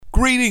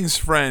Greetings,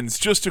 friends.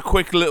 Just a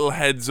quick little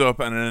heads up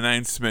and an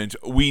announcement.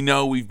 We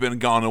know we've been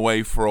gone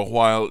away for a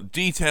while.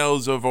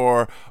 Details of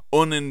our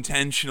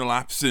unintentional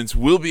absence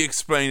will be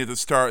explained at the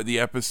start of the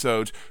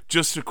episode.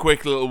 Just a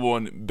quick little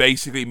one.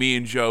 Basically, me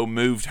and Joe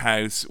moved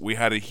house. We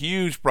had a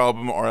huge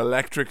problem. Our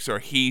electrics, our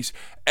heat,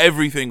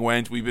 everything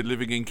went. We've been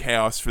living in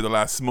chaos for the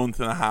last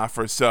month and a half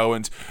or so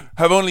and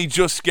have only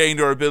just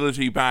gained our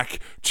ability back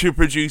to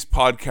produce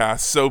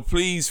podcasts. So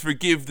please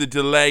forgive the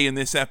delay in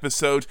this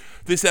episode.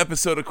 This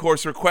episode, of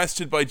course,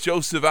 requested by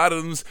Joseph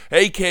Adams,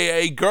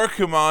 aka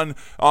Gurkamon,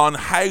 on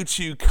How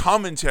To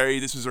Commentary.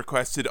 This was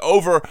requested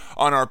over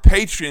on our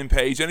Patreon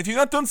page, and if you've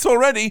not done so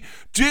already,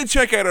 do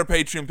check out our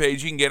Patreon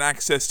page. You can get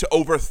access to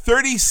over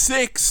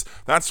 36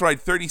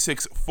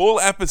 full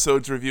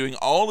episodes reviewing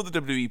all of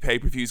the WWE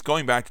pay-per-views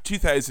going back to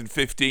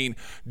 2015.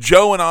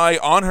 Joe and I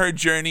on her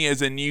journey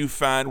as a new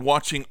fan,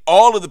 watching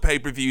all of the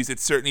pay-per-views.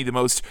 It's certainly the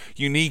most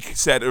unique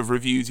set of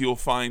reviews you'll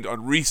find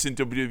on recent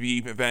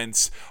WWE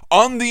events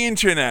on the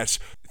internet.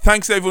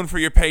 Thanks everyone for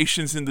your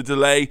patience in the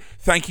delay.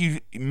 Thank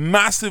you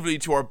massively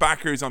to our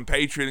backers on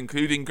Patreon,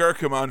 including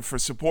Gurkamon, for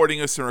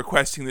supporting us and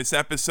requesting this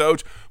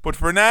episode. But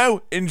for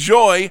now,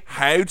 enjoy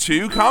How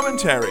To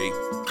Commentary.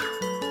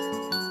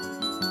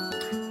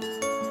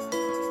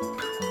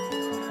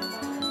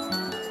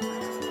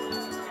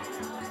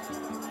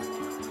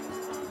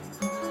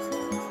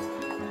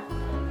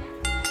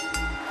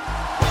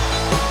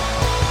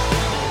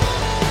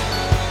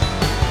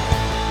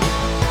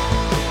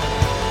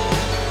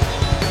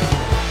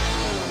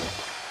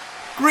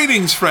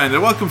 Greetings, friend,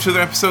 and welcome to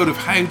another episode of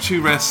How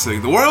To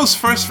Wrestling, the world's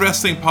first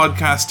wrestling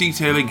podcast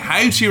detailing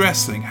how to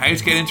wrestling, how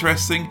to get into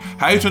wrestling,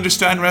 how to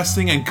understand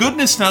wrestling, and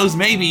goodness knows,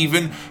 maybe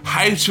even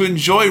how to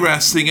enjoy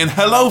wrestling. And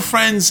hello,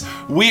 friends,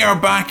 we are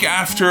back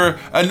after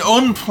an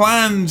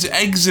unplanned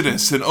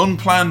exodus, an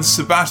unplanned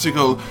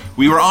sabbatical.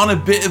 We were on a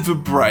bit of a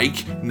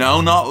break. No,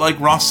 not like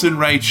Ross and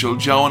Rachel.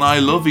 Joe and I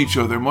love each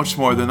other much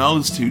more than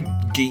those two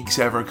geeks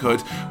ever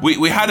could.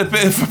 We had a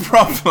bit of a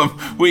problem.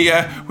 We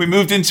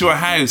moved into a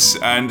house,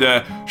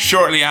 and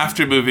shortly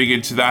after moving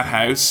into that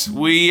house,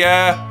 we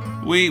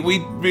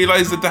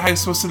realised that the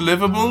house wasn't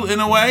livable in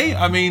a way.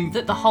 I mean,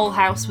 that the whole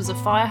house was a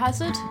fire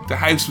hazard? The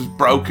house was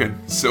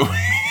broken, so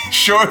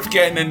short of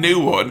getting a new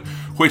one,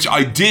 which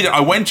I did. I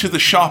went to the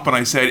shop and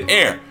I said,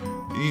 "Here,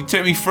 you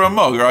take me for a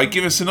mug, or I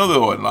give us another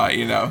one, like,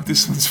 you know,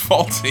 this one's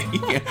faulty."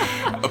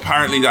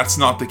 Apparently that's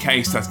not the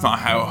case. That's not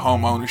how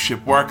home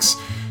ownership works.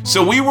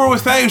 So we were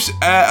without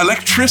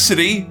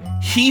electricity,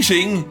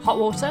 heating, hot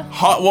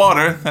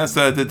water. That's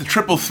the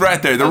triple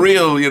threat there. The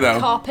real, you know,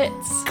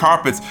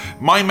 carpets.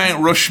 My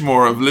Mount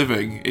Rushmore of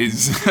living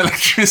is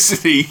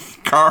electricity,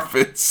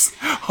 carpets,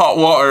 hot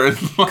water, and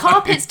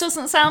carpets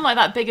doesn't sound like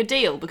that big a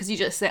deal because you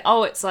just say,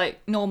 oh, it's like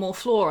normal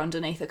floor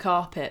underneath a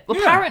carpet. Well,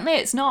 apparently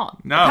it's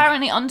not. No.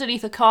 Apparently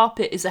underneath a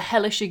carpet is a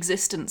hellish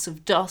existence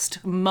of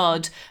dust,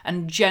 mud,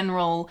 and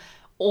general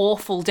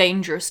awful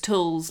dangerous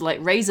tools like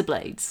razor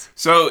blades.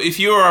 So if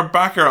you're a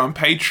backer on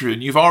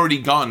Patreon, you've already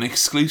gotten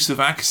exclusive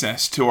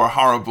access to our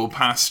horrible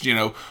past,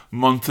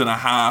 month and a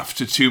half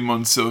to 2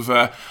 months of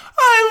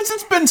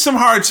it's been some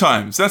hard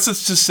times, that's what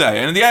to say.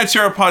 And in the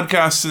Outdoor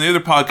podcast and the other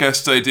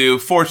podcasts I do,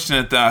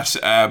 fortunate that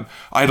I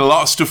had a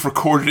lot of stuff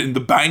recorded in the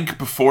bank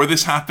before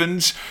this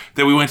happened.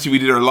 Then we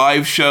did our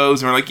live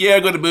shows, and we're like,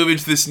 I'm going to move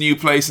into this new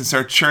place and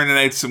start churning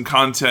out some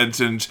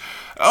content. And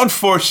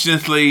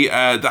unfortunately,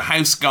 the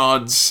house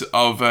gods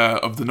of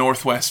the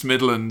Northwest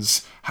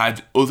Midlands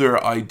had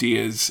other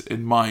ideas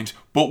in mind.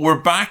 But we're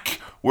back.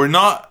 We're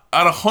not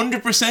at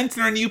 100%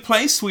 in our new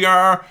place. We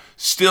are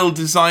still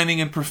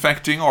designing and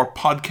perfecting our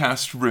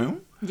podcast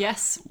room.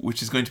 Yes.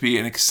 Which is going to be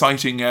an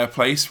exciting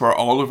place where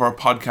all of our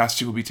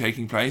podcasting will be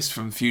taking place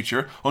from the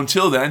future.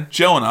 Until then,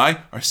 Joe and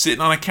I are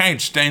sitting on a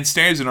couch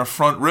downstairs in our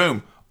front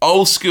room.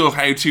 Old school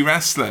How To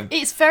Wrestling.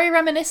 It's very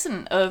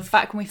reminiscent of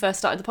back when we first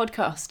started the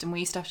podcast and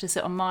we used to have to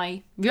sit on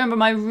you remember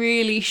my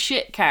really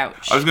shit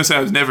couch? I was going to say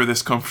I was never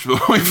this comfortable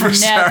when we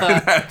first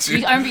started. I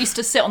remember used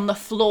to sit on the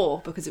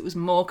floor because it was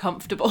more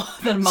comfortable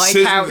than my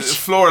couch. The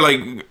floor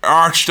like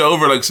arched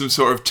over like some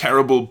sort of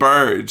terrible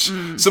bird.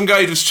 Some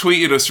guy just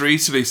tweeted us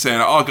recently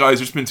saying, "Oh guys,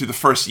 we've just been through the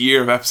first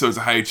year of episodes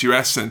of How To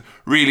Wrestling.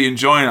 Really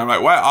enjoying it." I'm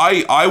like, well,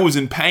 I was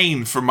in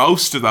pain for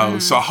most of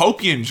those, so I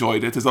hope you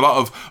enjoyed it. There's a lot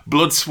of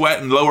blood,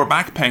 sweat and lower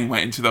back pain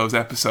went into those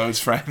episodes,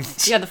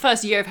 friends. Yeah, the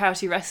first year of How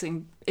To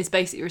Wrestling is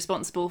basically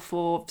responsible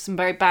for some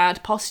very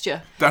bad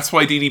posture. That's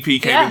why DDP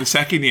came in the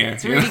second year.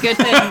 It's a really good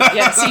thing.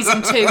 Yeah,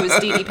 season 2 was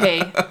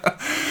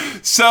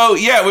DDP. So,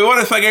 we want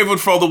to thank everyone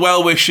for all the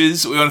well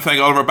wishes. We want to thank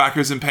all of our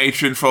backers and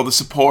Patreon for all the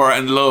support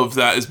and love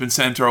that has been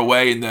sent our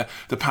way in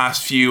the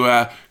past few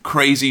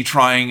crazy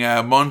trying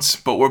months.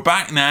 But we're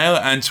back now,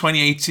 and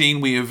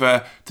 2018, we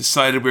have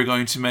decided we're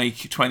going to make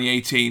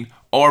 2018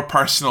 or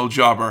personal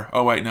jobber.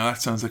 Oh wait, no,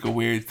 that sounds like a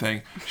weird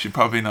thing. Should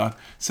probably not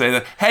say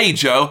that. Hey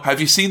Joe, have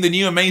you seen the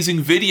new amazing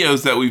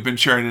videos that we've been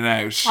churning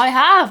out? I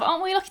have.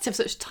 Aren't we lucky to have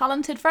such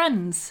talented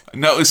friends?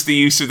 Notice the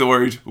use of the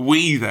word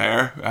we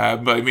there,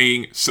 by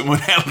meaning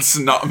someone else,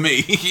 not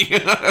me.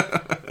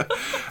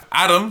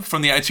 Adam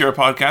from the How To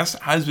podcast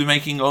has been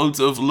making loads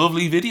of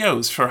lovely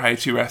videos for How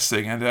To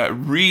Wrestling,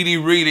 and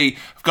really,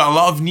 I've got a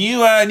lot of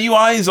new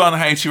eyes on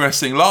How To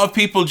Wrestling. A lot of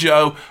people,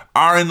 Joe,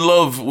 are in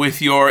love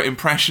with your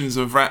impressions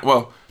of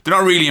well, they're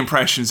not really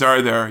impressions,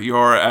 are there?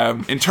 Your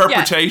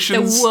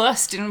interpretations. Yeah, the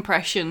worst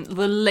impression,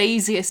 the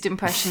laziest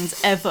impressions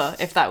ever,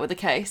 if that were the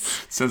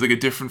case. Sounds like a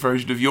different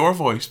version of your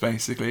voice,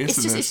 basically,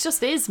 isn't it? It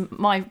just is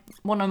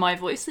one of my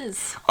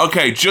voices.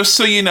 Okay, just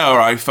so you know,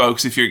 right,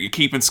 folks, if you're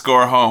keeping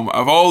score home,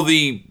 of all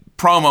the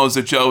promos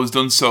that Jo has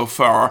done so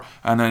far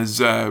and has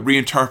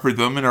reinterpreted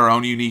them in her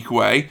own unique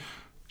way,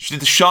 she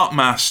did the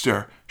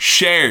Shockmaster,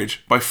 shared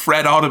by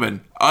Fred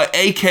Ottoman,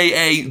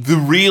 aka the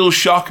real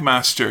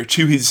Shockmaster,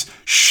 to his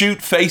Shoot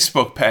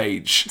Facebook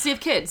page. Does he have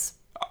kids?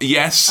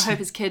 Yes. I hope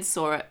his kids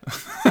saw it.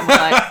 And were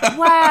like,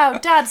 wow,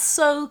 Dad's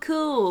so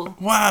cool.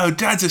 Wow,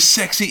 Dad's a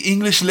sexy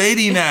English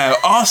lady now.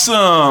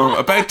 Awesome.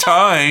 About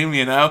time,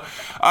 you know.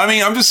 I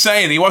mean, I'm just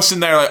saying, he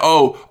wasn't there like,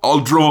 oh,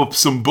 I'll drum up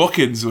some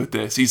bookings with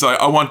this. He's like,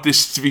 I want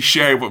this to be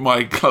shared with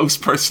my close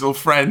personal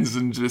friends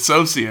and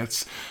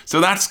associates.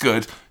 So that's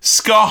good.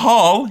 Scott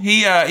Hall,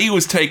 he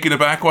was taken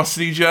aback,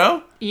 wasn't he,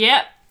 Joe?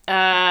 Yep.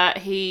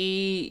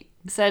 He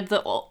said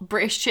that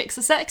British chicks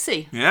are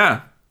sexy.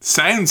 Yeah.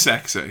 Sound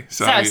sexy.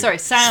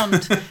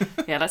 Sound.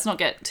 Yeah, let's not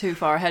get too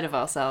far ahead of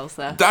ourselves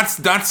there. That's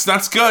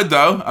good,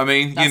 though. I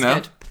mean, That's you know.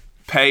 Good.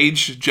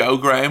 Paige, Joe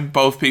Graham,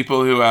 both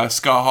people who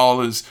Scott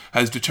Hall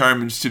has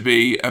determined to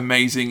be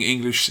amazing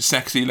English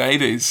sexy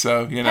ladies.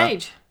 So, you know.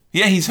 Paige?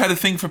 Yeah, he's had a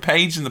thing for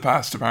Paige in the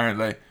past,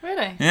 apparently.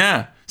 Really?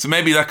 Yeah. So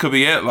maybe that could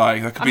be it,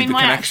 like, that could be the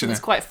my connection.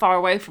 accent's quite far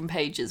away from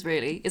Paige's,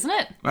 really, isn't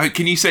it? Like,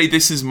 can you say,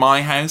 this is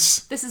my house?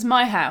 This is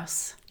my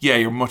house. Yeah,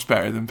 you're much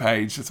better than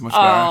Paige. That's a much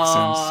better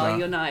accent. Oh,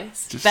 you're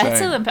nice. Just Better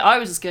saying. than I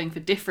was just going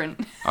for different.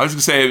 I was going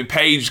to say,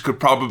 Paige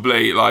could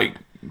probably, like,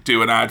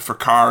 do an ad for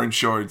car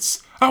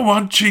insurance. I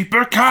want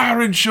cheaper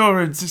car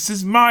insurance. This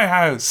is my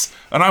house.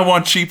 And I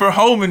want cheaper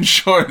home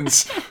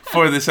insurance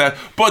for this ad.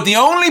 But the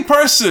only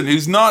person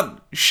who's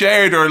not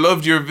shared or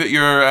loved your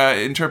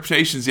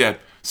interpretations yet,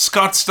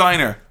 Scott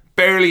Steiner.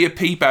 Barely a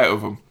peep out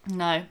of him.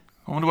 No. I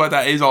wonder what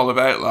that is all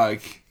about,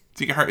 like.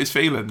 Do you think it hurt his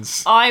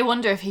feelings? I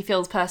wonder if he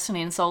feels personally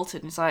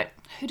insulted. He's like,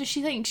 who does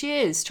she think she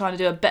is, trying to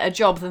do a better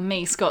job than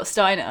me, Scott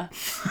Steiner?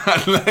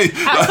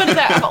 Outside of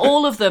that, of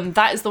all of them,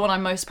 that is the one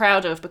I'm most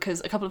proud of,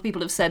 because a couple of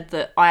people have said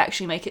that I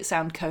actually make it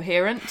sound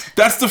coherent.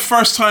 That's the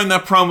first time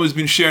that promo has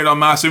been shared on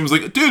Master, and was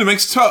like, dude, it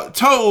makes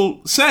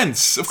total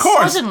sense. Of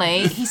course.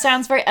 Suddenly, he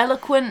sounds very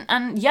eloquent,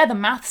 and yeah, the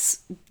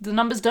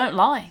numbers don't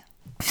lie.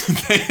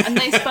 And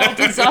they spell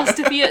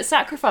disaster for you at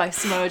Sacrifice,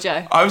 Samoa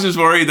Joe. I was just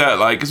worried that,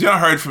 like, because we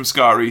haven't heard from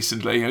Scott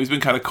recently, he's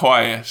been kind of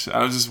quiet.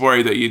 I was just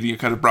worried that you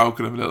kind of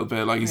broken him a little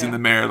bit. Like, he's in the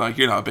mirror, like,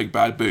 you're not a big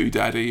bad boo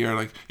daddy. You're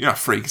like, you're not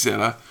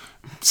Freakzilla.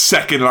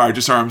 Second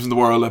largest arms in the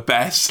world at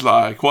best.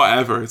 Like,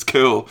 whatever, it's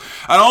cool.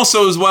 And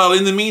also, as well,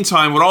 in the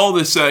meantime, with all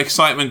this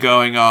excitement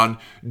going on,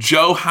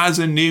 Joe has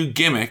a new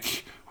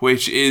gimmick,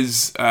 which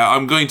is,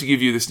 I'm going to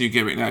give you this new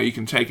gimmick now. You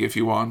can take it if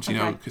you want, you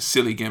know, a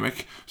silly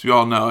gimmick. So we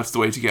all know it's the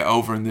way to get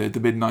over in the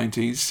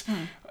mid-90s.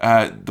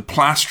 The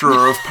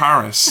Plasterer of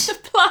Paris.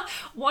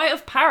 Why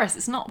of Paris?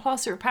 It's not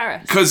Plaster of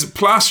Paris. Because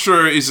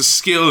plasterer is a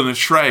skill and a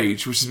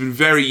trade, which has been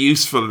very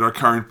useful in our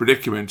current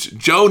predicament.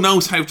 Joe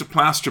knows how to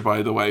plaster,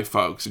 by the way,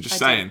 folks. I'm just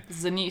saying. This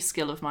is a new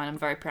skill of mine. I'm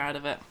very proud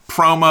of it.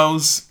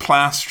 Promos,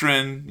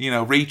 plastering, you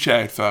know, reach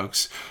out,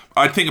 folks.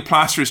 I think a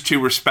plaster is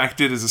too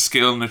respected as a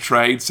skill and a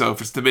trade, so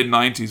if it's the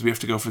mid-90s, we have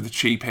to go for the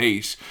cheap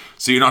heat.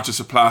 So you're not just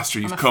a plaster,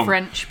 you've come...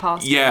 French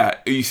plaster. Yeah,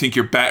 you think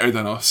you're better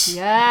than us.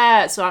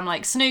 Yeah, so I'm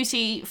like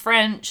snooty,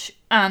 French,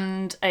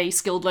 and a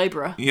skilled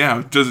labourer.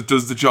 Yeah,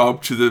 does the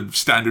job to the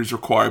standards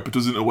required, but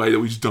does it in a way that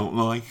we just don't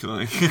like.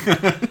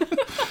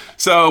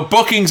 So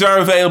bookings are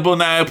available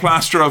now,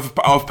 Plaster of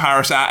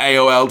Paris at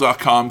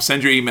AOL.com.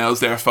 Send your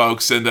emails there,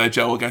 folks, and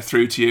Joe will get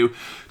through to you.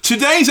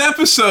 Today's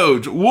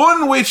episode,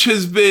 one which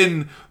has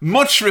been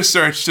much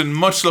researched and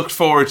much looked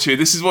forward to.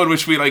 This is one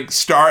which we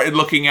started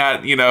looking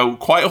at,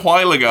 quite a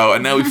while ago,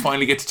 and now we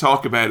finally get to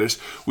talk about it.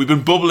 We've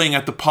been bubbling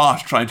at the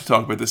pot trying to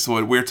talk about this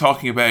one. We're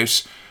talking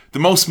about the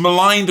most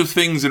maligned of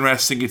things in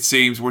wrestling, it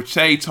seems. We're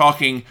today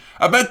talking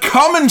about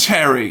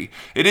commentary.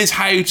 It is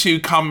How To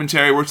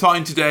commentary. We're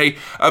talking today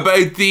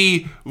about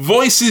the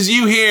voices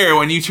you hear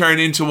when you turn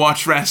in to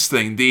watch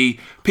wrestling. The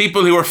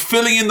people who are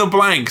filling in the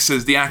blanks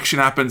as the action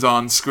happens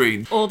on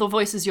screen. All the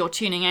voices you're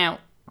tuning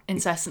out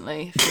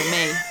incessantly for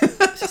me.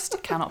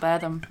 Just cannot bear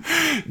them.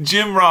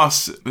 Jim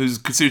Ross, who's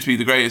considered to be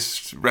the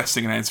greatest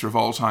wrestling announcer of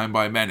all time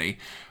by many,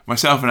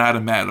 myself and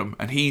Adam met him,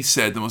 and he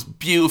said the most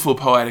beautiful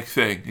poetic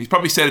thing. He's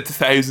probably said it to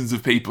thousands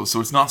of people,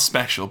 so it's not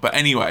special. But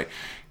anyway,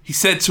 he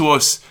said to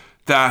us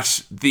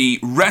that the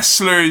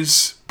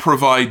wrestlers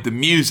provide the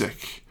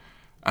music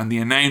and the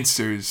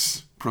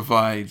announcers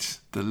provide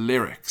the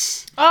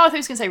lyrics. Oh, I thought he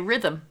was going to say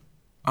rhythm.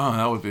 Oh,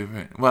 that would be a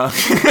bit... Well,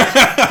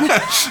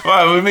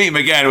 well, we meet him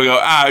again, we go,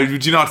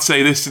 would you not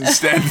say this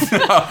instead?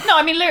 No,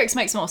 I mean, lyrics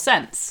makes more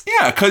sense.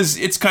 Yeah, because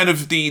it's kind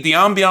of the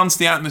ambience,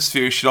 the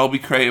atmosphere should all be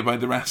created by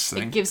the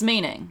wrestling. It gives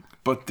meaning.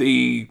 But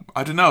the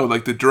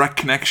direct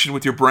connection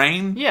with your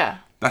brain... Yeah.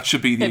 That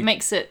should be It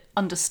makes it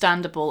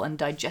understandable and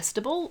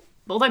digestible.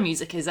 Although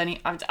music is I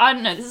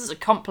don't know, this is a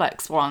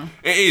complex one.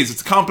 It is.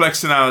 It's a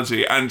complex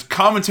analogy. And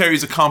commentary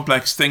is a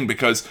complex thing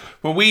because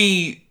when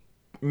we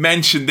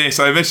mentioned this,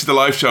 I mentioned the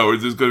live show where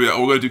there's going to be,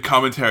 we're going to do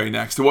commentary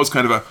next. There was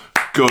kind of a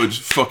good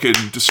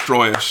fucking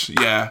destroy it.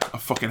 Yeah, I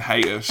fucking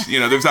hate it. You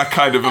know, there's that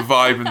kind of a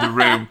vibe in the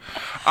room.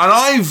 And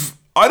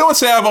I don't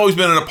say I've always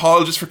been an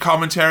apologist for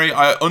commentary.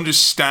 I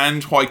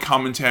understand why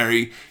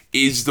commentary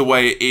is the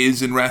way it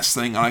is in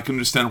wrestling, and I can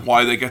understand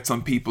why that gets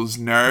on people's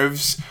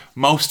nerves.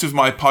 Most of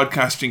my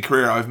podcasting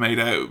career I've made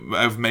out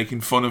of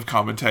making fun of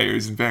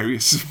commentators in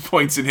various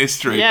points in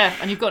history. Yeah,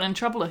 and you've gotten in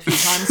trouble a few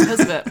times because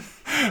of it.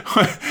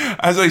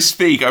 As I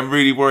speak, I'm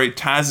really worried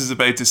Taz is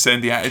about to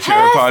send the Attitude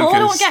Careful, podcast. I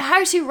don't get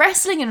How to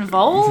Wrestling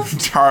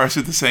involved. Tar us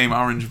with the same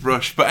orange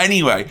brush. But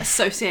anyway.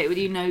 Associate with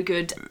you no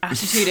good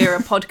Attitude Era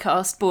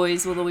podcast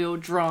boys with all your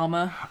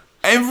drama.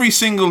 Every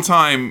single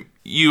time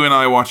you and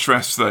I watch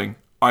wrestling,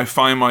 I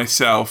find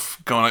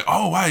myself going like,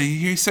 oh, wow,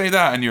 you say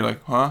that? And you're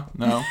like, huh?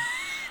 No.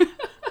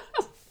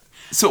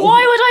 So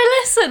why would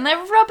I listen? They're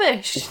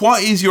rubbish.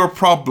 What is your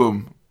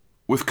problem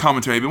with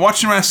commentary? I've been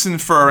watching wrestling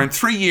for around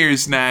 3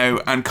 years now,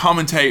 and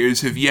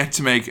commentators have yet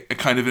to make a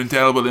kind of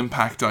indelible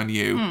impact on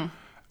you.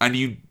 And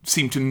you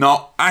seem to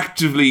not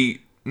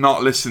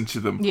listen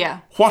to them. Yeah.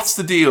 What's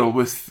the deal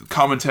with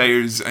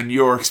commentators and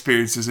your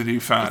experience as a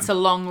new fan? It's a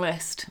long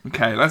list.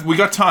 Okay, we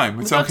got time.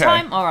 It's okay. We got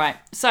time? All right.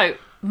 So,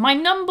 my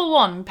number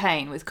one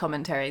pain with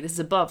commentary, this is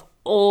above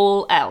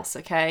all else,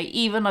 okay?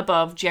 Even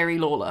above Jerry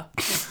Lawler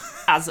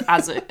as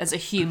a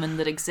human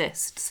that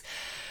exists,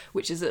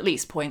 which is at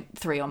least point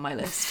 3 on my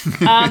list.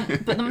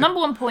 But the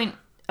number one point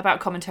about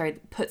commentary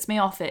that puts me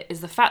off it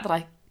is the fact that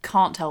I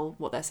can't tell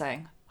what they're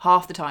saying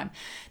half the time.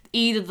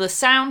 Either the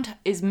sound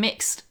is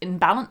mixed and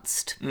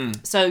balanced,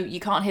 so you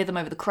can't hear them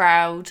over the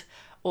crowd,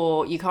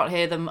 or you can't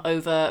hear them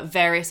over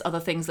various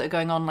other things that are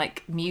going on,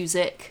 like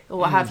music or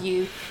what have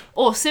you,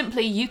 or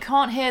simply you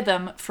can't hear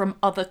them from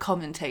other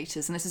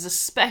commentators. And this is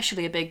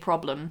especially a big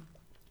problem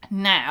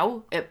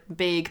now at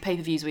big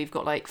pay-per-views where you've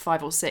got like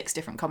 5 or 6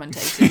 different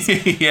commentators.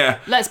 Yeah.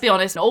 Let's be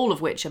honest, all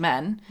of which are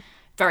men.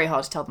 Very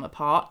hard to tell them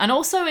apart. And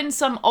also in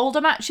some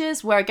older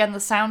matches where, again, the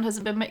sound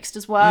hasn't been mixed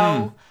as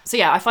well. So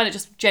yeah, I find it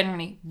just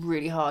generally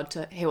really hard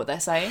to hear what they're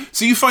saying.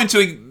 So you find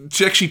to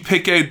actually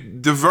pick out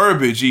the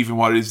verbiage, even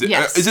what is it?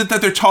 Yes. Is it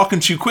that they're talking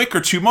too quick or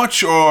too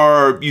much,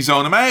 or you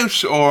zone them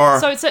out, or?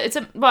 So it's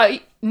a well,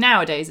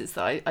 nowadays it's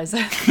that I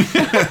say.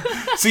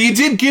 So you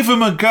did give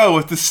them a go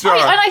at the start.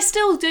 And I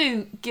still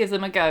do give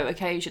them a go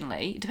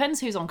occasionally. It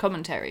depends who's on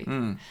commentary.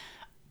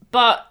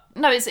 But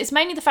no, it's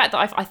mainly the fact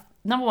that I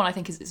number one, I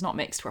think, is it's not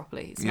mixed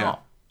properly. It's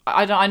not.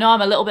 I know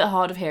I'm a little bit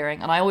hard of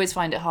hearing, and I always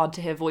find it hard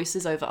to hear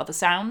voices over other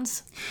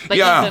sounds. Like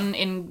even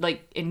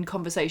in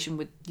conversation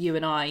with you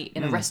and I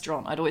in a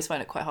restaurant, I'd always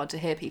find it quite hard to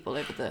hear people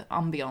over the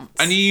ambience.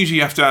 And you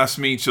usually have to ask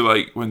me to,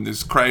 like, when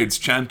there's crowds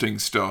chanting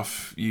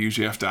stuff, you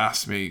usually have to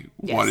ask me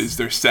what is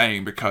they're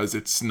saying, because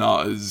it's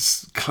not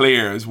as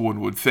clear as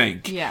one would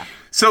think. Yeah.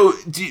 So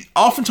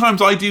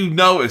oftentimes I do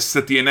notice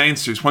that the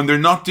announcers, when they're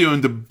not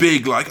doing the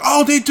big, like,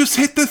 oh, they just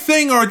hit the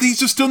thing, or they've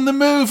just done the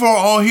move, or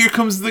oh, here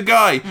comes the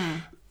guy.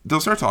 They'll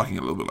start talking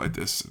a little bit like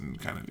this and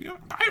kind of,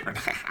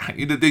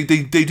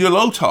 they do a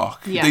low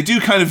talk. Yeah. They do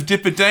kind of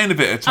dip it down a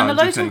bit at times. And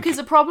the low talk is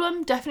a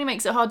problem, definitely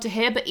makes it hard to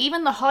hear, but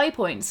even the high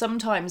points,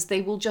 sometimes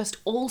they will just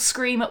all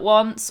scream at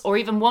once, or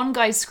even one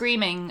guy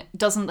screaming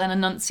doesn't then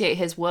enunciate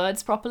his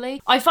words properly.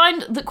 I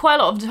find that quite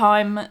a lot of the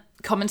time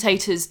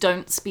commentators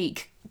don't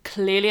speak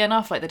clearly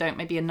enough, like they don't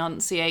maybe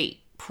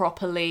enunciate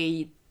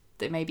properly.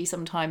 They maybe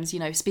sometimes,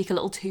 speak a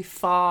little too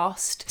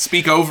fast.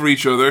 Speak over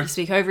each other.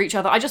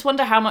 I just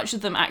wonder how much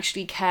of them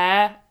actually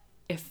care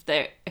if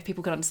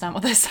people can understand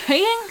what they're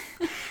saying.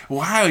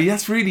 Wow,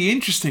 that's really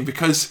interesting,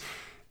 because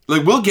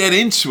like, we'll get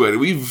into it.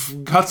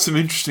 We've got some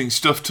interesting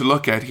stuff to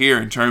look at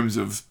here in terms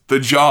of the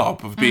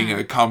job of being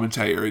a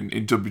commentator in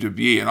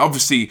WWE. And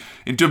obviously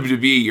in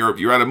WWE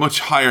you're at a much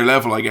higher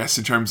level, I guess,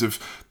 in terms of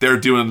they're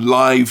doing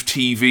live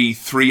TV,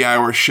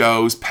 3-hour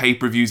shows,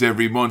 pay-per-views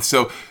every month.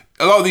 So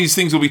a lot of these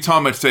things will be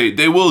talking about today.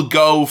 They will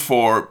go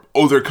for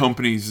other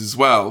companies as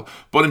well.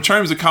 But in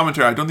terms of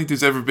commentary, I don't think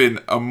there's ever been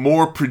a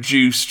more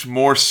produced,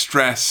 more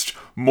stressed,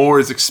 more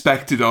is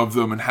expected of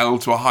them and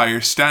held to a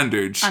higher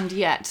standard. And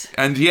yet.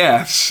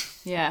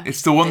 Yeah.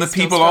 It's the one that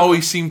people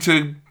always seem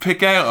to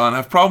pick out on,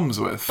 have problems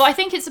with. But I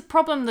think it's a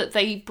problem that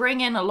they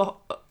bring in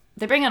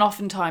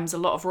oftentimes a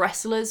lot of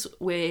wrestlers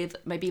with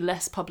maybe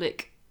less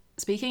public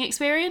speaking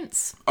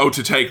experience. Oh,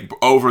 to take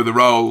over the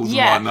roles and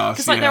whatnot.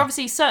 Because there are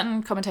obviously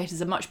certain commentators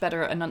are much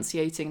better at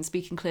enunciating and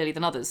speaking clearly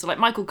than others. So like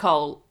Michael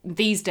Cole,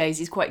 these days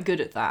he's quite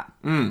good at that.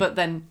 But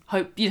then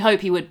you'd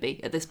hope he would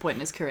be at this point in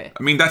his career.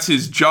 I mean, that's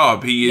his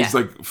job. He is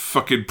like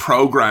fucking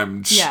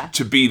programmed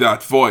to be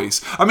that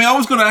voice. I mean, I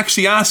was going to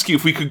actually ask you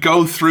if we could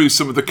go through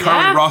some of the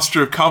current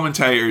roster of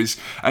commentators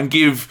and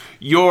give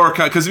your,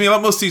 because I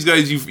mean, most of these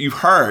guys you've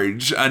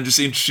heard, and just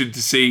interested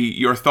to see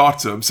your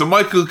thoughts on them. So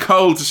Michael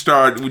Cole to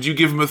start, would you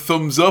give him a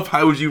thumbs up?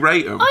 How would you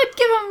rate him? I'd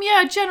give him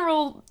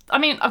general. I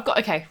mean, I've got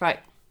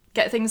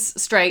get things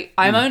straight.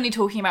 I'm only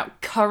talking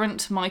about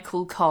current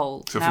Michael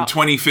Cole. So from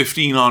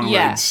 2015 onwards.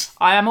 Yeah,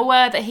 I am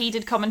aware that he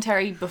did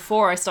commentary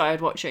before I started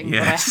watching,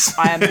 yes.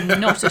 but I am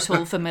not at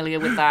all familiar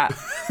with that.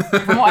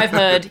 From what I've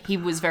heard, he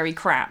was very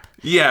crap.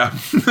 Yeah.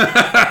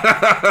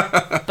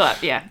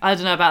 But yeah, I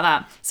don't know about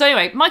that. So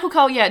anyway, Michael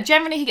Cole,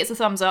 generally he gets a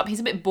thumbs up. He's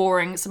a bit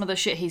boring. Some of the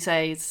shit he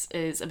says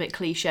is a bit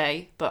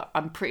cliche, but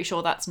I'm pretty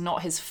sure that's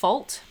not his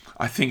fault.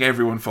 I think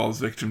everyone falls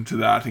victim to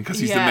that. I think because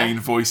he's the main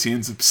voice, he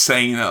ends up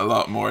saying it a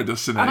lot more,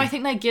 doesn't he? And I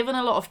think they're given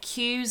a lot of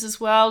cues as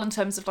well in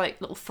terms of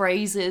like little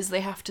phrases they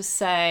have to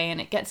say,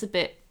 and it gets a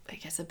bit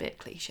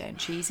cliche and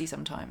cheesy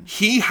sometimes.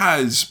 He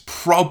has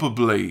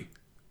probably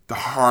the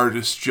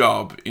hardest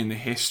job in the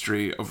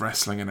history of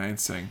wrestling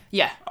announcing.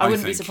 Yeah, I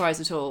wouldn't be surprised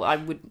at all. I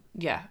would,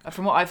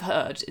 from what I've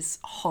heard, it's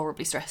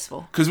horribly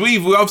stressful. Because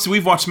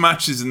we've watched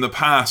matches in the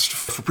past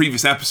for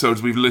previous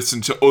episodes. We've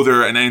listened to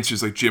other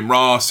announcers like Jim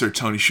Ross or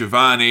Tony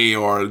Schiavone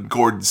or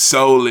Gordon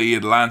Soley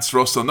and Lance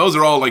Russell. And those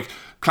are all like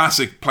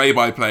classic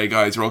play-by-play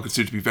guys who are all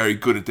considered to be very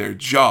good at their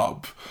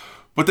job.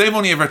 But they've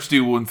only ever had to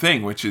do one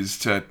thing, which is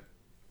to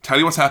tell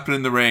you what's happening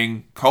in the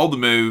ring, call the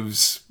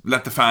moves,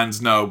 let the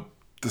fans know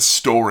the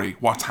story,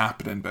 what's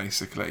happening,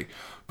 basically.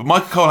 But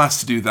Michael Cole has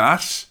to do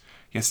that.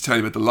 He has to tell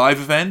you about the live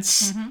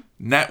events,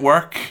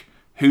 network,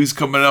 who's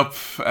coming up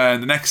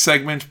in the next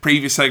segment,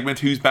 previous segment,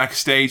 who's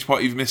backstage,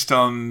 what you've missed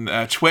on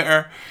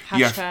Twitter.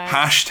 You have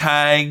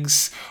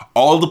hashtags,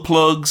 all the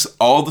plugs,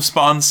 all the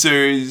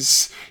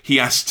sponsors. He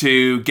has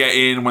to get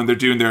in when they're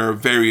doing their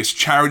various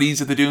charities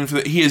that they're doing.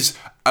 He has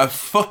a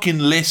fucking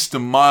list a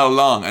mile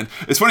long. And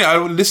it's funny, I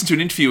listened to an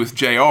interview with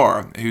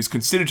JR, who's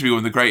considered to be one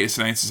of the greatest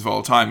announcers of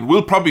all time.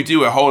 We'll probably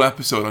do a whole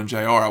episode on JR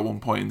at one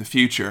point in the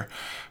future.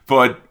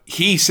 But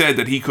he said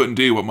that he couldn't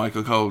do what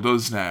Michael Cole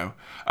does now.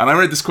 And I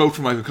read this quote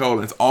from Michael Cole,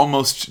 and it's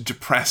almost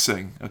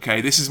depressing.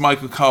 Okay, this is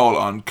Michael Cole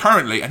on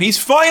currently, and he's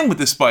fine with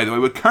this, by the way,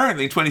 but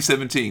currently in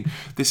 2017,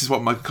 this is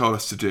what Michael Cole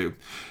has to do.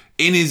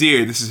 In his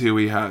ear, this is who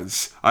he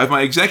has. I have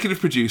my executive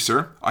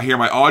producer, I hear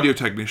my audio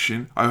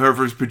technician,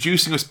 whoever is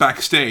producing us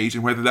backstage,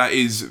 and whether that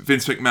is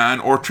Vince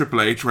McMahon or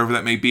Triple H, whoever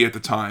that may be at the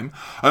time.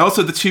 I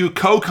also have the two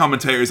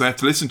co-commentators I have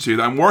to listen to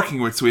that I'm working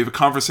with, so we have a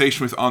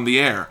conversation with on the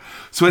air.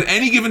 So at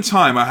any given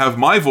time, I have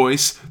my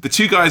voice, the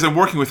two guys I'm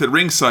working with at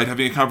ringside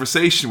having a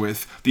conversation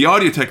with, the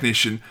audio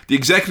technician, the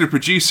executive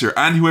producer,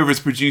 and whoever is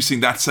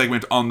producing that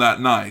segment on that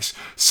night.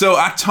 So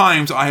at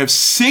times, I have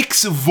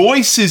 6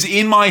 voices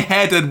in my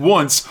head at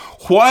once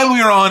while we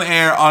are on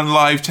air on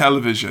live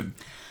television.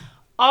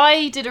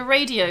 I did a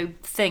radio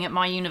thing at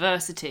my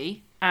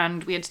university,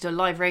 and we had to do a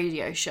live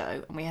radio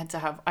show,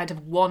 and I'd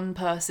have one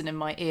person in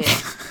my ear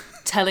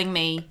telling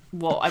me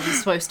what I was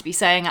supposed to be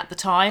saying at the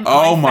time.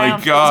 Oh my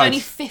God. It was only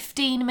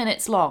 15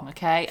 minutes long,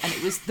 okay? And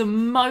it was the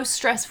most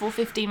stressful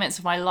 15 minutes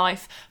of my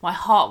life. My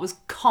heart was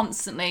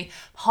constantly,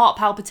 heart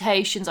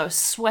palpitations, I was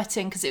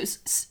sweating because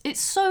it's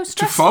so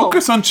stressful. To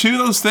focus on 2 of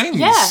those things.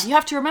 Yeah, you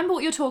have to remember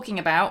what you're talking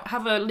about,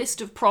 have a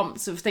list of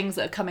prompts of things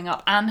that are coming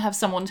up, and have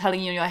someone telling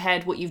you in your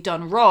head what you've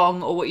done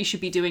wrong or what you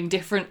should be doing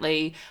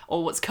differently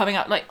or what's coming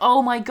up. Like,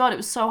 oh my God, it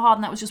was so hard,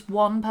 and that was just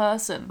one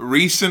person.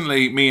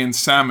 Recently, me and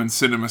Sam and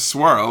Cinema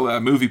Swirl,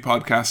 a movie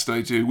podcast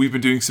I do, we've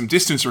been doing some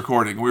distance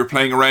recording. We were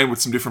playing around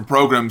with some different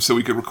programs so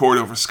we could record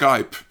over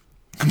Skype.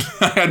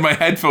 I had my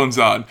headphones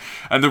on,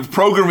 and the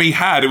program we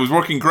had, it was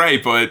working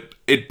great, but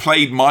it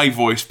played my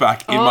voice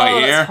back in my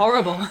ear. That's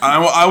horrible. And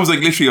I was like,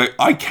 literally, like,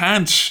 I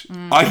can't do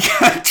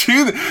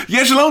that.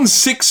 Yet alone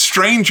 6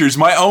 strangers,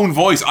 my own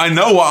voice. I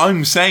know what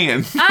I'm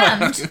saying.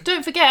 And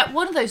don't forget,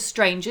 one of those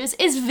strangers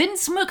is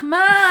Vince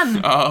McMahon.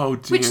 Oh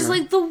dear. Which is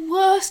like the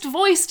worst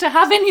voice to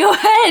have in your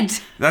head.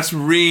 That's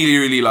really,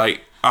 really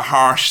like a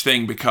harsh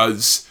thing,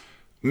 because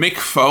Mick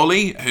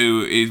Foley,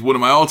 who is one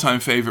of my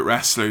all-time favourite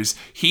wrestlers,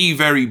 he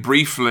very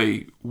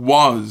briefly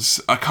was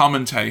a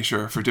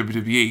commentator for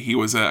WWE. He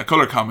was a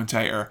colour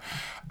commentator,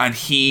 and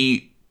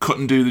he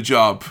couldn't do the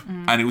job,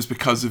 and it was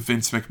because of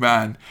Vince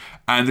McMahon.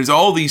 And there's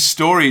all these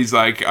stories,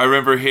 like, I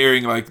remember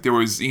hearing, like,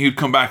 he'd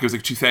come back, it was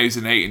like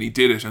 2008, and he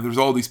did it, and there was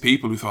all these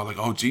people who thought, like,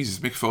 oh, Jesus,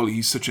 Mick Foley,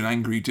 he's such an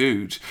angry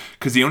dude.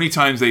 Because the only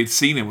times they'd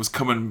seen him was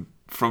coming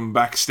from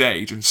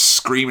backstage and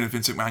screaming at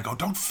Vince McMahon, going,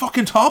 don't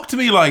fucking talk to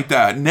me like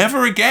that,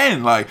 never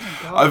again. Like,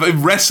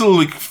 I've wrestled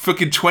like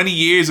fucking 20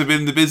 years, I've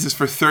been in the business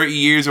for 30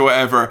 years or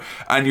whatever,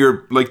 and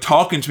you're like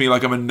talking to me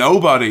like I'm a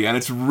nobody, and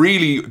it's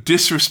really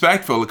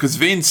disrespectful, because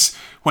Vince,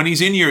 when he's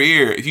in your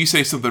ear, if you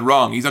say something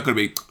wrong, he's not going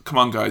to be, come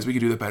on guys, we can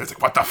do that better. It's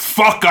like, what the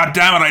fuck, god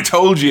damn it, I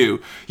told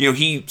you. You know,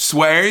 he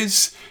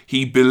swears,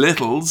 he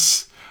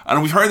belittles.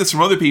 And we've heard this from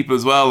other people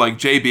as well, like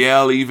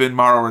JBL, even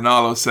Mauro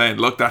Ranallo, saying,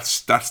 look,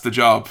 that's the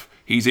job.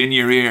 He's in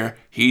your ear,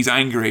 he's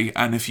angry,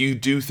 and if you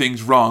do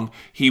things wrong,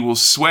 he will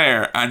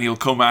swear and he'll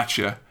come at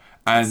you.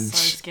 And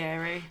so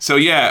scary. So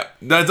yeah,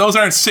 those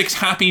aren't 6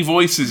 happy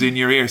voices in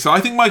your ear. So I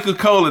think Michael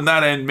Cole in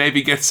that end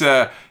maybe gets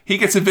a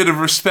bit of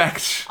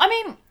respect. I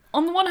mean,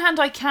 on the one hand,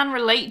 I can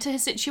relate to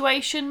his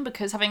situation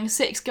because having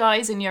 6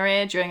 guys in your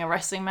ear during a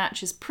wrestling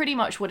match is pretty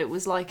much what it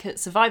was like at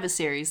Survivor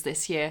Series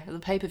this year at the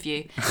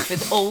pay-per-view,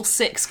 with all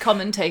 6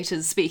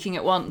 commentators speaking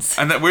at once.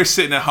 And that we're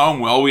sitting at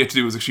home, all we had to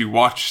do was actually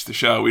watch the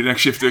show. We didn't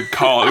actually have to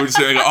call. We were just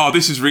saying, oh,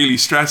 this is really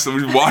stressful.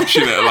 We're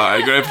watching it,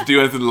 like, we don't have to do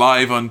anything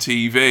live on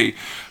TV.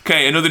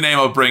 Okay, another name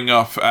I'll bring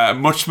up,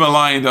 much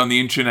maligned on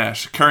the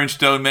internet. Current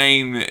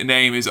domain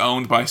name is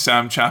owned by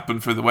Sam Chapman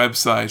for the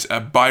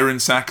website, Byron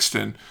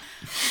Saxton.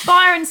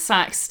 Byron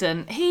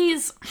Saxton, he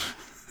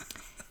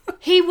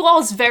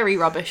was very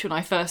rubbish when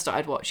I first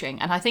started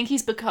watching, and I think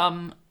he's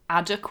become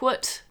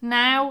adequate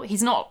now.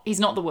 He's not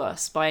the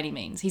worst by any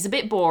means. He's a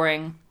bit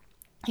boring.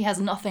 He has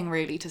nothing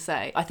really to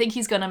say. I think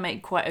he's going to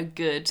make quite a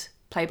good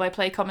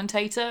play-by-play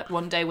commentator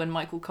one day when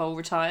Michael Cole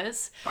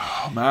retires.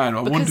 Oh man,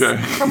 I wonder.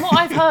 From what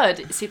I've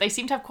heard, see, they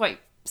seem to have quite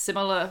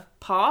similar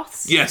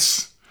paths.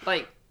 Yes.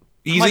 Like,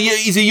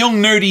 he's a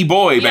young nerdy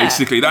boy,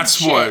 basically.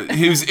 That's what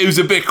he was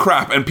a bit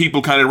crap, and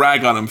people kind of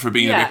rag on him for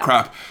being a bit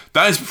crap.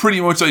 That is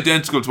pretty much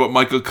identical to what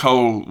Michael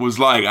Cole was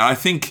like, and I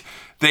think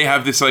they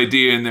have this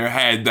idea in their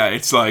head that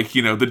it's like,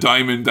 you know, the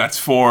diamond that's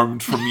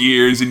formed from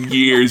years and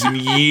years and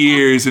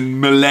years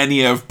and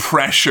millennia of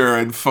pressure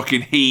and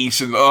fucking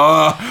heat and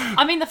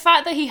I mean, the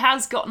fact that he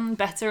has gotten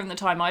better in the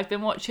time I've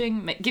been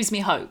watching gives me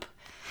hope.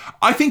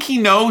 I think he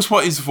knows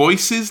what his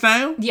voice is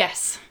now.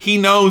 Yes. He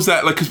knows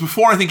that, like, because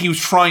before I think he was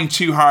trying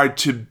too hard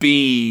to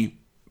be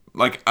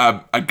like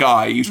a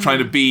guy. He was trying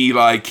to be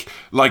like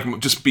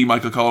just be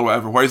Michael Cole or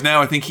whatever. Whereas now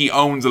I think he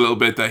owns a little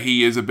bit that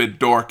he is a bit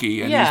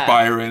dorky and he's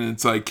Byron. And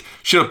it's like,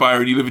 shut up,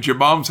 Byron, you live at your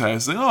mom's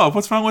house. Like, oh,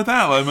 what's wrong with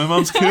that? Like, my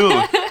mom's cool.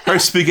 Her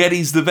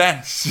spaghetti's the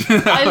best.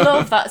 I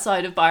love that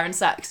side of Byron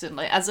Saxton.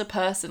 Like, as a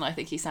person, I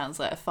think he sounds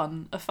like a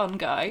fun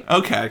guy.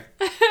 Okay.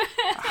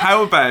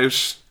 How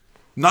about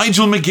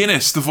Nigel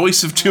McGuinness, the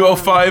voice of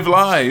 205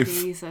 Live?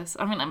 Jesus.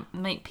 I'm going to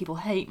make people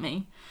hate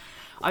me.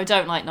 I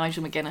don't like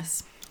Nigel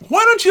McGuinness.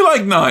 Why don't you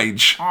like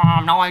Nige?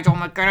 I'm Nigel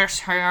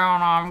McGuinness here,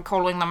 and I'm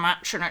calling the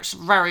match, and it's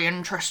very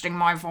interesting,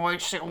 my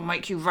voice. It will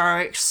make you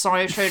very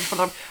excited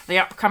for the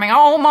upcoming...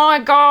 Oh, my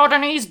God,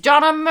 and he's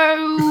done a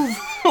move!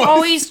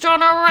 Oh, he's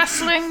done a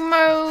wrestling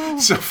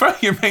move! So far,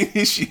 your main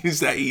issue is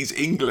that he's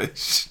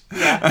English.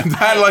 Yeah. And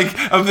that,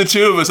 like, of the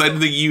two of us, I don't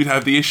think you'd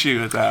have the issue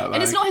with that. Like.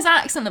 And it's not his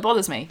accent that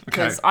bothers me,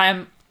 because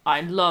I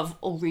love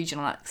all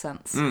regional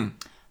accents.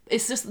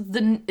 It's just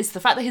it's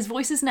the fact that his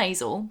voice is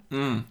nasal...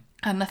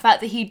 And the fact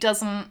that he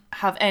doesn't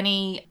have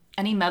any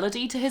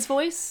melody to his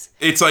voice.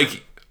 It's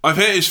like, I've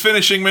hit his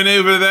finishing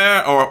maneuver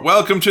there, or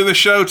welcome to the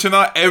show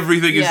tonight.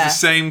 Everything is the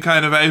same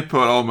kind of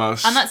output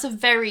almost. And that's a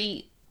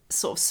very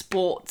sort of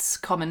sports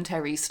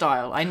commentary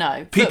style, I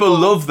know. People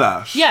love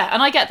that. Yeah,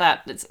 and I get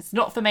that. It's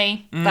not for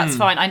me. That's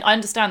fine. I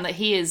understand that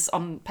he is,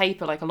 on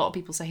paper, like a lot of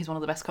people say he's one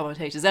of the best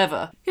commentators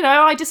ever. You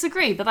know, I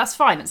disagree, but that's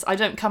fine. I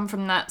don't come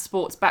from that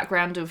sports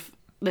background of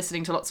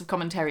listening to lots of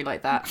commentary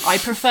like that. I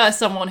prefer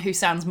someone who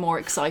sounds more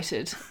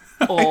excited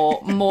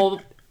or more,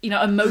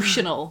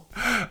 emotional.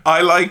 I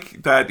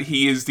like that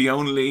he is the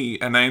only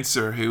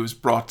announcer who's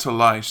brought to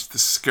light the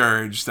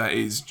scourge that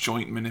is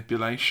joint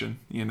manipulation.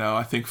 You know,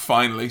 I think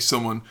finally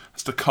someone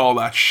has to call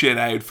that shit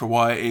out for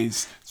what it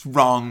is. It's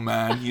wrong,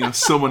 man. You know,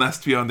 someone has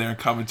to be on there in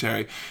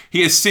commentary.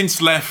 He has since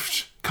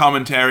left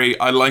commentary.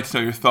 I'd like to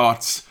know your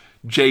thoughts.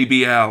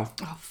 JBL.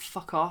 Oh,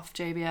 fuck off,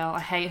 JBL. I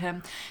hate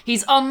him.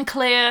 He's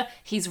unclear.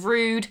 He's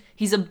rude.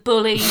 He's a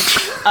bully.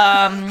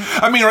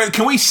 I mean, right,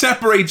 can we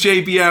separate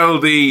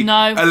JBL, the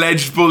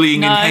alleged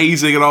bullying and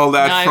hazing and all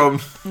that from...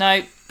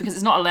 No, because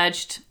it's not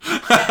alleged.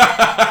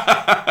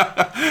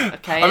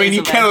 Okay. I mean,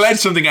 you can allege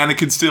something and it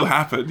can still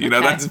happen. You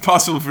know, that's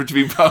impossible for it to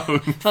be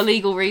both. For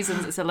legal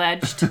reasons, it's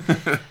alleged.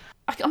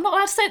 I'm not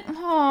allowed to say...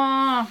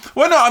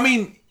 Well, no, I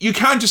mean, you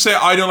can't just say,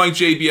 I don't like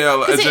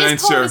JBL as an announcer. Because it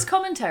is part of his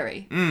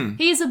commentary.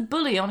 He is a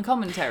bully on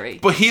commentary.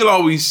 But he'll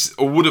always,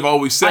 or would have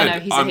always said... I know,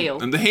 he's a heel.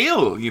 I'm the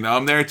heel, you know.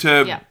 I'm there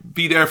to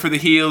be there for the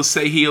heels,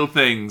 say heel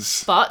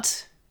things.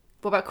 But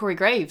what about Corey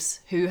Graves,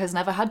 who has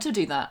never had to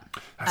do that?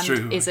 That's and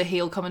true. Is a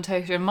heel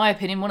commentator, in my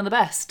opinion, one of the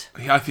best.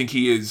 I think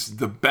he is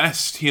the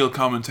best heel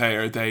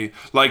commentator.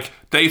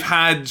 They've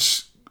had...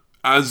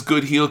 as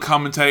good heel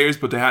commentators,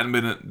 but they hadn't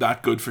been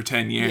that good for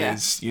 10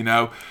 years, you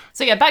know?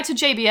 So back to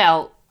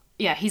JBL.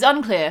 Yeah, he's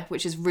unclear,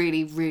 which is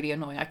really, really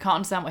annoying. I can't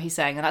understand what he's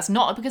saying, and that's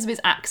not because of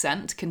his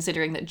accent,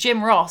 considering that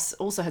Jim Ross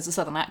also has a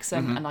southern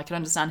accent, and I can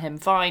understand him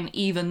fine,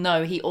 even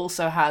though he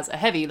also has a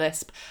heavy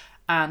lisp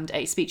and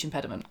a speech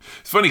impediment.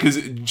 It's funny because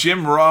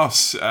Jim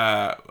Ross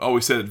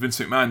always said that Vince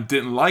McMahon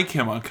didn't like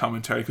him on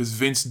commentary because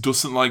Vince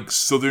doesn't like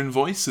southern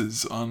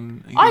voices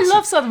on... I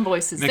love southern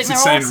voices. Makes it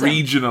sound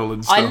regional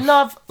and stuff. I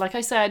love, like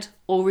I said,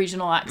 all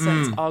regional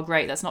accents are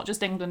great. That's not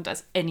just England,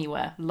 that's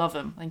anywhere. Love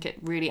them. I think it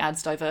really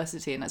adds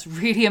diversity, and that's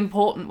really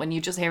important when you're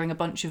just hearing a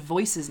bunch of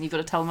voices and you've got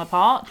to tell them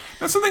apart.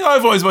 That's something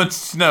I've always wanted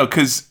to know,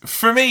 because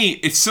for me,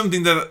 it's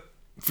something that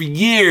for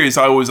years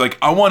I was like,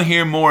 I want to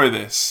hear more of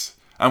this.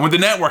 And when the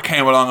network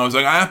came along, I was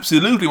like, I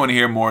absolutely want to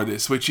hear more of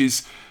this, which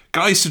is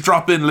guys to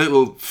drop in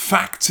little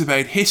facts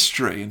about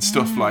history and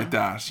stuff like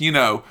that. You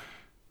know,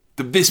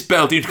 this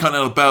belt, the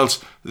Intercontinental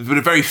belt, there's been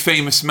a very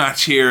famous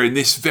match here in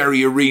this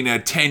very arena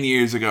 10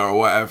 years ago or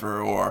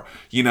whatever, or,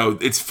 you know,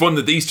 it's fun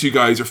that these two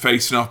guys are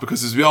facing off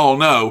because, as we all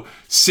know,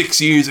 6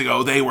 years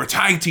ago they were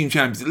tag team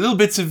champions. Little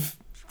bits of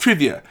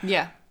trivia.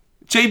 Yeah.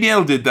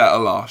 JBL did that a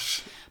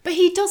lot. But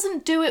he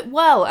doesn't do it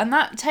well, and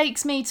that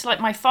takes me to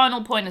like my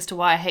final point as to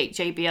why I hate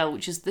JBL,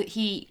 which is that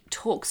he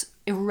talks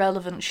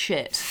irrelevant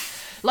shit.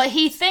 Like,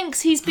 he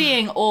thinks he's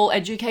being all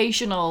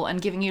educational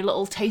and giving you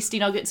little tasty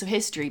nuggets of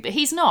history, but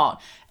he's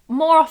not.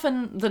 More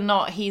often than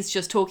not, he's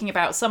just talking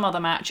about some other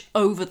match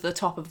over the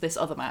top of this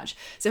other match.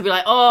 So he'll be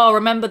like, oh,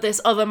 remember this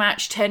other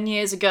match 10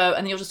 years ago? And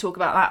then you'll just talk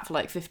about that for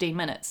like 15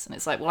 minutes. And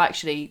it's like, well,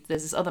 actually,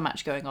 there's this other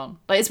match going on.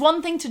 Like, it's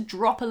one thing to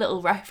drop a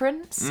little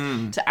reference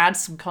to add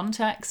some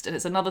context. And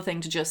it's another thing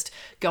to just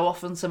go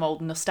off on some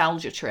old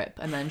nostalgia trip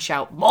and then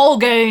shout, "Ball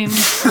game!"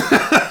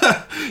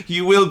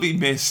 You will be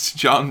missed,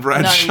 John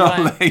Bradshaw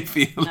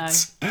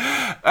Layfield.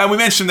 No. And we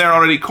mentioned there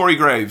already, Corey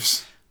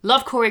Graves.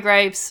 Love Corey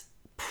Graves.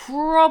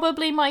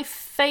 Probably my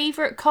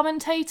favourite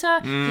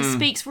commentator. He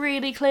speaks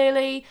really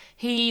clearly.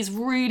 He's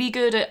really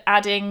good at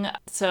adding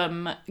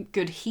some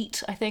good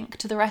heat, I think,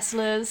 to the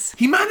wrestlers.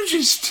 He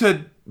manages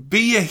to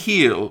be a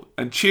heel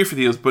and cheer for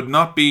the heels, but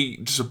not be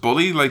just a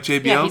bully like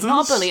JBL Yeah, he's does.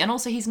 not a bully, and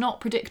also he's not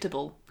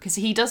predictable because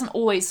he doesn't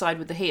always side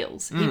with the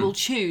heels. He will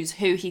choose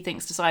who he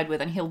thinks to side with,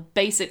 and he'll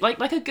base it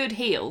like a good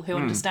heel who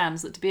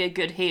understands that to be a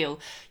good heel,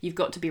 you've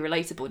got to be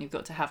relatable and you've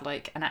got to have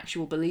like an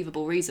actual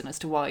believable reason as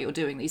to why you're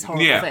doing these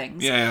horrible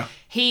things. Yeah.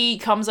 He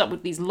comes up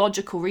with these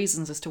logical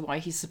reasons as to why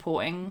he's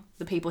supporting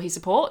the people he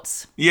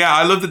supports. Yeah,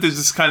 I love that there's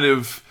this kind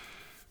of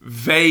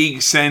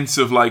vague sense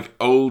of like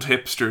old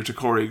hipster to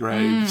Corey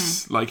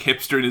Graves, like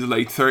hipster in his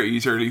late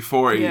 30s, early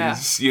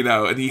 40s, you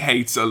know, and he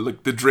hates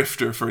like the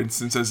Drifter, for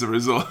instance, as a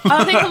result.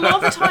 I think a lot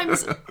of the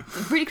times, the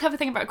really clever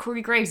thing about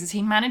Corey Graves is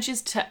he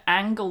manages to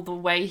angle the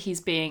way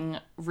he's being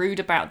rude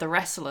about the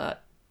wrestler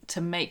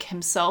to make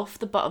himself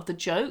the butt of the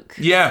joke.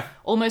 Yeah.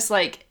 Almost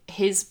like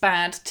his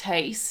bad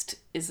taste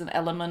is an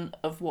element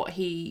of what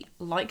he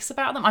likes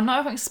about them. I'm not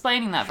even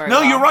explaining that very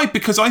well. No, you're right,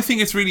 because I think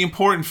it's really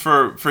important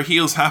for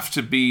heels have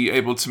to be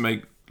able to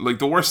make, like,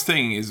 the worst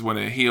thing is when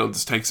a heel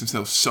just takes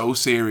himself so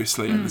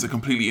seriously and is a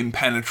completely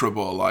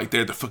impenetrable, like,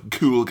 they're the fucking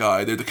cool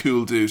guy, they're the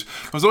cool dude.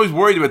 I was always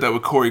worried about that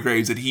with Corey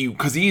Graves, that he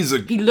looks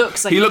like he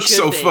looks should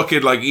so be.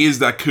 fucking like he is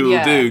that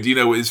cool dude, you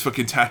know, with his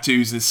fucking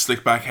tattoos and his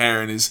slick back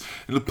hair and his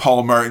little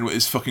Paul Merton with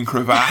his fucking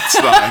cravats,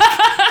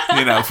 like,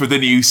 you know, for the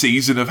new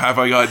season of Have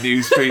I Got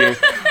News For You.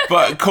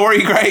 But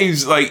Corey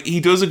Graves, like, he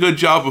does a good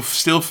job of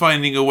still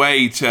finding a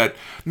way to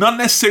not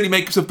necessarily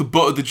make himself the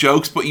butt of the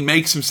jokes, but he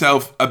makes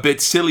himself a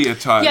bit silly at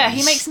times. Yeah,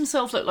 he makes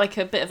himself look like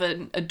a bit of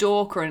a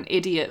dork or an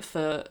idiot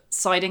for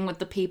siding with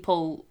the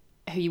people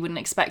who you wouldn't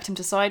expect him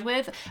to side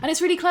with. And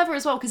it's really clever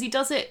as well, because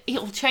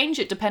he'll change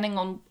it depending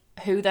on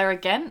who they're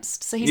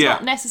against. So he's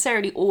not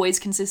necessarily always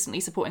consistently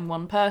supporting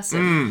one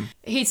person.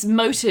 His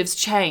motives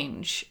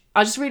change.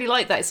 I just really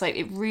like that. It's like,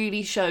 it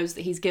really shows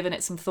that he's given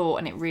it some thought,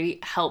 and it really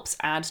helps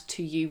add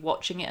to you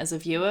watching it as a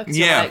viewer. 'Cause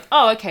you're like,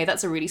 oh, okay,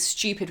 that's a really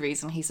stupid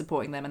reason he's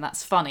supporting them, and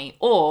that's funny.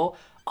 Or,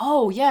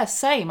 oh, yeah,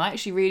 same. I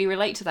actually really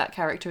relate to that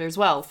character as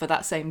well for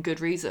that same good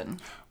reason.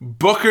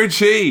 Booker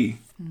T.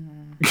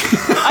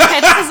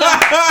 Okay, this is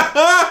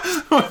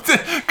What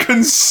a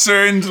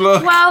concerned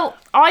look. Well,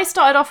 I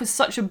started off with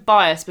such a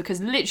bias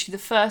because literally the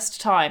first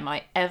time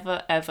I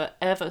ever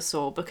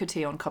saw Booker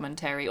T on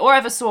commentary, or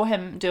ever saw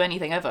him do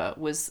anything ever,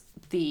 was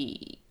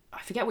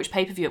I forget which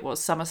pay-per-view it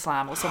was,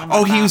 SummerSlam or something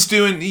like that. He was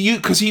doing,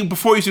 because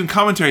before he was doing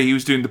commentary, he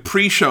was doing the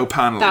pre-show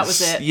panels. That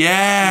was it.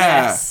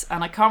 Yeah. Yes,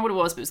 and I can't remember what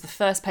it was, but it was the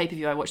first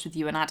pay-per-view I watched with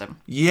you and Adam.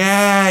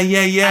 Yeah.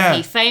 And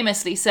he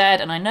famously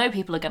said, and I know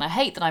people are going to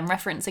hate that I'm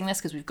referencing this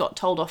because we've got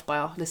told off by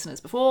our listeners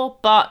before,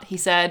 but he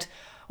said,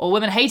 all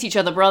women hate each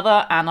other,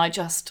 brother, and I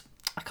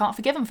can't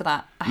forgive him for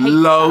that. I hate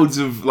Loads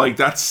of, like,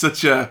 that's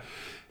such a...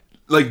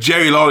 Like,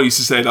 Jerry Lawler used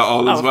to say that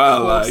all as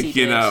well. Like,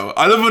 you know.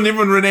 I love when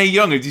Renee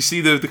Young, did you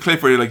see the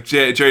clip where, like,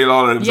 Jerry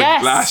Lawler, it was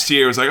like last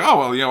year, was like, oh,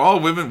 well, you know, all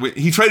women...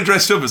 He tried to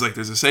dress it up as, like,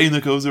 there's a saying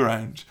that goes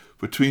around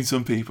between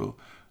some people.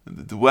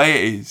 And the way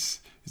it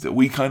is that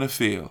we kind of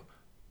feel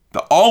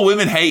that all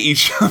women hate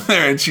each other.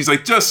 And she's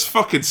like, just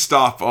fucking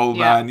stop, old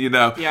man, you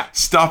know. Yeah.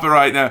 Stop it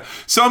right now.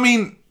 So, I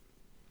mean...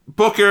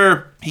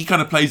 Booker, he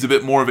kind of plays a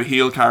bit more of a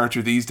heel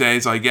character these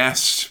days, I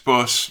guess,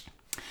 but...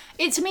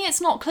 To me,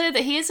 it's not clear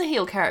that he is a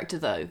heel character,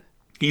 though.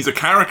 He's a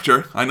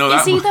character. I know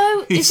that. Is he,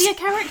 though? Is he a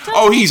character?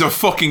 Oh, he's a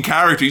fucking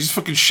character. He just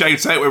fucking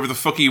shouts out whatever the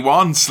fuck he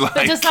wants. Like.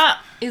 But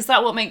is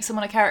that what makes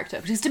someone a character?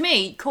 Because to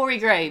me, Corey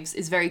Graves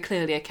is very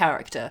clearly a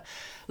character.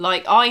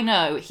 Like, I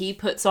know he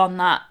puts on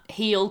that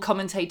heel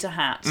commentator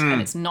hat,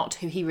 and it's not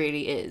who he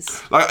really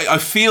is. Like, I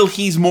feel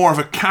he's more of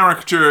a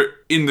character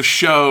in the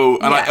show.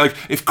 And like,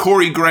 if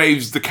Corey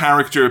Graves, the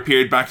character,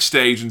 appeared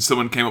backstage and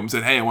someone came up and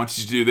said, "Hey, I want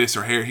you to do this,"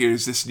 or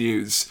 "Here's this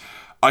news,"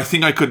 I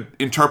think I could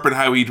interpret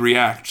how he'd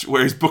react.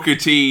 Whereas Booker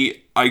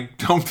T, I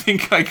don't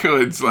think I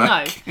could.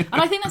 Like. No.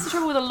 And I think that's the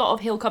trouble with a lot of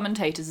heel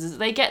commentators is that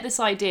they get this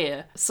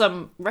idea,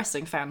 some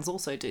wrestling fans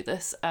also do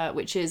this,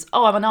 which is,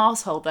 oh, I'm an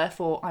arsehole,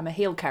 therefore I'm a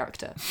heel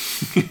character.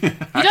 You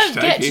don't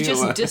get to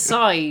just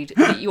decide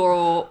that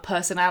your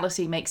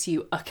personality makes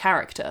you a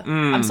character.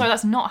 I'm sorry,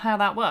 that's not how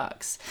that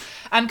works.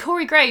 And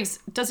Corey Graves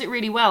does it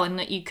really well in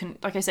that you can,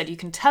 like I said, you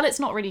can tell it's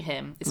not really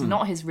him. It's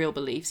not his real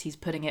beliefs. He's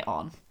putting it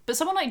on. But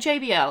someone like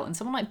JBL and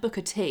someone like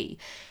Booker T,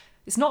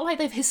 it's not like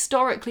they've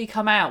historically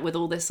come out with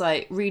all this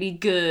like really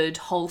good,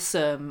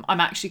 wholesome, I'm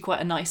actually quite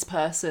a nice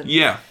person.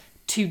 Yeah.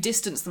 To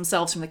distance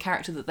themselves from the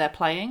character that they're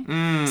playing.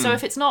 So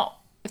if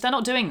they're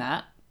not doing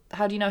that,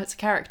 how do you know it's a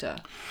character?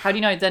 How do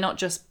you know they're not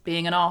just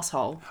being an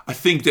arsehole? I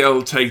think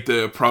they'll take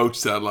the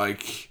approach that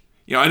like,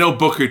 you know, I know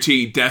Booker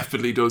T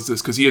definitely does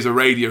this because he has a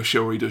radio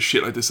show where he does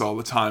shit like this all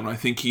the time. And I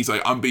think he's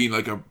like, I'm being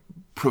like a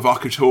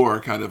provocateur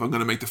kind of. I'm going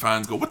to make the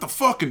fans go, what the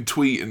fuck, and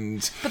tweet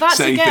and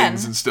say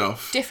things and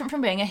stuff. Different from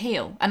being a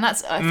heel. And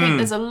that's, I think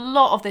there's a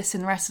lot of this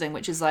in wrestling,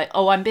 which is like,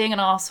 oh, I'm being an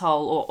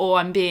arsehole, or oh,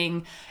 I'm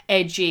being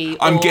edgy.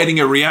 I'm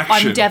getting a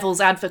reaction. I'm devil's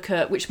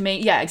advocate, which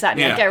means, yeah,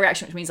 exactly. I get a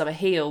reaction, which means I'm a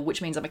heel,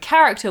 which means I'm a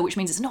character, which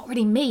means it's not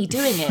really me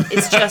doing it.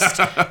 It's just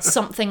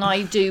something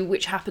I do,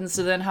 which happens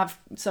to then have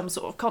some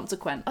sort of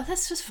consequence. Oh,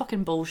 that's just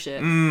fucking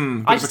bullshit.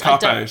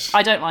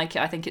 I don't like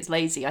it. I think it's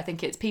lazy. I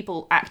think it's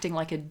people acting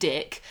like a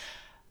dick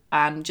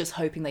and just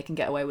hoping they can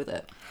get away with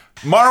it.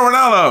 Mauro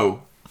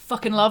Ranallo!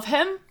 Fucking love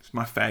him. It's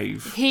my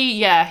fave.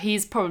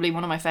 He's probably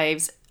one of my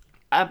faves.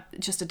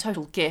 Just a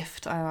total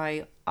gift.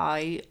 I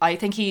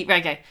think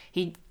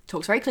he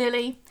talks very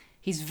clearly.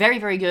 He's very,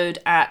 very good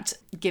at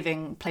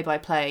giving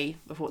play-by-play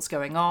of what's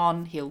going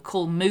on. He'll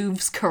call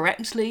moves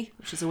correctly,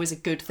 which is always a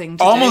good thing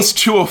to Almost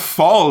to a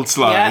fault,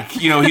 like. Yeah.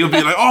 You know, he'll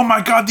be like, oh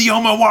my god, the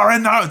Omo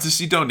Warren. No,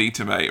 you don't need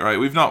to, mate, right?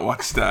 We've not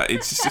watched that.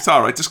 It's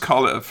alright. Just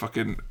call it a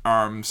fucking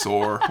arm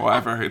sore,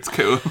 whatever. It's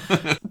cool.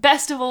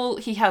 Best of all,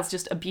 he has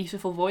just a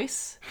beautiful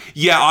voice.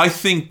 Yeah, I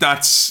think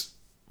that's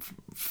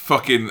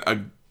fucking a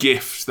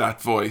gift,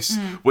 that voice.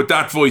 With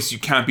that voice, you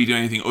can't be doing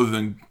anything other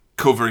than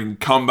covering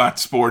combat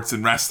sports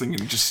and wrestling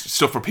and just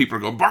stuff where people are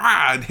going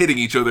bah! And hitting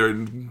each other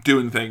and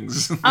doing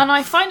things. And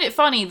I find it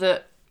funny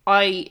that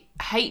I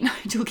hate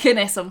Nigel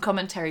Guinness on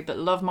commentary but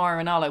love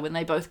Mauro Ranallo when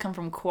they both come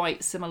from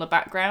quite similar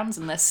backgrounds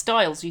and their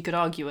styles, you could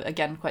argue, are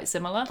again quite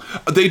similar.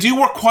 They do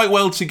work quite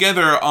well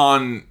together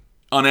on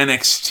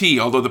NXT,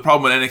 although the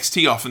problem with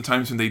NXT,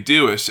 oftentimes when they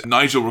do it,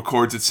 Nigel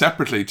records it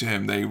separately to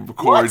him. They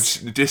record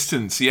the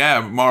distance. Yeah,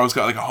 Mauro's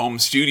got like a home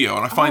studio,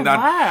 and I find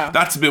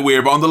that's a bit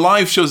weird. But on the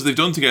live shows they've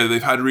done together,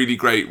 they've had really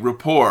great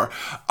rapport.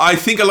 I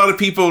think a lot of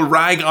people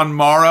rag on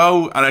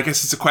Mauro, and I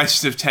guess it's a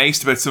question of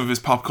taste about some of his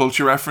pop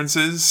culture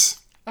references.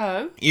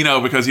 Oh. You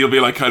know, because he'll be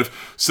like kind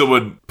of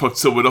someone put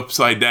someone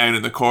upside down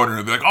in the corner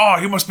and be like, oh,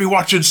 you must be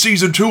watching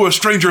season 2 of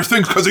Stranger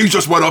Things because he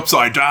just went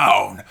upside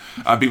down.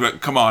 And be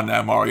like, come on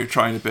now, Mauro, you're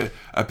trying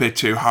a bit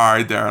too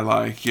hard there,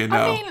 like, you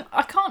know. I mean,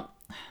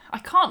 I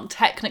can't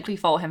technically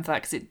fault him for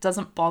that because it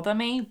doesn't bother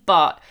me,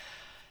 but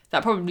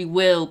that probably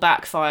will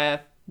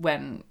backfire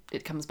when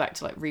it comes back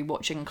to like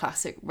rewatching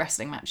classic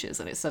wrestling matches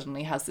and it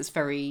suddenly has this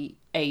very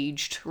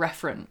aged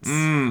reference.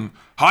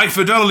 High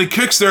fidelity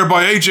kicks there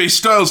by AJ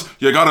Styles.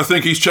 You gotta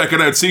think he's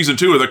checking out season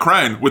 2 of The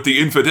Crown with the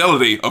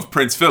infidelity of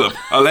Prince Philip.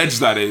 Alleged,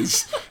 that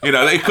is. You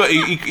know,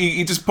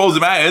 he just pulls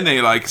him out, isn't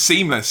he? Like,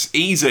 seamless,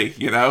 easy,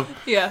 you know?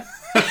 Yeah.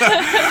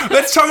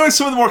 Let's talk about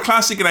some of the more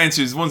classic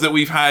announcers, ones that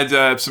we've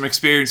had some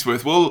experience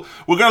with. We're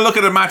going to look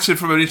at a match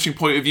from an interesting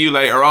point of view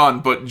later on,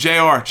 but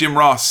JR, Jim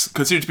Ross,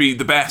 considered to be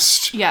the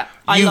best. Yeah,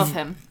 I love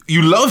him.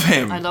 You love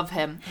him? I love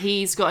him.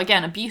 He's got,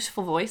 again, a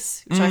beautiful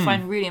voice, which I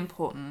find really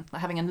important.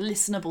 Having a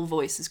listenable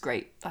voice is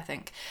great, I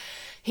think.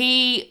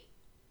 He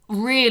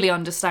really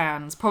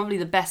understands, probably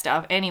the best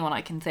out of anyone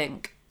I can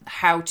think,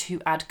 how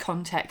to add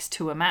context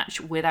to a match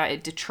without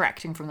it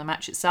detracting from the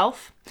match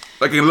itself.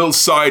 Like a little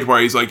side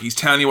where he's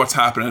telling you what's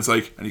happening. It's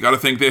like, and you got to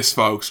think this,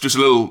 folks. Just a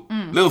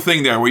little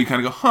thing there where you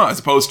kind of go, huh, as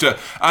opposed to,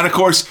 and of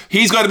course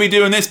he's got to be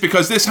doing this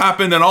because this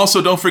happened, and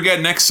also don't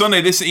forget next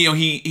Sunday this. You know,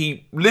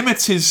 he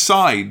limits his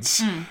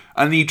sides.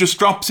 And he just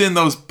drops in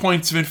those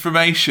points of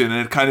information,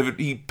 and it kind of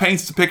he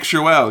paints the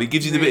picture well. He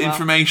gives you the bit of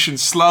information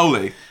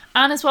slowly.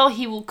 And as well,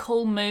 he will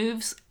call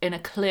moves in a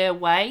clear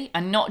way,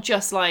 and not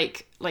just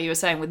like you were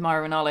saying with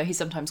Mauro Ranallo, he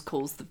sometimes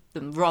calls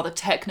them rather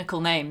technical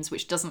names,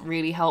 which doesn't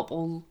really help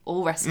all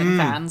wrestling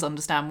fans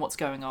understand what's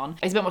going on.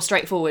 He's a bit more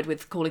straightforward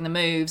with calling the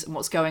moves and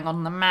what's going on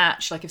in the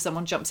match. Like if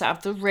someone jumps out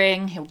of the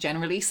ring, he'll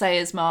generally say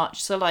as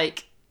much. So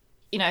like,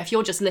 you know, if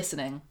you're just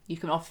listening, you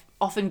can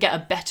often get a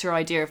better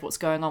idea of what's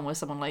going on with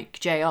someone like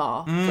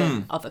JR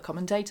than other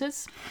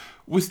commentators.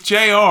 With JR,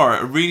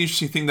 a really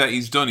interesting thing that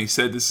he's done, he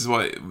said this is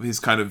what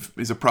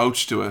his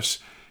approach to it.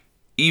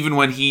 Even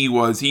when he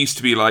used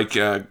to be like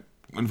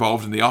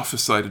involved in the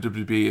office side of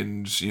WWE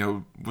and, you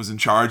know, was in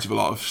charge of a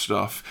lot of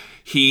stuff,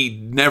 he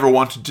never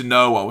wanted to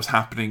know what was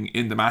happening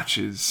in the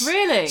matches.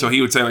 Really? So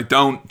he would say, like,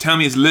 don't tell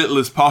me as little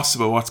as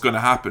possible what's going to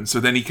happen, so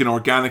then he can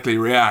organically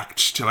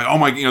react to, like, oh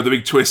my, you know, the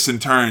big twists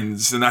and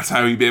turns, and that's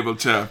how he'd be able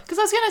to... Because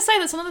I was going to say,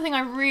 that's another thing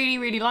I really,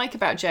 really like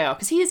about JR,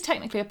 because he is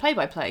technically a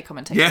play-by-play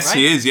commentator, Yes, right?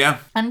 he is, yeah.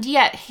 And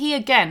yet, he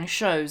again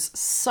shows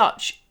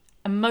such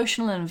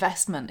emotional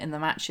investment in the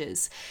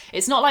matches.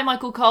 It's not like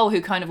Michael Cole,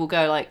 who kind of will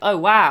go like, oh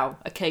wow,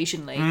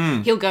 occasionally.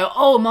 He'll go,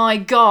 oh my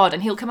god,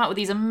 and he'll come out with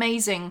these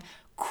amazing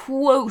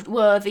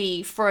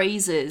quote-worthy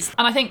phrases.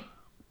 And I think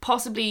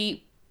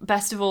possibly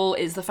best of all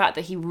is the fact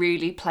that he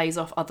really plays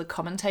off other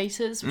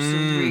commentators, which is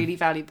a really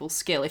valuable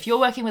skill. If you're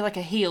working with like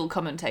a heel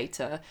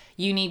commentator,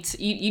 you need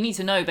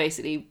to know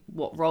basically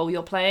what role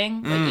you're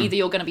playing. Like either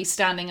you're going to be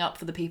standing up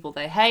for the people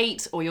they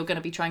hate, or you're going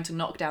to be trying to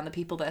knock down the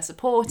people they're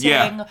supporting.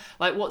 Yeah.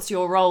 Like, what's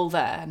your role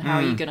there, and how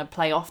are you going to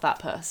play off that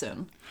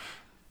person?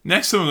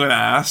 Next one I'm going to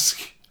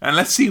ask, and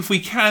let's see if we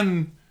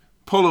can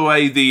pull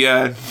away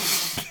the...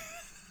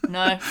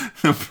 No.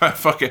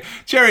 Fuck it.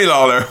 Jerry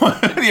Lawler,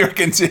 what do you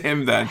reckon to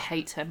him then? I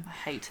hate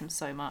him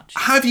so much.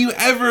 Have you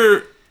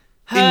ever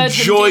Heard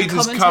enjoyed him do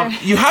his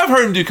commentary. You have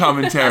heard him do I was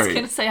commentary.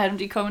 going to say I had him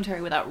do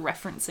commentary without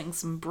referencing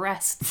some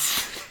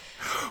breasts.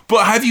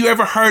 But have you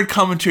ever heard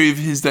commentary of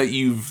his that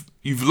you've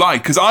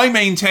liked? Because I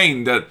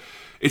maintain that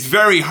it's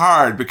very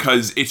hard,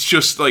 because it's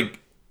just like,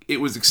 it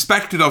was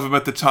expected of him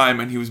at the time,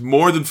 and he was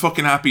more than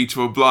fucking happy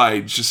to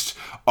oblige just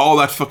all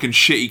that fucking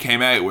shit he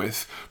came out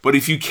with. But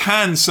if you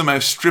can somehow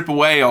strip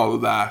away all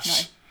of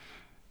that,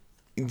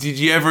 did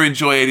you ever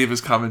enjoy any of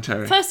his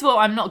commentary? First of all,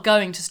 I'm not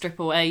going to strip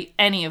away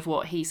any of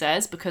what he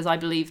says, because I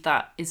believe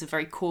that is a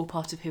very core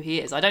part of who he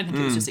is. I don't think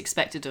it was just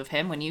expected of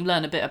him. When you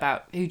learn a bit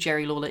about who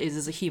Jerry Lawler is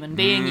as a human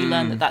being, you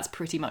learn that that's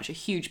pretty much a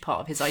huge part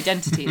of his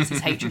identity, is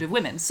his hatred of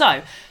women.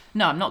 So,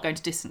 no, I'm not going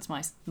to distance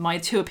my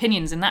two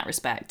opinions in that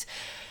respect.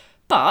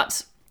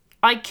 But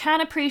I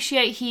can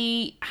appreciate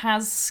he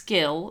has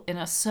skill in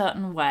a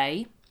certain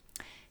way.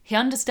 He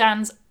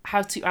understands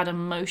how to add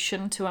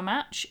emotion to a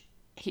match.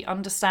 He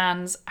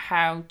understands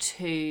how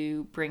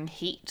to bring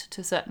heat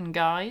to certain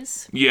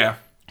guys. Yeah.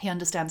 He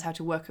understands how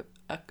to work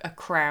a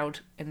crowd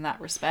in that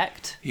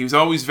respect. He was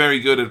always very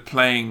good at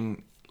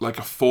playing like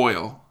a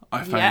foil,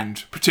 I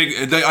found.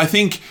 Particularly, I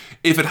think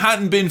if it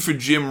hadn't been for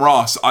Jim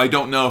Ross, I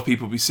don't know if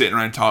people would be sitting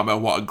around talking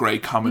about what a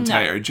great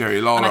commentator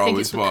Jerry Lawler And I think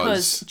always it's because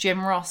was.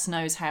 Jim Ross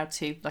knows how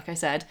to, like I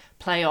said,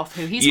 play off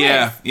who he's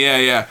Yeah, with.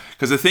 yeah.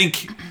 Because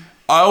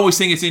I always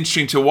think it's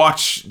interesting to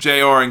watch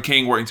JR and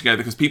King working together,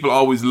 because people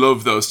always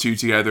love those two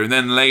together. And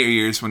then in later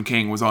years, when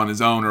King was on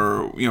his own,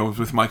 or, you know,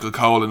 with Michael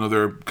Cole and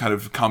other kind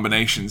of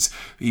combinations,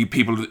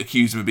 people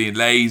accused him of being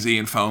lazy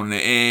and phoning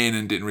it in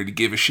and didn't really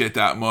give a shit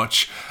that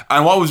much.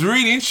 And what was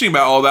really interesting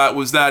about all that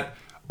was that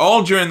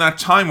all during that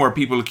time where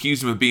people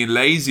accused him of being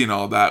lazy and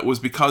all that was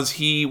because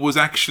he was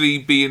actually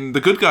being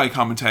the good guy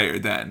commentator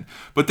then.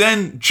 But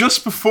then,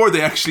 just before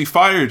they actually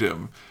fired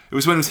him, it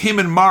was when it was him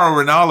and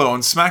Mauro Ranallo on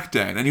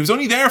SmackDown, and he was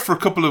only there for a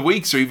couple of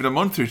weeks or even a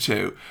month or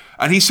two,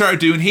 and he started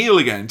doing heel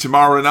again, to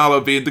Mauro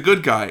Ranallo being the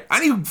good guy.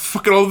 And he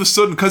fucking all of a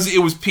sudden, because it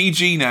was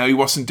PG now, he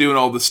wasn't doing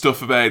all the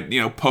stuff about, you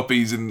know,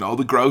 puppies and all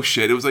the gross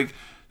shit. It was like,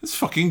 it's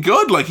fucking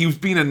good. Like, he was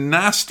being a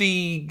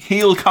nasty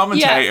heel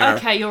commentator. Yeah,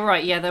 okay, you're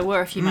right. Yeah, there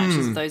were a few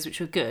matches of those which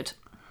were good.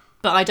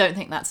 But I don't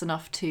think that's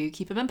enough to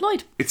keep him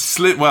employed. It's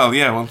he's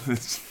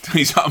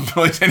not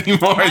employed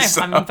anymore. No,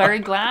 so. I'm very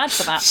glad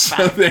for that So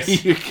fact. there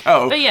you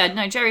go. But yeah,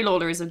 no, Jerry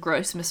Lawler is a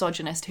gross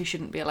misogynist who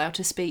shouldn't be allowed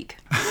to speak.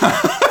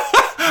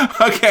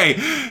 Okay,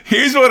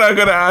 here's what I'm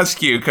going to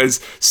ask you,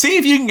 because see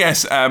if you can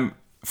guess,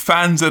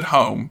 fans at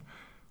home,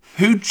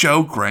 who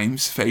Joe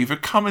Graham's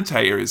favourite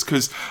commentator is.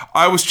 Because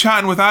I was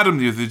chatting with Adam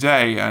the other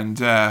day,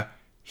 and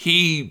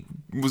he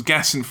was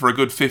guessing for a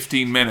good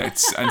 15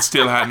 minutes and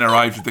still hadn't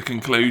arrived at the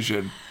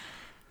conclusion.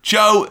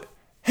 Joe,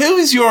 who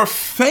is your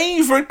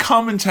favourite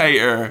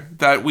commentator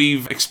that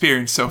we've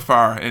experienced so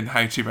far in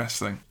How To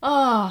Wrestling?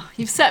 Oh,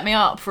 you've set me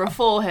up for a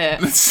fall here.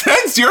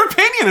 It's your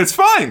opinion, it's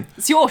fine.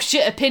 It's your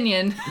shit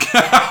opinion.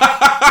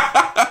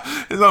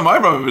 It's not my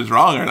problem if it's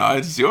wrong or not,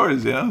 it's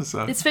yours, you know.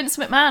 So. It's Vince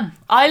McMahon.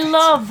 I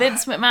love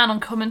Vince McMahon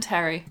on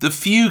commentary. The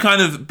few kind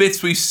of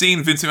bits we've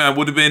seen Vince McMahon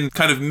would have been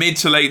kind of mid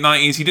to late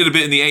 90s. He did a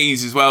bit in the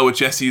 80s as well with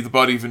Jesse the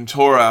Body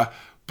Ventura.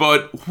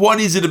 But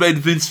what is it about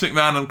Vince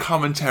McMahon on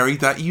commentary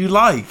that you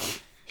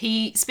like?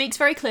 He speaks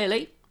very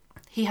clearly.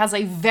 He has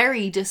a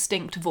very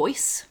distinct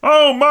voice.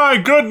 Oh my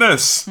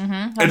goodness!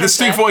 A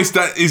distinct fair. voice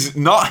that is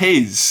not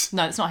his.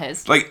 No, it's not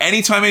his. Like,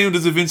 anytime anyone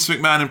does a Vince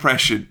McMahon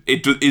impression,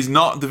 it is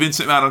not the Vince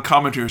McMahon on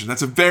commentary.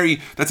 That's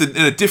in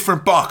a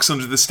different box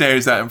under the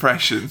stairs, that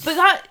impression. But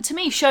that, to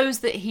me, shows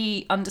that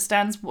he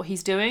understands what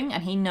he's doing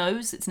and he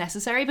knows it's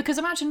necessary. Because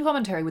imagine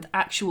commentary with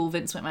actual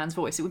Vince McMahon's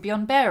voice. It would be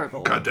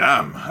unbearable. God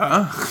damn,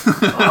 huh?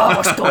 Oh,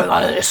 what's going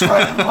on in this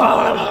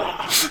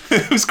room?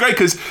 It was great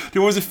because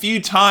there was a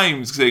few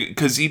times,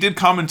 because he did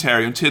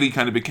commentary until he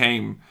kind of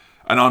became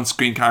an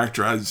on-screen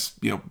character as,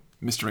 you know,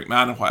 Mr.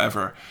 McMahon and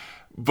whatever.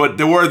 But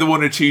there were the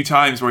one or two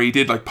times where he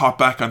did like pop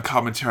back on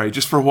commentary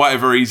just for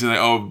whatever reason. Like,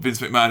 oh, Vince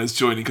McMahon is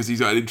joining because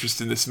he's got an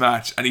interest in this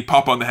match, and he'd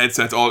pop on the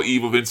headset, all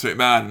evil Vince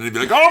McMahon, and he'd be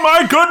like, "Oh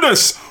my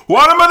goodness,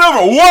 what a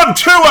maneuver! 1,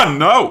 2, and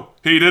no,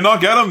 he did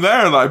not get him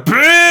there." Like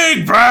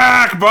big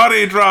back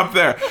body drop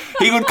there.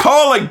 He would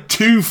call like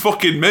 2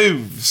 fucking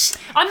moves.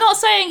 I'm not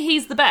saying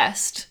he's the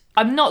best.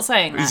 I'm not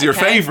saying that. He's your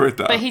favourite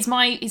though. But he's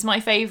my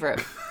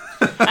favourite.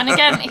 And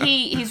again,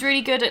 he's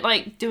really good at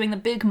like doing the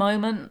big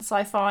moments,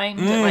 I find,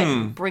 at,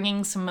 like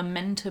bringing some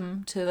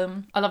momentum to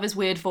them. I love his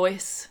weird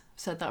voice. I've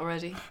said that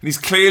already. And he's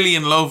clearly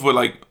in love with,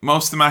 like,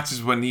 most of the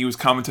matches when he was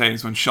commentating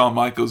is when Shawn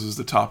Michaels was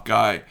the top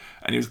guy,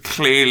 and he was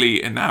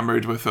clearly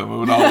enamoured with him. It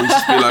would always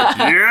just be like,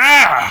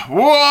 yeah,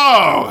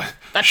 whoa,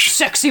 that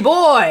sexy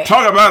boy.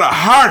 Talk about a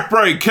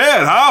heartbreak kid,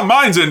 huh?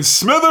 Mine's in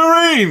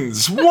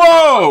smithereens.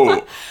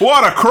 Whoa,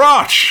 what a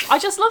crotch. I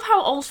just love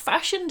how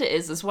old-fashioned it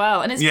is as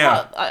well. And it's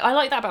I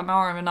like that about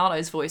Mauro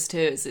Ranallo's voice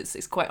too.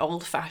 It's quite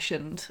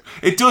old-fashioned.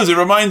 It does. It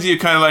reminds you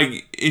kind of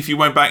like if you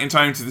went back in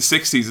time to the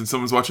 60s and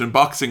someone's watching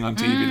boxing on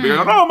TV. They'd be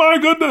like, oh my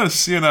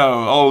goodness, you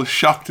know, all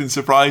shocked and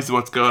surprised at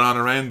what's going on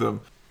around them.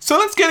 So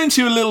let's get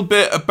into a little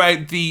bit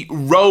about the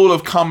role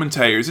of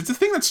commentators. It's a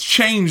thing that's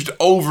changed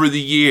over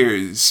the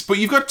years, but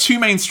you've got 2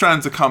 main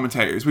strands of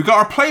commentators. We've got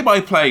our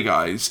play-by-play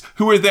guys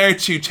who are there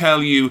to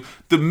tell you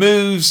the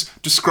moves,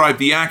 describe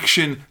the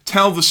action,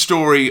 tell the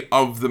story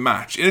of the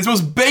match. In its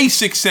most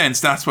basic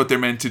sense, that's what they're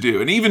meant to do.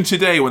 And even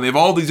today, when they have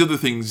all these other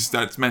things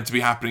that's meant to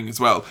be happening as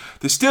well,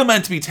 they're still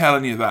meant to be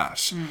telling you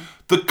that.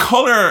 The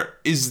colour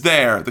is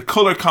there. The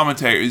colour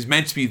commentator is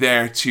meant to be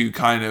there to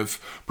kind of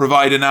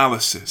provide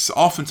analysis.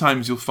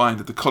 Oftentimes you'll find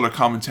that the colour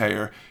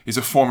commentator is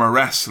a former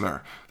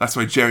wrestler. That's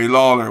why Jerry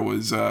Lawler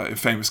was a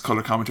famous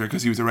colour commentator,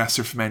 because he was a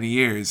wrestler for many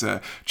years.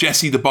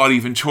 Jesse the Body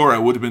Ventura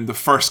would have been the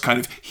first kind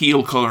of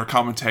heel colour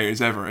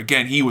commentators ever.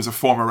 Again, he was a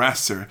former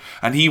wrestler.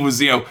 And he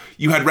was,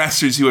 you had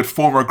wrestlers who had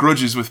former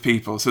grudges with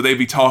people. So they'd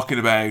be talking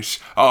about,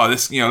 oh,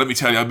 this, let me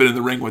tell you, I've been in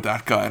the ring with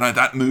that guy and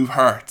that move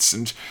hurts.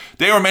 And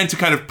they were meant to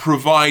kind of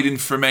provide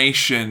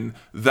information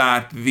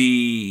that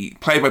the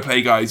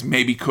play-by-play guys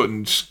maybe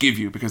couldn't give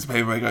you, because the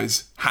play-by-play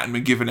guys hadn't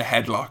been given a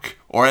headlock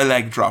or a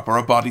leg drop or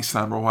a body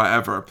slam or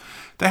whatever.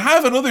 They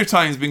have at other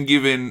times been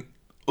given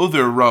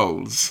other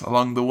roles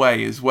along the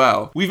way as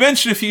well. We've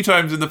mentioned a few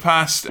times in the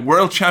past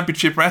World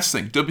Championship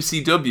Wrestling,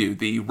 WCW,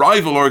 the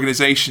rival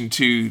organization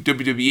to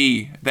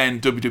WWE, then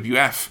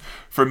WWF,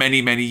 for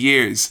many, many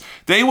years.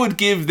 They would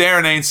give their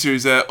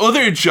announcers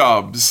other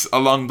jobs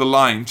along the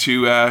line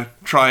to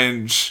try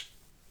and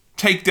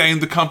take down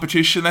the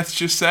competition, let's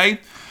just say.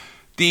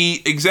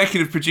 The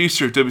executive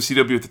producer of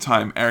WCW at the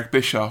time, Eric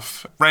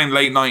Bischoff, around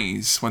late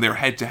 90s, when they were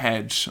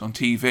head-to-head on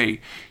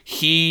TV,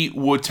 he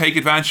would take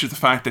advantage of the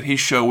fact that his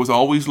show was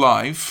always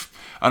live,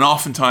 and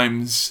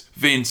oftentimes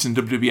Vince and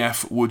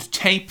WWF would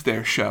tape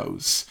their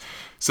shows.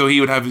 So he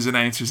would have his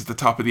announcers at the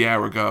top of the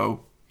hour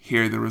go,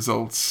 here are the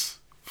results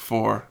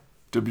for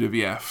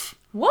WWF.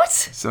 What?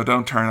 So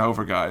don't turn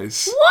over,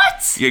 guys.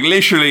 What? You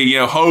literally,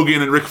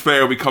 Hogan and Ric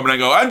Flair will be coming and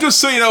go, and just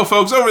so you know,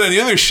 folks, over there in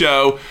the other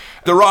show,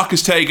 The Rock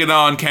is taking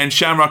on Ken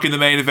Shamrock in the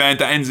main event.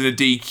 That ends in a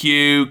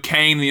DQ.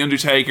 Kane and The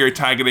Undertaker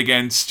tagging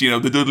against, the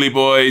Dudley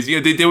Boys.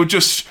 They would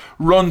just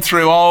run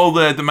through all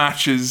the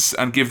matches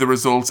and give the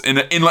results and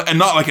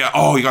not like you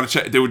got to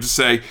check. They would just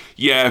say,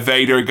 yeah,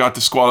 Vader got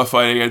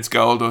disqualified against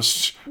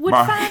Goldust. Would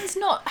fans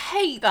not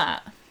hate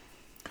that?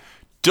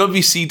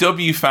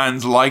 WCW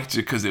fans liked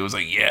it because it was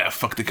like, yeah,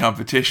 fuck the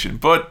competition.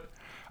 But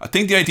I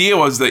think the idea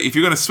was that if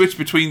you're going to switch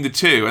between the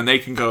two and they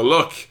can go,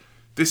 look,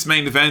 this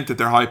main event that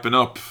they're hyping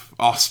up,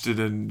 Austin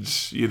and,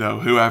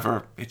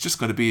 whoever, it's just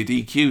going to be a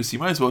DQ. So you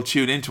might as well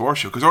tune into our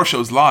show, because our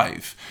show's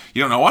live.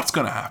 You don't know what's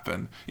going to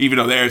happen, even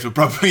though theirs will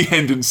probably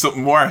end in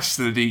something worse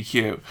than a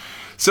DQ.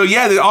 So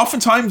yeah,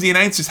 oftentimes the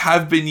announcers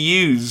have been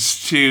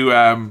used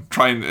to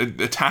try and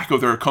attack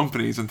other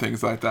companies and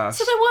things like that.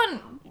 So there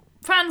weren't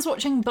fans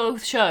watching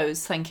both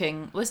shows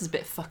thinking, well, this is a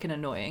bit fucking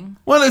annoying?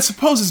 Well, I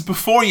suppose it's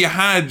before you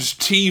had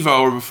TiVo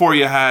or before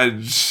you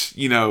had,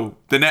 the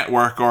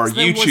network or so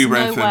YouTube or anything.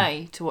 There was no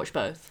way to watch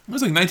both. It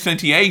was like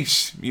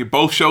 1998.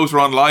 Both shows were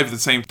on live at the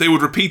same time. They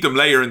would repeat them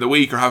later in the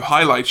week or have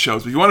highlight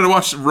shows. But if you wanted to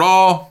watch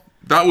Raw,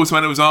 that was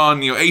when it was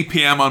on, 8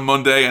 p.m. on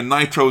Monday, and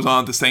Nitro was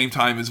on at the same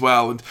time as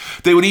well. And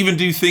they would even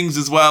do things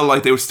as well,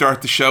 like they would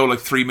start the show like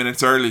 3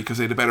 minutes early because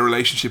they had a better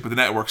relationship with the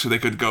network, so they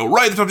could go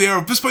right at the top of the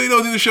hour, just so you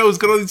know, the other show's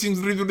got all these things.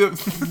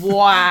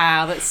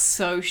 Wow, that's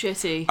so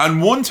shitty.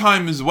 And one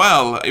time as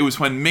well, it was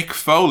when Mick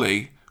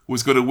Foley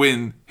was going to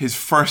win his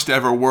first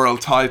ever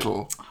world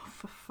title.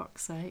 For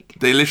fuck's sake.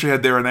 They literally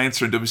had their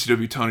announcer in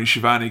WCW, Tony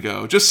Schiavone,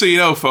 go, just so you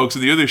know, folks,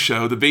 in the other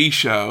show, the B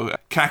show,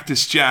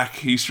 Cactus Jack,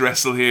 he used to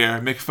wrestle here,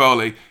 Mick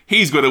Foley,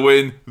 he's going to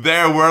win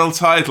their world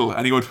title.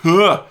 And he went,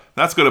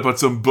 that's going to put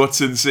some butts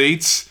in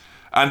seats.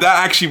 And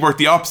that actually worked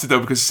the opposite,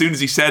 though, because as soon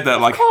as he said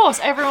that, of course,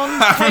 everyone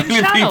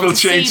changed channel to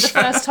see the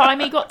first time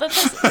he got that.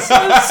 That's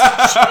so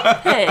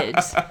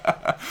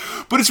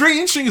stupid. But it's very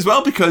interesting as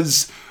well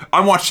because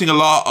I'm watching a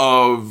lot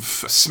of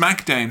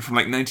SmackDown from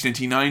like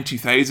 1999,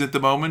 2000 at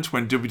the moment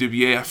when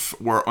WWF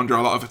were under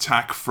a lot of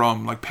attack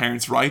from like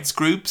parents' rights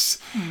groups.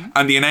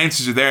 And the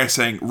announcers are there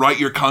saying, write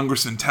your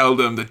congressman, tell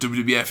them that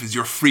WWF is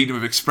your freedom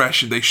of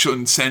expression. They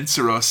shouldn't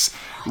censor us.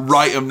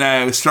 Write them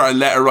now. Start a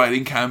letter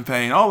writing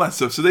campaign, all that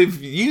stuff. So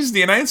they've used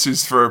the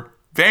announcers for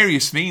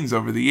various means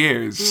over the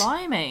years.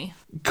 Blimey.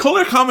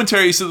 Colour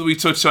commentary is something we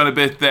touched on a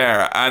bit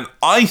there, and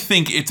I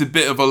think it's a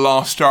bit of a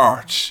lost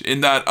art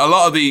in that a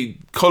lot of the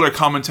colour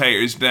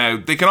commentators now,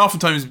 they can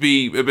oftentimes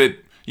be a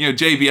bit,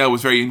 JBL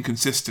was very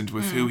inconsistent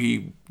with who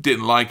he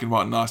didn't like and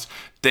whatnot.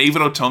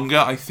 David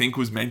Otunga, I think,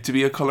 was meant to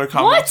be a colour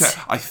commentator.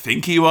 What? I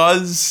think he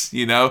was,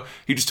 He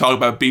just talked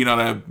about being on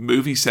a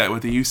movie set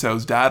with the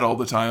Usos' dad all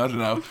the time. I don't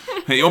know.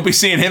 You won't be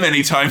seeing him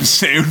anytime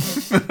soon.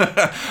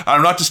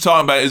 I'm not just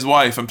talking about his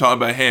wife. I'm talking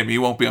about him. He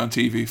won't be on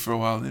TV for a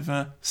while.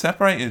 They've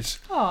separated.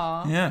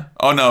 Aww. Yeah.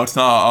 Oh, no, it's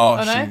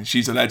not. No?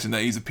 She's alleging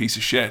that he's a piece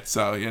of shit,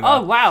 so,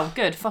 Oh, wow.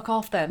 Good. Fuck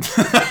off then.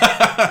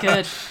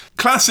 Good.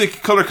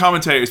 Classic colour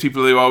commentators,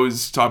 people who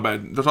always talk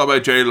about, they'll talk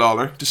about Jerry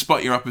Lawler,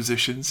 despite your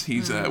oppositions.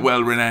 He's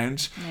well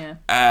renowned.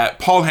 Yeah.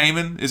 Paul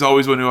Heyman is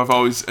always one who I've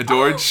always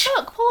adored. Oh,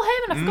 look, Paul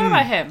Heyman. I forgot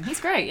about him. He's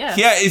great, yeah.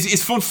 Yeah,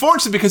 it's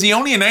unfortunate because he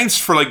only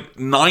announced for like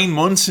 9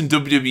 months in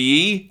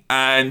WWE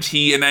and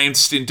he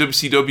announced in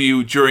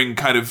WCW during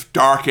kind of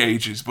dark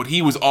ages, but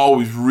he was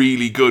always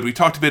really good. We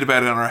talked a bit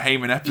about it on our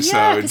Heyman episode.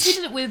 Yeah, because he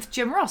did it with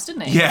Jim Ross,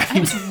 didn't he? Yeah. And he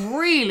was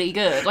really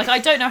good. Like, I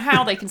don't know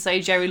how they can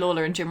say Jerry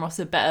Lawler and Jim Ross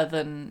are better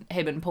than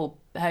him and Paul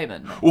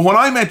Heyman. Well, when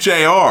I met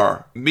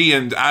JR, me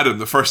and Adam,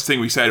 the first thing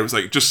we said was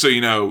like, just so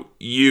you know,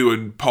 you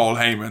and Paul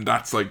Heyman,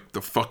 that's like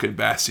the fucking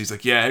best. He's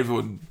like, yeah,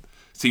 everyone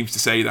seems to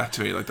say that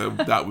to me, like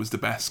that was the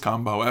best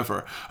combo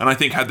ever. And I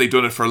think had they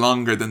done it for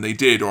longer than they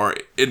did, or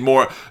in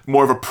more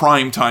of a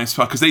prime time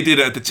spot, because they did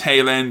it at the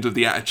tail end of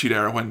the Attitude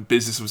Era when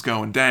business was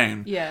going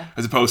down,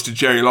 as opposed to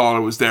Jerry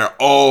Lawler was there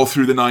all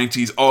through the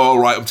 90s, all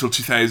right up until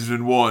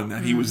 2001,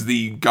 and he was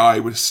the guy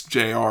with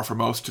JR for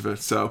most of it.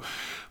 So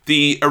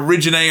the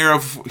originator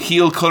of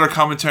heel colour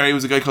commentary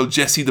was a guy called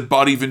Jesse the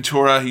Body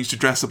Ventura. He used to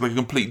dress up like a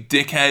complete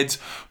dickhead.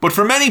 But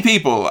for many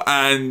people,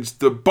 and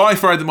by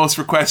far the most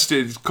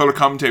requested colour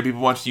commentary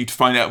people wanted you to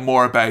find out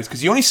more about,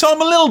 because you only saw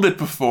him a little bit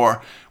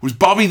before, was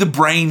Bobby the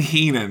Brain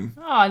Heenan.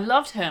 Oh, I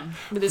loved him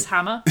with his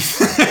hammer.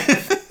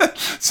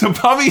 So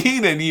Bobby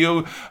Heenan,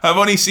 you have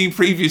only seen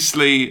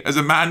previously as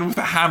a man with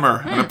a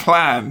hammer and a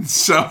plan.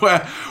 So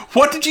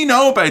what did you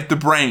know about the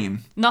Brain?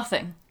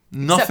 Nothing.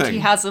 Except he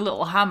has a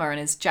little hammer in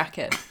his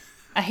jacket.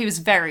 And he was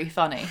very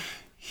funny.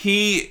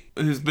 He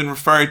has been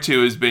referred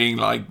to as being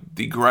like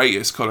the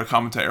greatest colour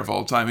commentator of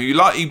all time.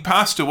 He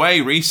passed away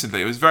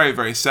recently. It was very,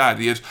 very sad.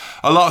 He had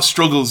a lot of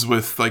struggles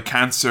with like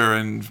cancer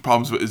and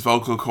problems with his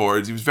vocal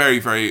cords. He was very,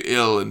 very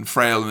ill and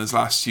frail in his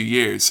last few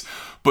years.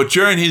 But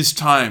during his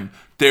time,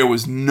 there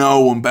was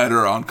no one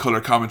better on colour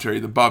commentary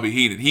than Bobby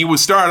Heenan. He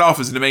was started off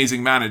as an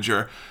amazing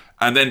manager,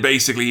 and then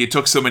basically he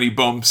took so many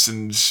bumps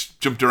and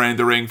jumped around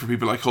the ring for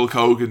people like Hulk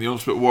Hogan, the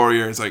Ultimate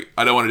Warrior. It's like,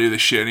 I don't want to do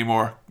this shit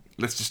anymore.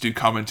 Let's just do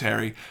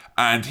commentary.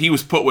 And he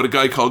was put with a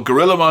guy called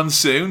Gorilla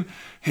Monsoon,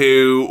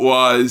 who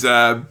was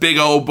a big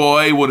old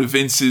boy, one of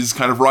Vince's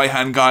kind of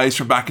right-hand guys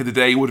from back in the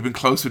day. He would have been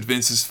close with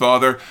Vince's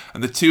father.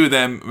 And the two of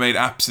them made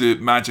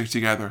absolute magic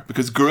together.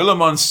 Because Gorilla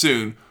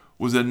Monsoon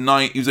was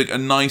he was like a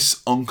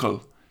nice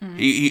uncle.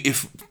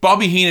 If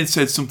Bobby Heenan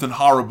said something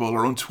horrible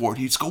or untoward,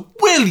 he'd just go,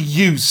 will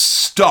you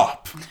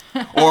stop?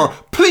 Or,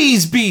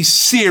 please be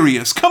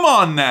serious. Come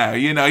on now.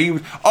 He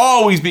would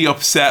always be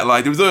upset.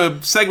 Like, there was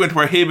a segment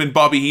where him and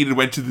Bobby Heenan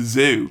went to the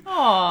zoo.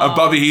 Aww. And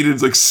Bobby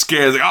Heenan's like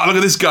scared. Like, oh, look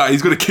at this guy.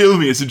 He's going to kill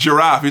me. It's a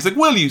giraffe. He's like,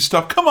 will you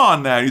stop? Come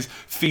on now. He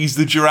feeds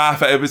the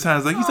giraffe out of his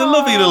hands. Like, he's a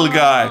lovely little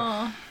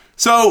guy.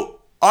 So,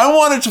 I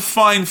wanted to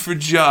find for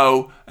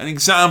Joe an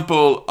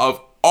example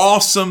of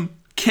awesome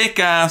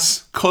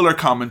kick-ass colour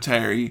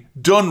commentary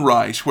done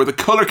right, where the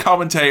colour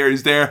commentator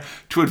is there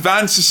to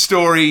advance a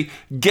story,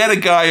 get a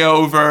guy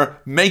over,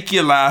 make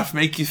you laugh,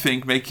 make you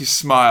think, make you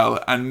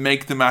smile, and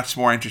make the match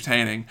more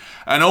entertaining.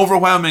 And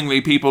overwhelmingly,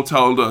 people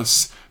told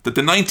us that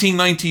the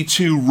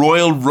 1992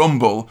 Royal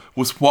Rumble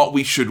was what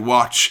we should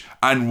watch,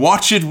 and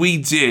watch it we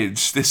did.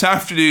 This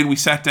afternoon we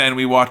sat down and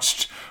we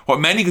watched what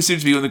many consider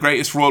to be one of the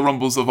greatest Royal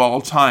Rumbles of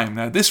all time.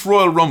 Now, this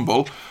Royal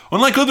Rumble,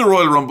 unlike other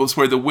Royal Rumbles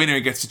where the winner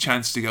gets a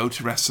chance to go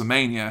to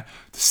WrestleMania,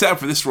 the setup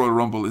for this Royal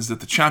Rumble is that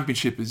the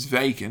championship is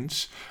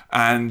vacant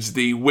and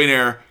the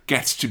winner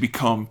gets to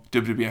become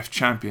WWF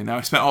champion. Now,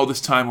 I spent all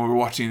this time when we were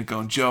watching it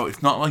going, Joe,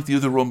 it's not like the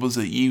other Rumbles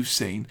that you've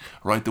seen,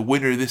 right? The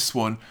winner of this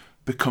one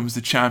becomes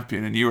the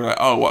champion. And you were like,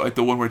 oh, what, like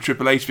the one where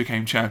Triple H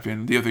became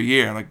champion the other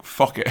year? I'm like,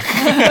 fuck it.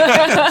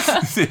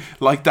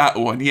 Like that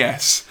one,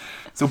 yes.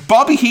 So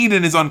Bobby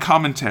Heenan is on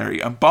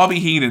commentary, and Bobby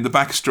Heenan, the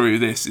backstory of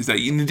this is that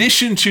in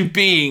addition to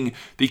being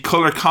the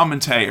colour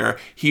commentator,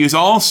 he is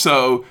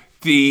also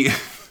the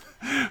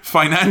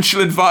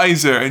financial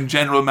advisor and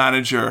general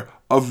manager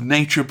of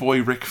Nature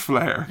Boy Ric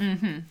Flair.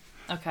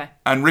 Mm-hmm. Okay.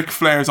 And Ric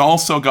Flair's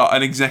also got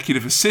an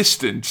executive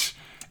assistant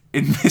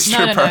in Mr.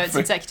 Perfect. No, it's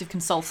executive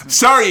consultant.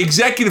 Sorry,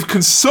 executive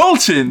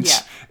consultant Yeah.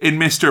 in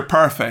Mr.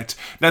 Perfect.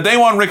 Now, they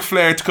want Ric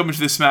Flair to come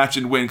into this match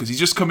and win because he's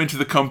just come into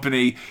the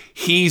company.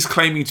 He's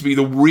claiming to be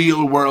the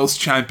real world's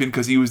champion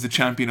because he was the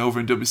champion over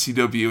in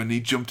WCW and he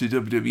jumped to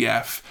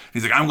WWF.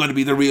 He's like, I'm going to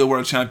be the real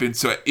world champion.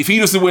 So if he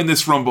doesn't win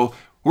this Rumble,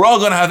 we're all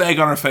going to have egg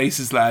on our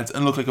faces, lads,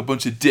 and look like a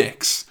bunch of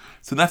dicks.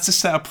 So that's the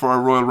setup for our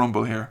Royal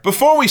Rumble here.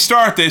 Before we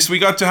start this, we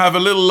got to have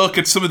a little look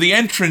at some of the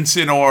entrants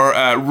in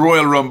our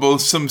Royal Rumble,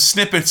 some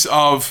snippets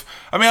of...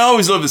 I mean, I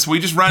always love this. We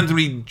just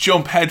randomly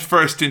jump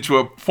headfirst into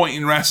a point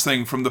in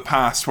wrestling from the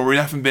past where we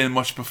haven't been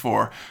much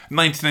before.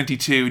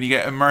 1992, and you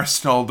get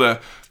immersed in all the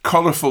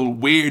colourful,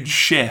 weird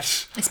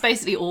shit. It's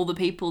basically all the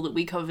people that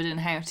we covered in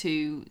How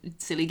to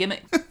Silly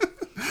Gimmick.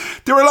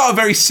 There were a lot of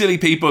very silly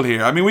people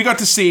here. I mean, we got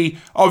to see,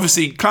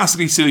 obviously,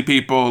 classically silly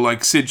people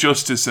like Sid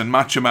Justice and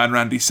Macho Man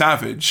Randy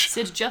Savage.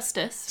 Sid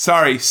Justice.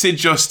 Sorry, Sid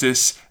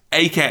Justice,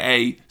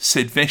 a.k.a.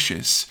 Sid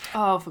Vicious.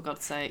 Oh, for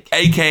God's sake.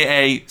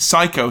 A.k.a.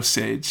 Psycho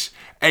Sid,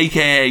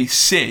 a.k.a.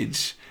 Sid,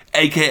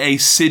 a.k.a.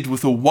 Sid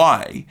with a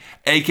Y,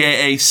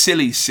 a.k.a.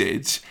 Silly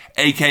Sid,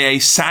 a.k.a.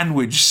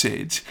 Sandwich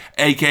Sid,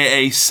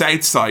 a.k.a.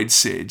 Southside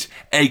Sid,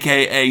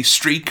 a.k.a.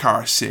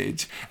 Streetcar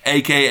Sid,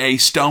 a.k.a.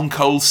 Stone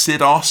Cold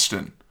Sid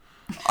Austin.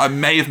 I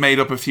may have made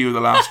up a few of the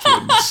last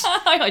ones.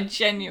 I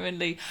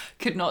genuinely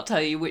could not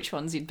tell you which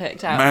ones you'd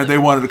picked out. Man, they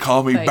wanted to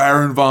call me Fake.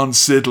 Baron Von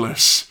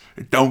Sidless.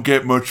 It don't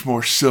get much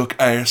more silk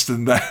ass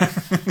than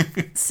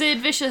that. Sid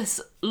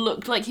Vicious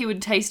looked like he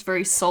would taste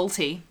very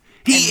salty.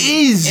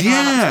 He is, in the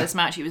run-up yeah. to this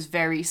match, he was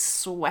very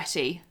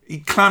sweaty. He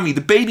clammy.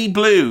 The baby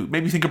blue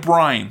made me think of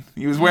Brian.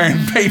 He was wearing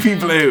baby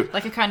blue.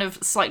 Like a kind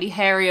of slightly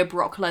hairier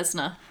Brock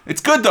Lesnar.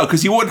 It's good though,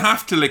 because you wouldn't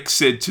have to lick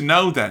Sid to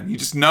know then. You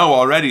just know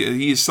already that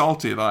he is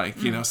salty.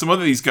 Like, you know, some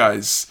other these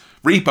guys,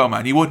 Repo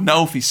Man, you wouldn't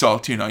know if he's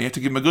salty, you know. You have to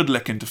give him a good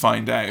licking to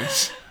find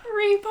out.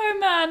 Repo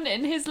Man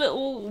in his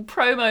little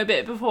promo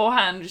bit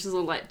beforehand, just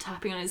all like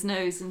tapping on his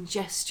nose and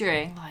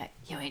gesturing, like,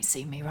 you ain't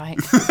seen me, right?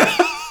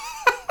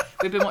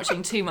 We've been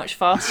watching too much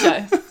Fast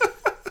Show.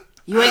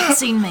 You ain't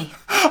seen me.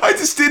 I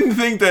just didn't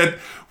think that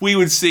we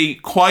would see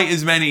quite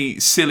as many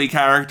silly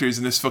characters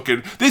in this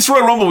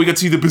Royal Rumble. We got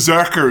to see the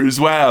Berserker as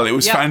well. It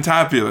was Yep.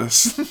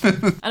 fantabulous.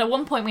 And at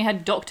one point we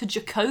had Dr.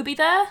 Jacoby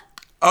there.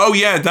 Oh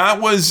yeah,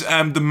 that was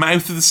the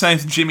Mouth of the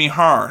South, Jimmy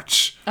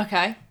Hart.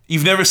 Okay.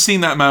 You've never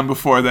seen that man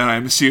before then,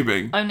 I'm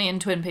assuming. Only in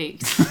Twin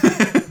Peaks.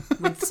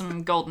 With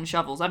some golden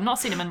shovels. I've not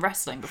seen him in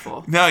wrestling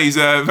before. No, he's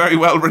a very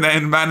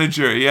well-renowned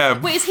manager, yeah.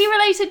 Wait, is he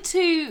related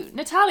to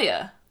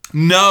Natalia?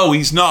 No,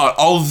 he's not.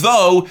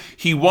 Although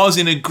he was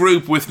in a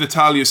group with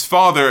Natalia's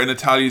father and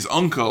Natalia's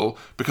uncle,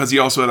 because he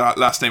also had a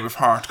last name of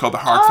Hart called the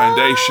Hart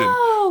Foundation.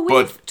 Oh,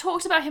 But we've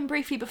talked about him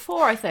briefly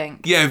before, I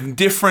think. yeah,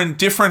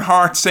 different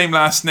Hart, same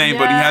last name,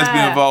 but he has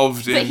been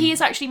involved in... But he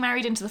is actually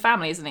married into the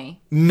family, isn't he?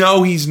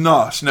 No, he's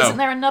not. No. Isn't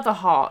there another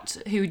Hart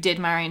who did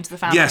marry into the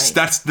family? Yes,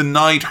 that's the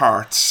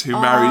Neidharts who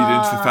married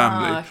into the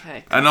family.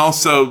 okay. And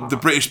also, the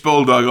British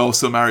Bulldog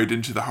also married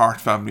into the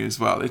Hart family as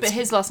well. But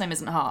his last name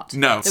isn't Hart.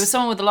 No. There was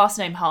someone with the last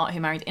name Hart who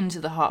married into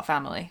the Hart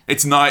family.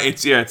 It's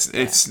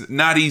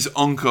Natty's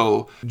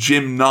uncle,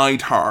 Jim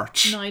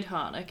Neidhart.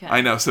 Neidhart, okay.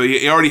 I know, so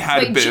he already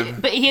had a bit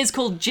of... But he is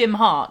called Jim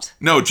Hart.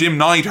 No, Jim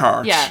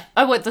Neidhart. Yeah.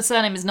 Oh, wait, the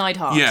surname is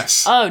Neidhart.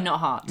 Yes. Oh, not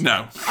Hart.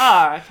 No.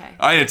 Oh,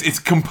 okay. It's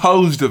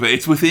composed of it.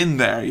 It's within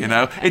there, you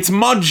know. Okay. It's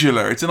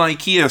modular. It's an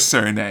IKEA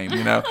surname,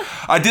 you know.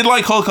 I did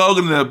like Hulk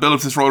Hogan in the build up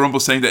to this Royal Rumble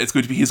saying that it's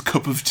going to be his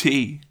cup of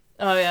tea.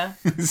 Oh, yeah.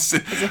 As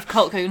if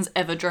Hulk Hogan's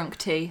ever drunk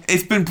tea.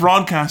 It's been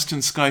broadcast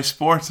on Sky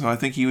Sports, so I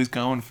think he was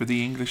going for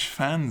the English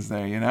fans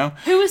there, you know.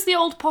 Who was the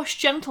old posh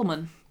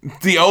gentleman?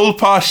 The old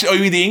posh, oh,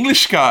 you mean the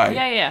English guy?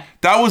 Yeah.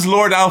 That was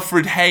Lord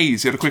Alfred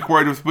Hayes. He had a quick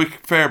word with Ric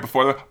Flair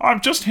before that.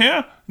 I'm just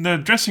here in the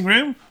dressing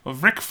room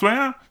of Ric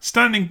Flair,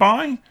 standing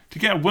by to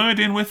get a word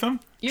in with him.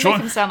 You make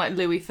him sound like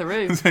Louis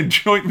Theroux.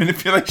 Joint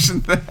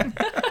manipulation there.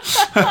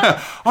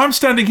 I'm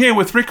standing here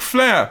with Ric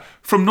Flair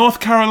from North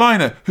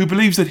Carolina, who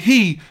believes that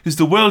he is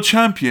the world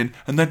champion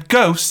and that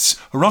ghosts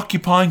are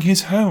occupying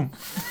his home.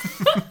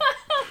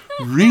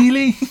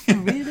 Really?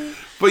 Really?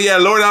 But yeah,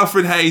 Lord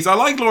Alfred Hayes. I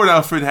like Lord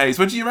Alfred Hayes.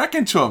 What do you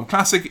reckon to him?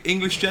 Classic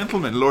English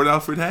gentleman, Lord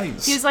Alfred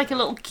Hayes. He was like a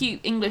little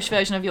cute English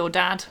version of your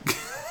dad.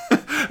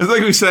 It's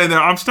like we saying there,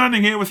 I'm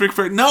standing here with Ric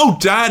Flair. No,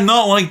 Dad,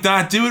 not like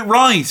that. Do it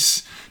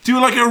right. Do it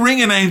like a ring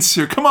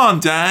announcer. Come on,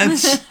 Dad.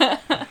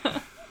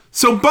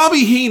 So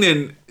Bobby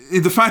Heenan,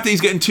 the fact that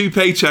he's getting 2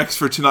 paychecks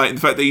for tonight and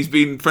the fact that he's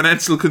been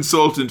financial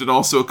consultant and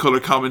also a colour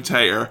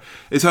commentator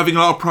is having a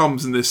lot of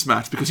problems in this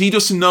match because he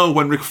doesn't know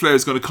when Ric Flair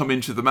is going to come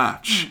into the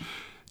match.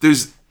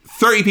 There's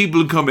 30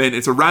 people who come in.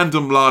 It's a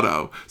random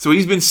lotto. So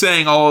he's been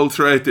saying all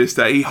throughout this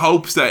that he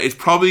hopes that it's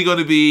probably going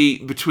to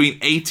be between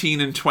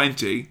 18 and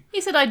 20.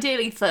 He said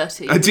ideally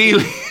 30.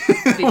 Ideally.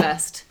 Would be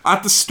best.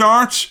 At the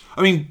start,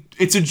 I mean,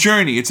 it's a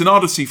journey. It's an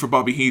odyssey for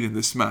Bobby Heenan,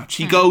 this match.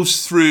 He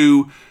goes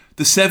through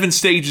the 7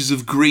 stages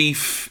of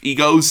grief. He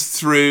goes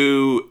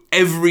through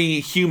every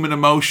human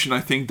emotion, I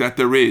think, that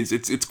there is.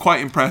 It's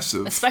quite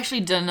impressive. Especially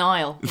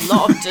denial. A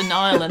lot of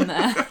denial in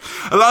there.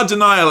 A lot of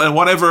denial, and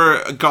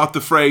whatever got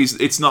the phrase,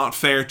 it's not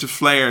fair to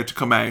Flair to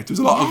come out. There's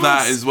a lot of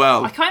that as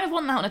well. I kind of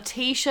want that on a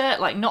t-shirt,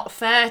 like not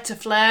fair to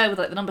Flair with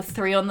like the number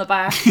 3 on the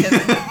back. And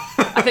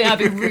I think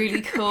that'd be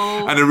really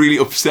cool. And a really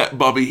upset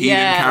Bobby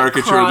Heenan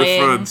caricature at the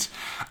front.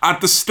 At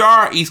the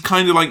start, he's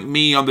kind of like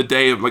me on the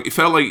day of, like, it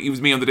felt like he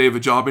was me on the day of a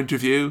job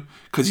interview,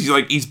 because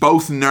he's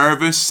both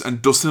nervous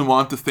and doesn't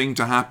want the thing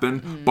to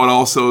happen, but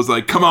also is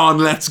like, come on,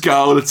 let's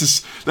go,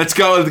 let's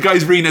go. The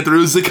guy's reading out the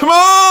rules, like, come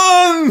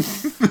on!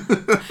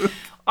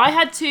 I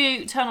had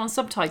to turn on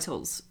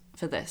subtitles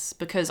for this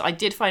because I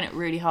did find it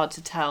really hard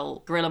to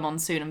tell Gorilla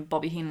Monsoon and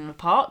Bobby Heenan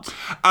apart.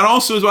 And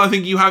also as well, I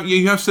think you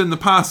have said in the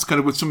past, kind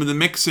of with some of the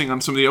mixing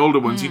on some of the older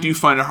ones, you do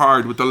find it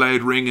hard with the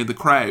loud ring in the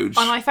crowd.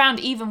 And I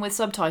found even with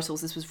subtitles,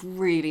 this was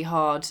really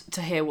hard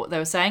to hear what they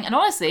were saying. And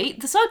honestly,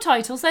 the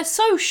subtitles, they're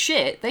so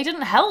shit, they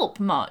didn't help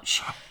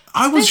much.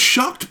 I was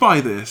shocked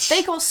by this.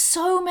 They got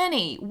so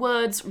many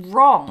words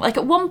wrong. Like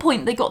at one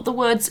point, they got the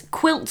words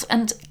quilt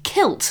and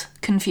kilt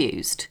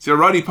confused. So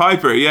Roddy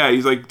Piper,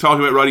 he's like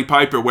talking about Roddy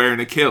Piper wearing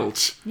a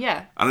kilt.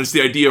 Yeah. And it's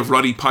the idea of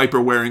Roddy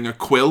Piper wearing a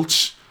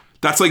quilt.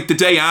 That's like the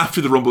day after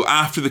the Rumble,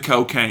 after the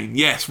cocaine.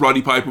 Yes,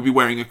 Roddy Piper will be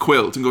wearing a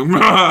quilt and going,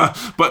 rah!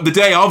 But the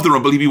day of the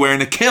Rumble, he'd be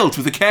wearing a kilt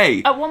with a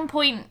K. At one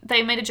point,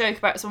 they made a joke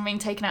about someone being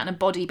taken out in a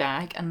body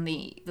bag, and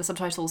the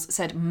subtitles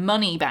said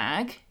money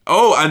bag.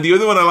 Oh, and the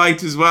other one I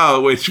liked as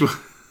well, which was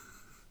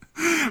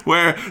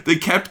where they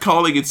kept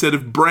calling, instead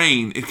of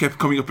brain, it kept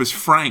coming up as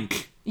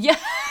Frank. Yeah.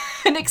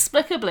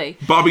 Inexplicably.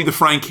 Bobby the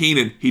Frank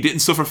Heenan. He didn't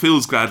suffer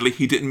fools gladly.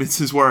 He didn't mince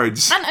his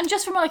words. And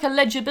just from like a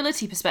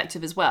legibility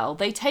perspective as well,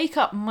 they take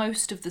up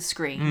most of the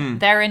screen.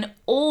 They're in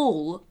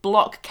all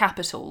block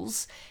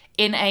capitals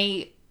in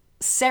a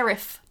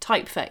serif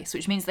typeface,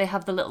 which means they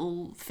have the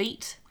little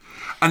feet.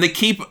 And they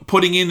keep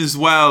putting in as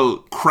well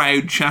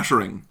crowd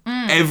chattering.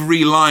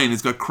 Every line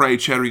has got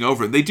crowd chattering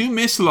over it. They do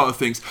miss a lot of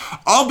things.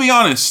 I'll be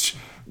honest,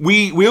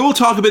 we will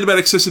talk a bit about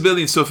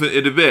accessibility and stuff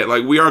in a bit.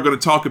 Like, we are going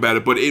to talk about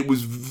it, but it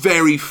was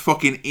very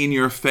fucking in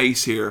your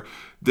face here,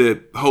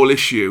 the whole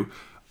issue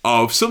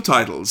of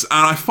subtitles.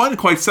 And I find it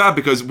quite sad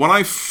because when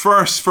I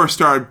first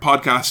started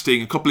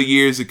podcasting a couple of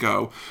years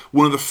ago,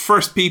 one of the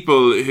first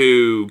people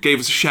who gave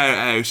us a shout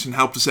out and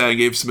helped us out and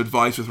gave us some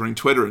advice with running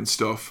Twitter and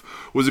stuff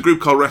was a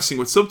group called Wrestling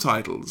with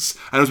Subtitles.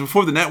 And it was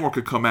before the network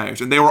had come out,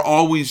 and they were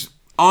always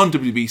on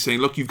WB saying,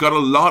 look, you've got a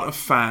lot of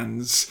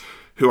fans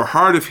who are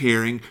hard of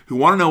hearing, who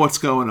want to know what's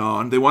going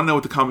on, they want to know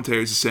what the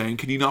commentators are saying,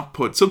 can you not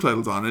put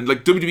subtitles on? And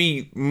like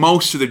WWE,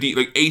 most of their,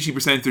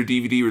 80% of their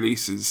DVD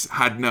releases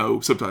had no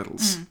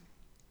subtitles.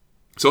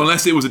 So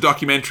unless it was a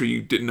documentary,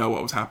 you didn't know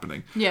what was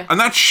happening. Yeah. And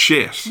that's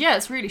shit. Yeah,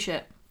 it's really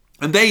shit.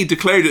 And they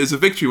declared it as a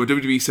victory when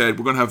WWE said,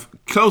 we're going to have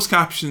closed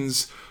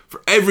captions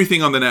for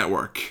everything on the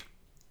network.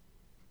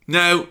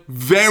 Now,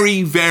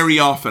 very, very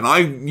often, I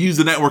use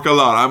the network a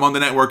lot. I'm on the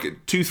network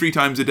 2-3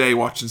 times a day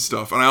watching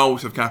stuff, and I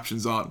always have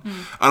captions on.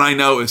 And I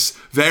notice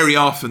very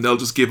often they'll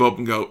just give up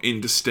and go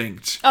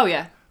indistinct. Oh,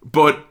 yeah.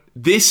 But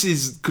this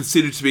is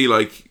considered to be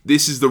like,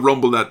 this is the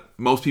Rumble that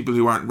most people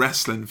who aren't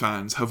wrestling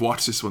fans have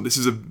watched this one. This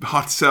is a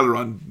hot seller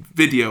on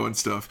video and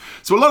stuff.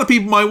 So a lot of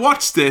people might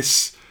watch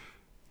this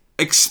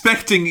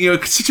expecting,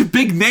 such a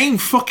big name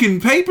fucking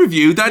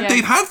pay-per-view that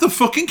they'd have the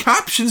fucking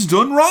captions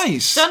done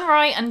right. Done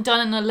right and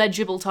done in a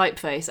legible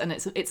typeface, and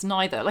it's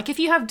neither. Like, if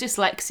you have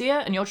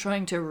dyslexia and you're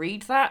trying to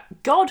read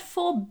that, God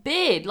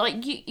forbid, like,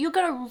 you're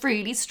going to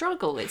really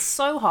struggle. It's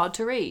so hard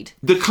to read.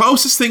 The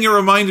closest thing it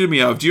reminded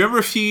me of, do you remember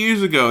a few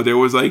years ago, there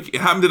was like,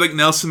 it happened at like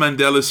Nelson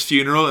Mandela's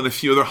funeral and a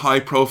few other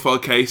high-profile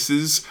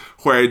cases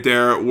where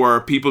there were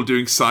people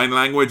doing sign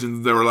language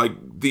and there were like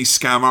these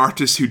scam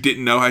artists who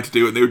didn't know how to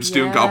do it. They were just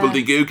doing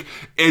gobbledygook.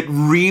 It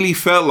really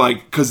felt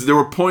like, because there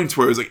were points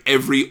where it was like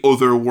every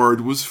other word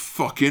was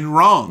fucking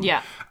wrong.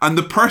 Yeah. And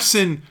the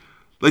person,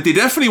 like, they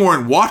definitely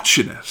weren't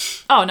watching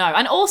it. Oh, no.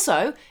 And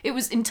also, it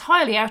was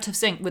entirely out of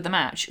sync with the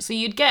match. So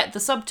you'd get the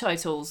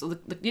subtitles, or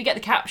you'd get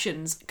the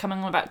captions coming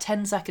on about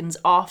 10 seconds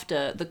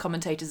after the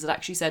commentators had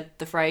actually said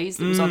the phrase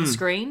that was on the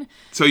screen.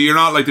 So you're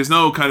not, like, there's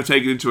no kind of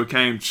taking into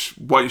account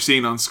what you're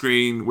seeing on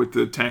screen with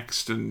the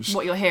text and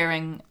what you're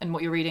hearing and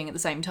what you're reading at the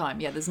same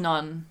time. Yeah, there's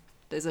none.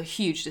 There's a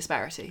huge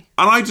disparity.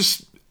 And I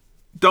just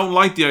don't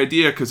like the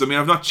idea, because, I mean,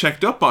 I've not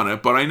checked up on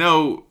it, but I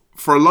know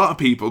for a lot of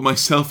people,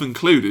 myself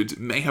included,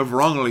 may have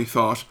wrongly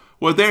thought,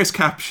 well, there's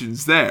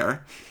captions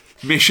there.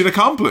 Mission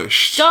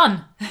accomplished.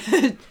 Done.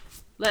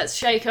 Let's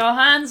shake our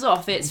hands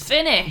off. It's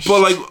finished.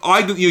 But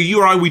like,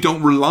 you or I, we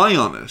don't rely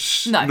on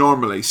it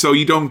normally. So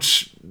you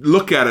don't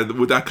look at it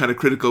with that kind of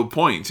critical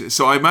point.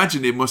 So I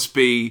imagine it must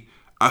be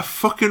a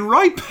fucking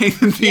right pain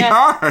in the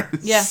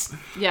arse.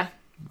 Yeah.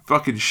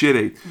 Fucking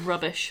shitty.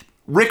 Rubbish.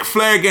 Ric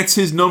Flair gets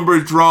his number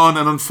drawn,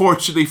 and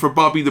unfortunately for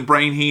Bobby the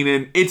Brain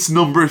Heenan, it's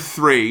number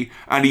 3,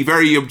 and he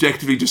very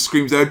objectively just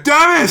screams out,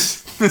 "Damn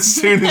it!" as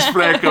soon as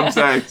Flair comes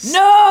out.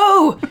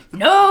 No!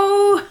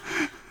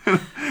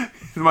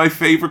 My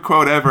favourite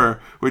quote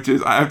ever which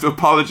is, I have to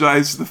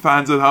apologize to the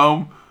fans at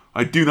home.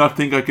 I do not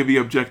think I can be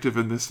objective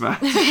in this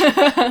match.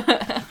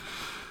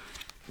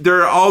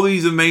 There are all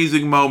these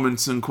amazing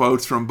moments and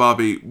quotes from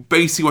Bobby.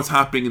 Basically what's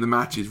happening in the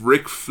match is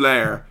Ric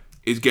Flair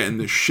is getting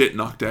the shit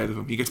knocked out of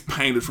him. He gets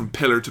pounded from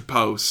pillar to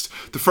post.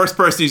 The first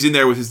person he's in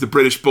there with is the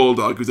British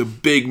Bulldog, who's a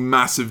big,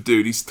 massive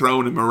dude. He's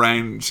throwing him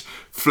around.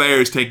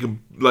 Flair's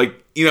taking,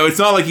 it's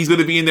not like he's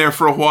going to be in there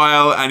for a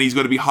while and he's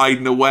going to be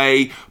hiding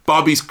away.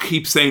 Bobby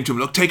keeps saying to him,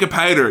 look, take a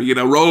powder,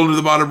 roll into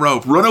the bottom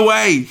rope, run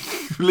away,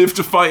 live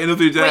to fight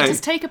another day. Wait,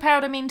 does take a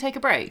powder mean take a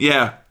break?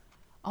 Yeah.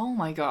 Oh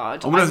my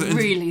God. I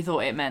really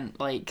thought it meant,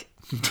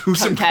 do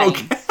some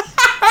cocaine.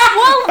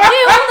 Well, we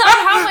all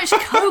know how much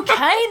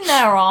cocaine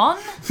they're on.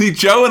 See,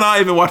 Joe and I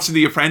have been watching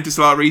The Apprentice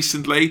a lot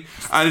recently,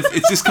 and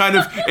it's just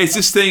it's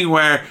this thing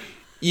where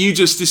you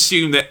just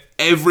assume that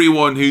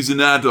everyone who's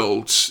an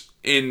adult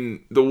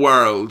in the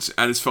world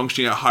and is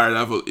functioning at a higher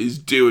level is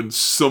doing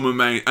some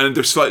amount, and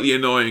they're slightly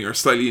annoying or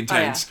slightly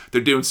intense. Oh, yeah.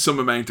 They're doing some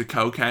amount of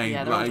cocaine,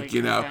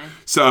 cocaine.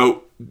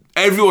 So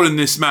everyone in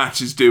this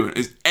match is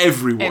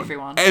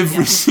everyone.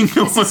 Every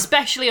single one. It's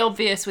especially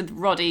obvious with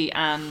Roddy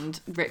and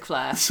Ric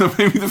Flair. So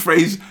maybe the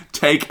phrase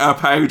 "take a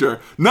powder."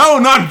 No,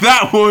 not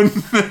that one.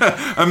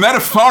 A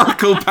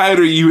metaphorical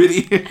powder, you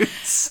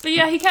idiots. But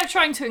yeah, he kept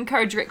trying to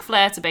encourage Ric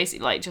Flair to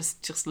basically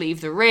just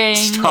leave the ring,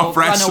 stop or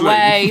wrestling. Run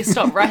away,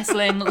 stop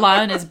wrestling,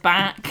 lie on his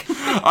back.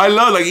 I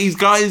love he's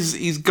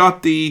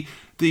got the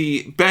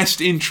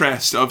best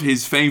interest of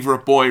his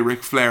favourite boy,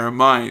 Ric Flair, in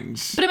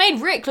mind. But it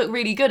made Rick look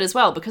really good as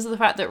well because of the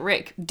fact that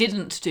Rick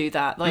didn't do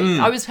that.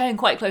 I was paying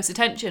quite close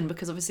attention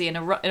because obviously in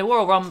a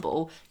Royal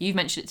Rumble, you've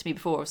mentioned it to me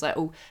before, I was like,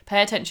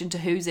 pay attention to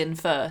who's in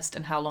first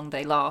and how long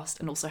they last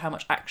and also how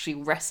much actually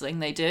wrestling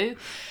they do.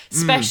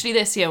 Especially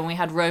this year when we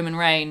had Roman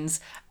Reigns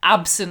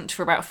absent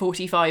for about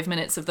 45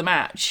 minutes of the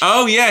match.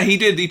 Oh yeah, he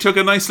did. He took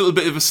a nice little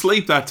bit of a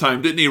sleep that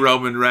time, didn't he,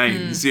 Roman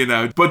Reigns?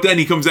 But then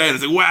he comes out and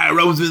it's like, wow,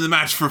 Roman's been in the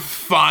match for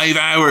 5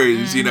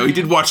 hours. He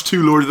did watch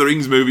 2 Lord of the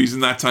Rings movies in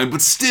that time,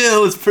 but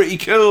still, it's pretty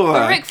cool.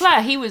 But Ric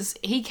Flair,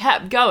 he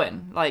kept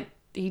going.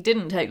 He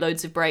didn't take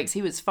loads of breaks.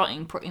 He was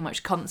fighting pretty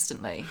much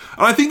constantly.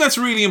 And I think that's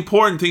a really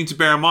important thing to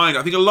bear in mind.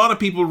 I think a lot of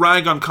people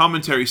rag on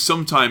commentary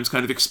sometimes,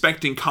 kind of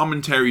expecting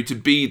commentary to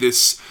be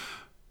this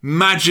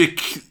magic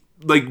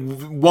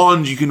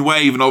wand you can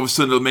wave and all of a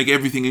sudden it'll make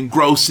everything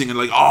engrossing and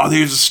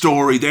there's a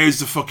story, there's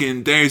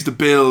the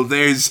build,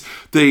 there's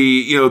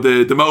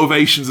the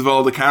motivations of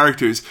all the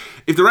characters.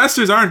 If the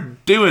wrestlers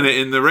aren't doing it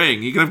in the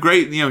ring, you can have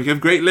great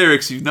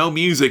lyrics, you've no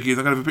music, you're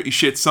gonna have a pretty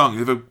shit song, you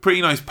have a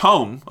pretty nice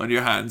poem on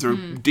your hands or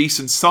a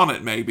decent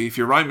sonnet maybe if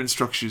your rhyming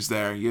structure's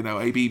there,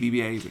 A, B, B,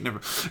 B, A,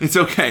 never. It's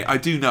okay, I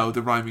do know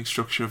the rhyming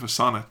structure of a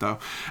sonnet though.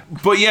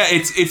 But yeah,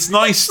 it's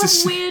nice to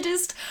see.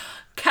 Weirdest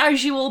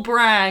casual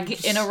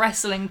brag in a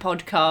wrestling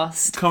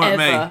podcast Come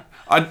ever.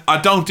 At me.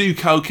 I don't do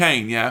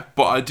cocaine, yeah,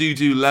 but I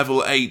do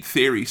level 8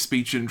 theory,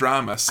 speech and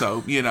drama.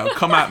 So,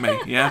 come at me,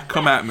 yeah,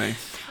 come at me.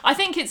 I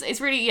think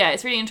it's really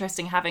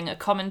interesting having a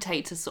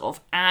commentator sort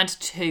of add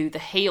to the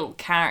heel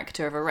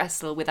character of a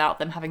wrestler without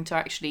them having to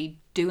actually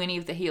do any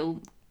of the heel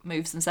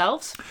moves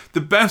themselves.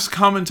 The best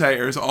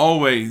commentators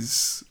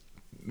always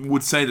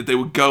would say that they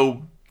would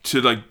go to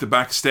the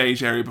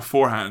backstage area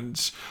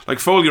beforehand.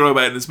 Foley wrote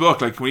about it in his book,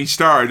 when he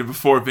started,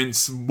 before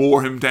Vince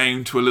wore him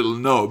down to a little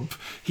nub,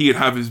 he'd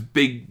have his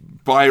big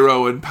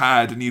biro and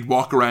pad and he'd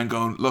walk around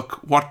going, look,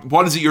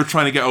 what is it you're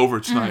trying to get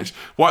over tonight?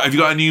 What have you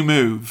got a new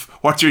move?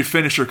 What's your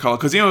finisher called?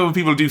 Because when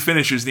people do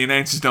finishers, the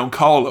announcers don't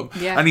call them.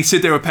 Yeah. And he'd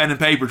sit there with pen and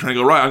paper trying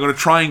to go, right, I'm going to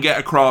try and get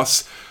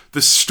across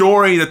the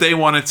story that they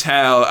want to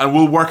tell, and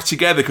we'll work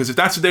together, because if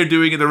that's what they're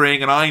doing in the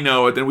ring and I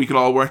know it, then we can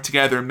all work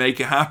together and make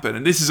it happen.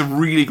 And this is a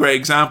really great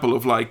example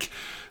of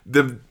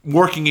the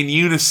working in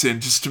unison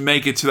just to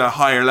make it to that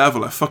higher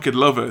level. I fucking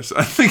love it.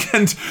 I think,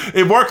 and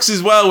it works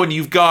as well when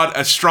you've got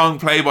a strong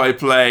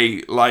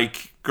play-by-play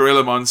like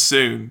Gorilla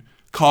Monsoon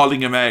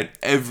calling him out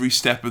every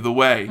step of the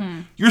way.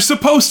 You're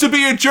supposed to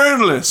be a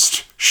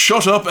journalist.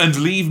 Shut up and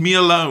leave me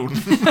alone.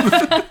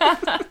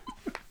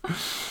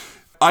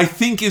 I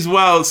think as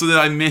well, so that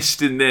I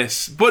missed in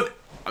this, but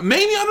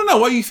maybe, I don't know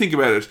what you think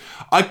about it.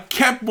 I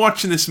kept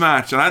watching this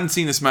match, and I hadn't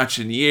seen this match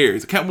in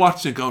years. I kept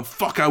watching it going,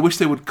 fuck, I wish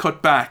they would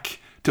cut back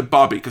to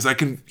Bobby, because I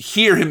can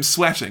hear him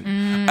sweating.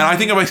 And I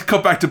think if I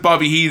cut back to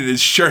Bobby Heenan,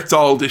 his shirt's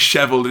all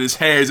disheveled and his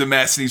hair's a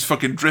mess and he's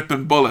fucking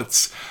dripping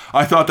bullets,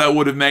 I thought that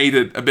would have made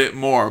it a bit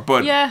more.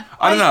 But yeah,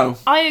 I don't know.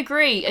 I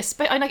agree. I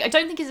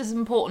don't think it's as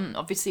important,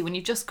 obviously, when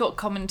you've just got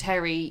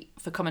commentary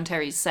for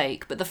commentary's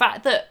sake, but the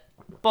fact that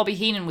Bobby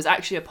Heenan was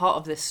actually a part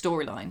of this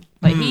storyline.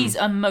 He's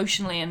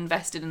emotionally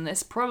invested in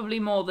this, probably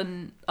more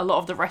than a lot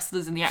of the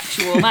wrestlers in the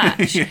actual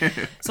match.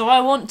 So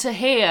I want to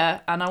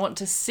hear and I want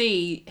to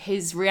see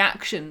his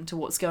reaction to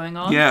what's going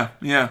on. Yeah.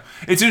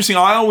 It's interesting.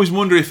 I always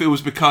wonder if it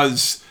was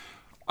because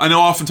I know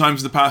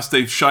oftentimes in the past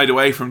they've shied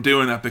away from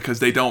doing that because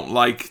they don't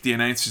like the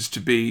announcers to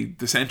be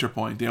the centre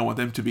point. They don't want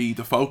them to be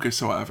the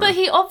focus or whatever. But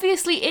he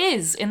obviously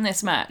is in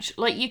this match.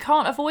 Like, you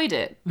can't avoid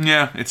it.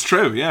 Yeah, it's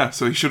true, yeah.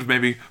 So he should have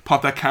maybe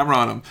popped that camera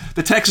on him.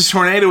 The Texas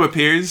Tornado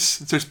appears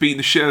and starts beating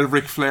the shit out of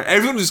Ric Flair.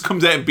 Everyone just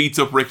comes out and beats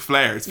up Ric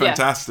Flair. It's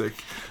fantastic.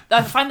 Yeah.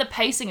 I find the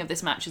pacing of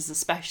this match is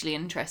especially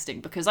interesting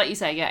because, like you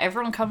say, yeah,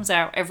 everyone comes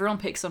out, everyone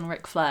picks on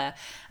Ric Flair,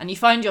 and you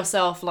find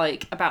yourself,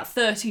 like, about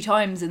 30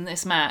 times in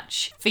this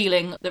match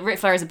feeling that Ric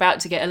Flair is about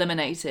to get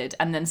eliminated,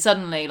 and then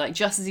suddenly, like,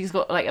 just as he's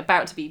got, like,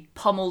 about to be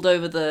pummeled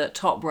over the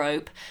top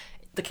rope,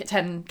 the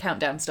 10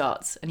 countdown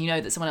starts, and you know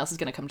that someone else is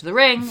going to come to the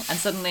ring, and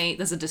suddenly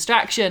there's a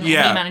distraction, and he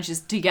manages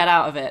to get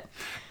out of it.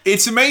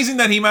 It's amazing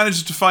that he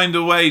manages to find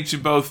a way to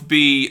both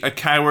be a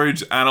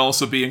coward and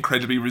also be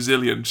incredibly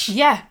resilient.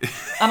 Yeah,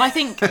 and I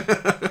think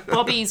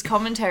Bobby's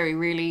commentary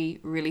really,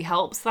 really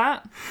helps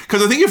that.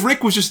 Because I think if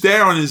Rick was just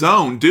there on his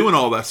own doing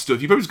all that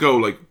stuff, you'd probably just go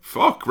like,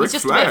 fuck, Ric Flair. He's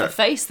just a bit of a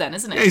face then,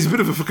 isn't it? Yeah, he's a bit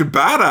of a fucking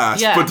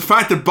badass. Yeah. But the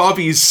fact that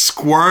Bobby's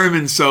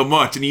squirming so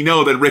much, and you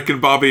know that Rick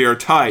and Bobby are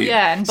tight.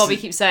 Yeah, and Bobby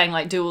keeps saying,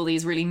 like, do all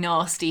these really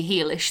nasty,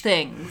 heelish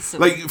things.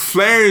 Like,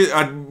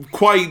 Flair,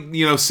 quite,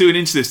 soon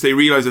into this, they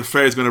realise that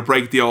Flair's going to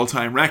break the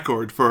all-time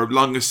record for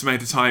longest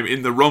amount of time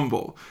in the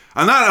Rumble.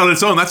 And that on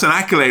its own, that's an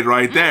accolade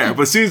right there.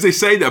 But as soon as they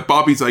say that,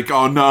 Bobby's like,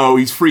 oh no,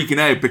 he's freaking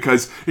out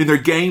because in their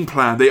game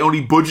plan, they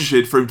only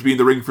budgeted for him to be in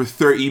the ring for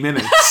 30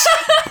 minutes.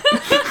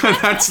 And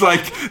that's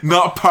like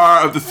not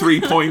part of the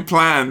 3-point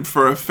plan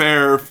for a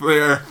fair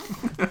Flair.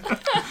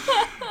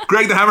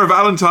 Greg the Hammer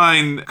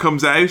Valentine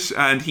comes out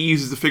and he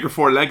uses the figure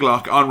 4 leg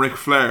lock on Ric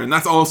Flair, and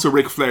that's also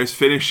Ric Flair's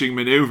finishing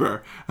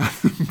maneuver.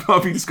 And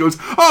Bobby just goes,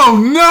 oh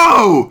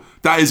no!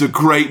 That is a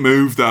great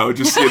move though,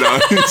 just,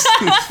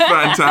 it's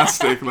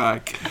fantastic.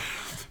 Like,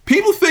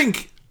 people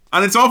think,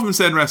 and it's often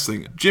said in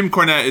wrestling, Jim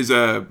Cornette is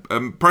a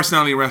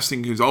personality in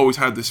wrestling who's always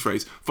had this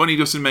phrase, funny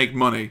doesn't make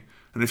money.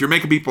 And if you're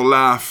making people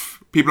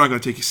laugh, people aren't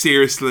going to take you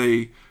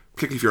seriously,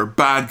 particularly if you're a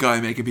bad guy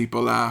making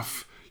people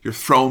laugh, you're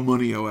throwing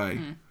money away.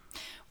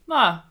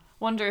 Ah,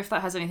 wonder if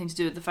that has anything to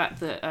do with the fact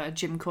that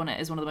Jim Cornette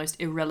is one of the most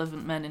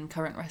irrelevant men in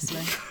current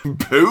wrestling.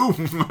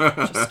 Boom!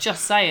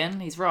 just saying,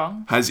 he's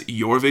wrong. Has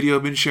your video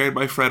been shared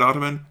by Fred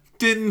Ottoman?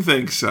 Didn't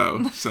think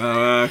so.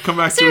 So come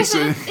back to us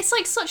soon. It's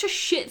like such a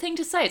shit thing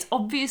to say. It's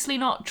obviously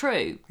not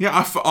true.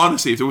 Yeah,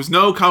 honestly, if there was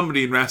no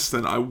comedy in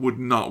wrestling, I would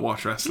not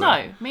watch wrestling.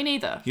 No, me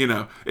neither.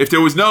 If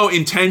there was no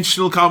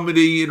intentional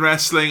comedy in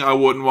wrestling, I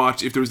wouldn't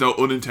watch. If there was no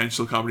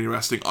unintentional comedy in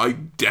wrestling, I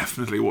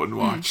definitely wouldn't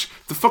watch.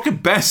 The fucking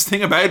best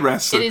thing about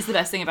wrestling. It is the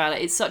best thing about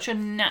it. It's such a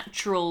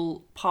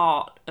natural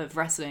part of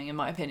wrestling, in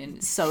my opinion.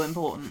 It's so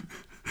important.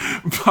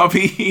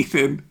 Bobby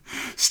Heenan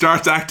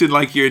starts acting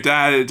like your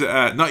dad,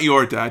 not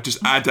your dad, just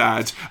a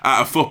dad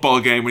at a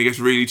football game when he gets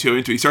really too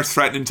into it. He starts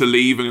threatening to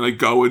leave and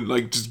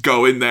just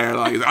go in there.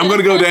 Like, I'm going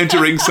to go down to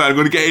ringside. I'm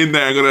going to get in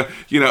there. I'm going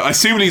to,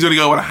 assuming he's going to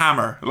go with a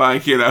hammer.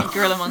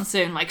 Gorilla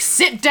Monsoon,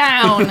 sit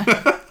down.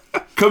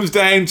 Comes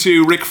down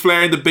to Ric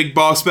Flair and the big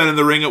boss man in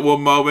the ring at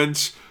one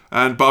moment.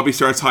 And Bobby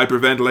starts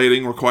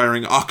hyperventilating,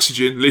 requiring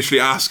oxygen,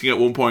 literally asking at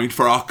one point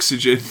for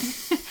oxygen.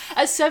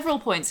 At several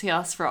points he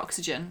asks for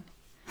oxygen.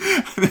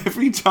 And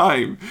every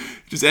time,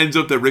 it just ends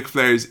up that Ric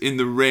Flair's in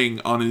the ring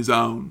on his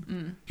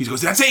own. He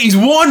goes, that's it, he's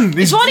won!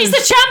 He's won, he's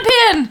the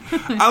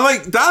champion!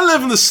 And that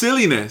level of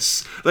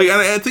silliness, and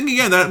I think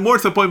again, that more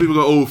to the point people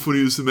go, oh, funny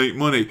used to make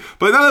money.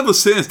 But that level of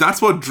silliness,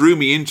 that's what drew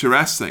me into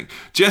wrestling.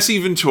 Jesse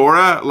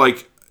Ventura,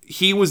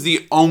 he was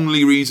the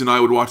only reason I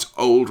would watch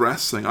old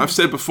wrestling. I've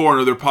said before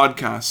in other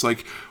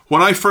podcasts,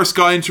 when I first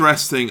got into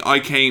wrestling, I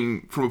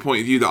came from a point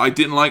of view that I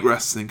didn't like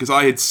wrestling because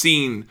I had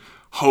seen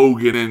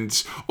Hogan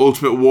and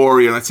Ultimate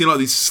Warrior, and I'd seen a lot of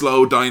these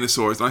slow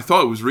dinosaurs, and I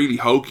thought it was really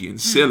hokey and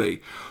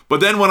silly.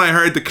 But then when I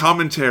heard the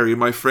commentary,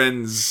 my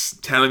friends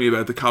telling me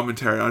about the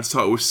commentary, I just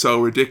thought it was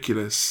so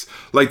ridiculous.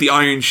 Like the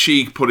Iron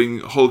Sheik putting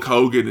Hulk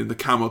Hogan in the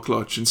camel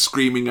clutch and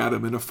screaming at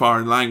him in a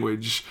foreign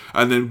language,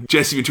 and then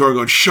Jesse Ventura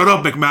going, shut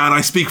up, McMahon, I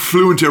speak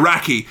fluent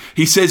Iraqi.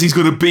 He says he's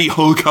going to beat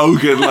Hulk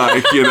Hogan,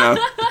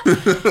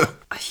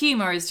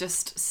 Humour is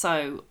just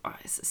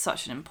it's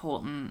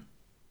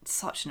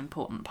such an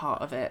important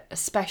part of it,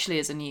 especially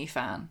as a new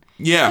fan.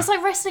 Yeah. It's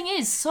wrestling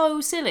is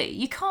so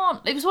silly.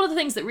 It was one of the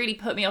things that really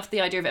put me off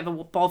the idea of ever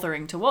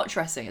bothering to watch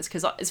wrestling, is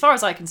because as far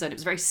as I'm concerned, it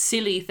was a very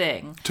silly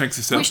thing. Takes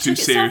itself too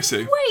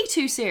seriously. Way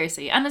too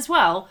seriously. And as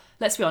well,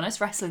 let's be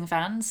honest, wrestling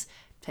fans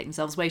take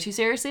themselves way too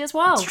seriously as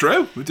well. It's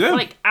true, we do.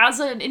 As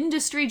an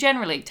industry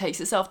generally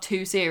takes itself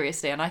too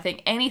seriously, and I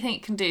think anything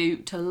it can do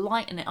to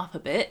lighten it up a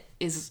bit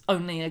is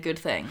only a good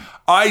thing.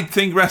 I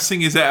think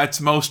wrestling is at its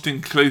most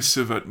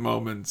inclusive at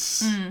moments.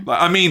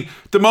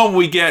 The moment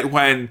we get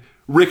when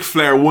Ric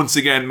Flair once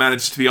again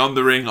managed to be on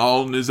the ring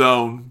all on his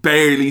own,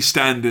 barely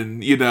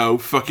standing,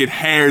 fucking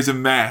hair's a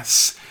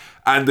mess.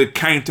 And the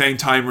countdown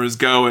timer is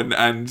going,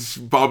 and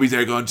Bobby's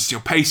there going,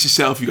 just pace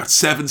yourself. You got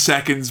 7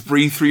 seconds.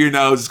 Breathe through your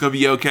nose. It's gonna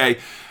be okay.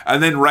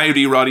 And then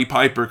Rowdy Roddy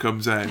Piper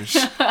comes out,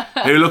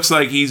 who looks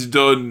like he's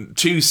done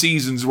 2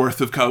 seasons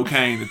worth of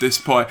cocaine at this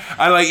point.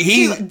 And like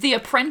The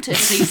Apprentice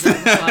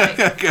season,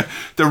 like.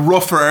 the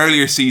rougher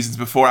earlier seasons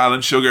before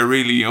Alan Sugar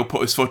really,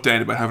 put his foot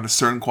down about having a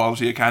certain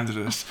quality of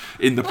candidate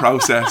in the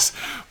process.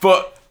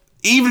 But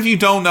even if you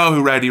don't know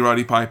who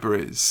Roddy Piper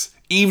is,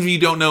 even if you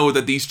don't know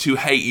that these two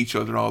hate each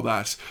other and all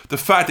that, the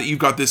fact that you've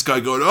got this guy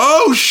going,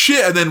 oh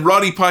shit, and then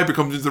Roddy Piper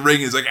comes into the ring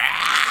and is like,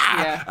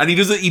 ah, and he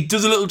does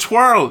a little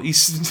twirl.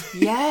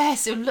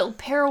 Yes, a little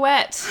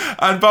pirouette.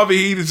 And Bobby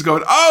Heenan's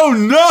going, oh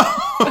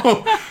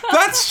no,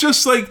 that's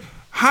just like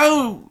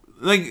how.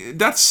 Like,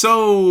 that's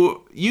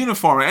so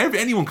uniform.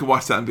 Anyone could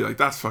watch that and be like,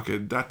 that's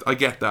fucking, that, I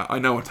get that. I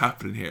know what's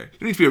happening here.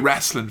 You need to be a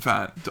wrestling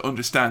fan to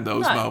understand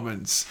those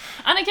moments.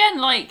 And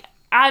again, like,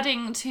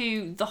 adding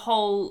to the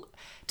whole,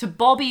 to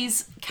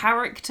Bobby's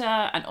character,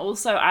 and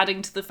also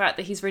adding to the fact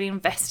that he's really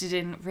invested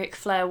in Ric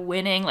Flair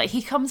winning. Like,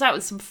 he comes out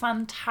with some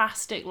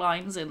fantastic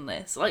lines in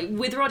this. Like,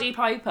 with Roddy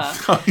Piper,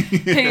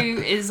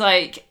 who is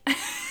like...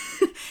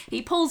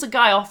 He pulls a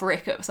guy off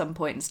Rick at some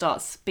point and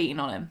starts beating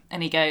on him.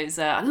 And he goes,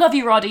 I love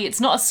you, Roddy. It's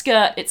not a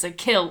skirt, it's a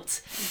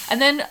kilt. And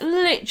then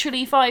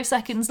literally 5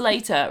 seconds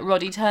later,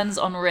 Roddy turns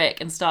on Rick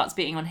and starts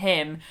beating on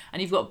him.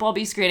 And you've got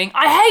Bobby screaming,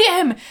 I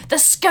hate him! The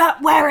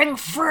skirt-wearing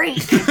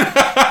freak!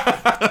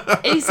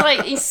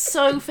 He's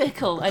so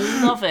fickle. I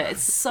love it.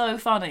 It's so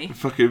funny.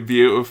 Fucking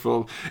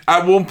beautiful.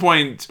 At one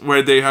point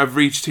where they have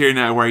reached here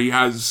now where he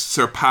has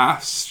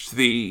surpassed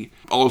the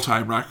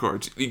all-time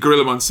record,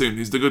 Gorilla Monsoon,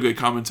 who's the good guy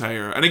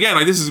commentator. And again,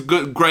 like, this is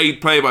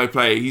great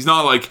play-by-play. He's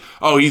not like,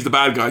 oh, he's the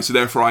bad guy, so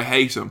therefore I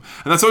hate him.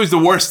 And that's always the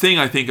worst thing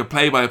I think a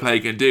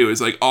play-by-play can do,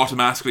 is like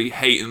automatically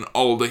hating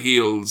all the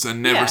heels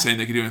and never saying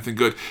they can do anything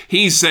good.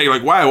 He's saying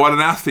like, wow, what an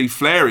athlete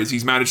Flair is.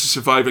 He's managed to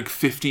survive like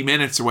 50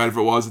 minutes or whatever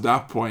it was at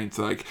that point.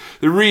 Like,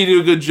 they really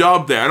do a good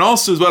job there. And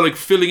also as well, like,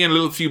 filling in a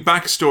little few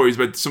backstories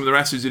about some of the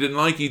wrestlers who didn't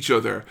like each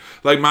other.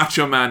 Like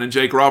Macho Man and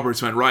Jake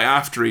Roberts went right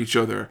after each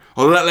other.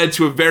 Although that led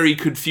to a very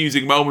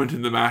confusing moment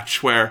in the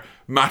match where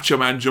Macho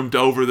Man jumped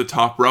over the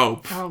top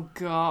rope. Oh,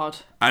 God.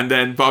 And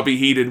then Bobby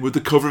Heenan, with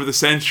the cover of the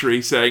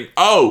century, saying,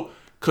 oh,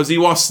 because he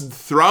wasn't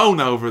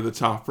thrown over the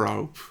top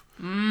rope.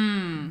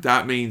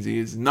 That means he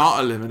is not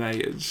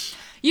eliminated.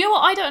 You know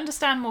what I don't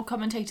understand more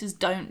commentators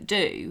don't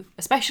do,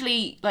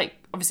 especially, like,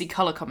 obviously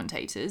colour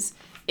commentators,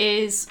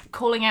 is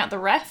calling out the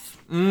ref.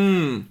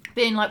 Being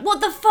like,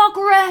 what the fuck,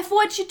 ref?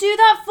 What'd you do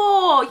that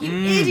for?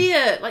 You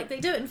idiot. Like, they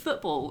do it in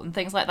football and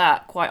things like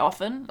that quite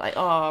often. Like,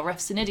 oh,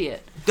 ref's an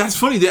idiot. That's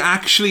funny. They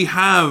actually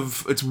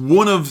have, it's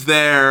one of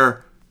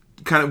their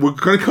kind of, we're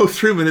going to go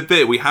through them in a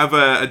bit. We have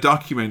a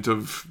document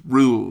of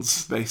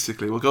rules,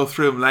 basically. We'll go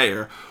through them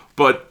later.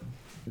 But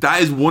that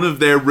is one of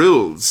their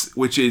rules,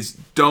 which is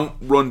don't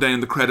run down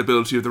the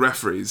credibility of the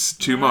referees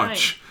too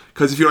much.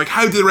 Because if you're like,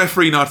 how did the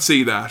referee not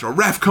see that? Or,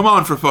 ref, come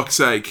on, for fuck's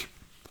sake.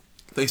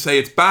 They say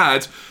it's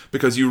bad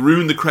because you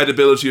ruin the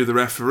credibility of the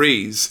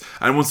referees,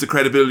 and once the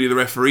credibility of the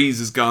referees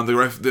is gone,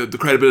 the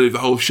credibility of the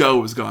whole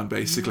show is gone,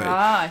 basically.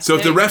 So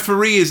if the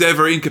referee is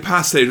ever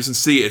incapacitated, doesn't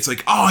see it, it's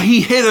like, oh,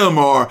 he hit him,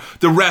 or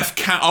the ref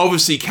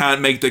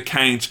can't make the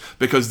count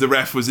because the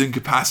ref was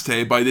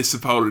incapacitated by this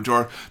opponent,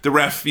 or the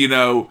ref,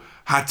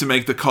 had to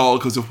make the call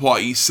because of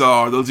what he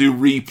saw. They'll do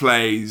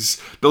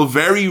replays. They'll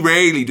very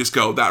rarely just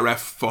go, that ref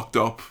fucked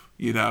up,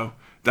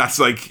 That's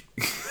like,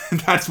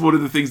 that's one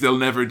of the things they'll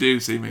never do,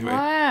 seemingly.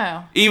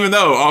 Wow. Even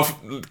though,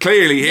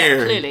 clearly here...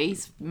 Yeah, clearly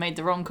he's made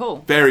the wrong call.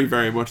 Very,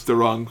 very much the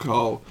wrong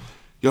call.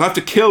 You'll have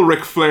to kill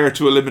Ric Flair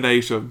to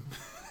eliminate him.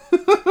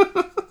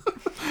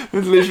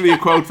 It's literally a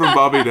quote from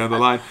Bobby down the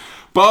line.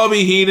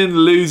 Bobby Heenan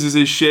loses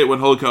his shit when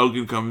Hulk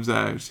Hogan comes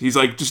out. He's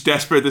like, just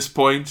desperate at this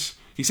point.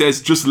 He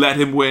says, just let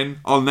him win.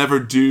 I'll never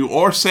do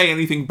or say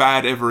anything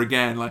bad ever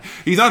again. Like,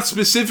 he's not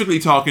specifically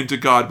talking to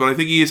God, but I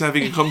think he is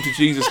having a come to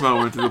Jesus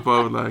moment in the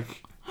public.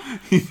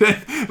 He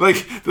said,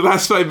 like, the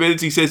last 5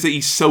 minutes, he says that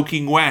he's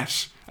soaking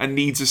wet and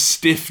needs a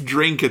stiff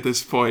drink at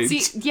this point.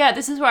 See, yeah,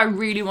 this is where I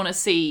really want to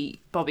see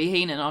Bobby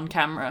Heenan on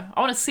camera. I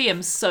want to see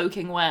him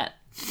soaking wet,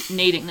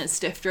 needing a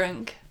stiff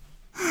drink.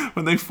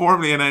 When they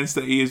formally announced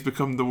that he has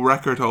become the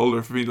record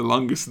holder for being the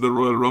longest in the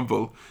Royal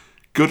Rumble,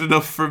 good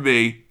enough for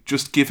me,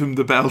 just give him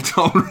the belt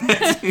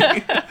already.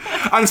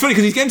 And it's funny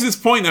because he's getting to this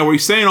point now where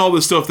he's saying all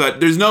this stuff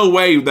that there's no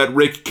way that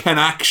Rick can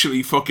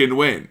actually fucking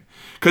win.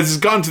 Because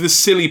it's gone to this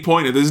silly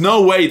point of there's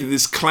no way that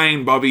this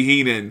clown Bobby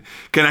Heenan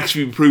can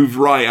actually be proved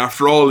right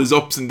after all his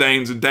ups and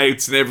downs and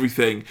doubts and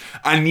everything.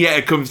 And yet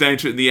it comes down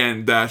to it in the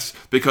end that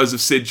because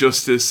of Sid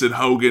Justice and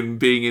Hogan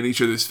being in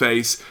each other's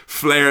face,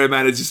 Flair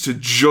manages to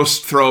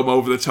just throw him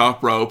over the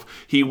top rope.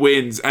 He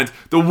wins. And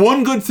the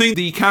one good thing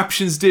the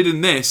captions did in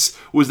this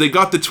was they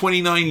got the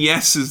 29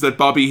 yeses that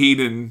Bobby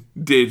Heenan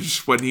did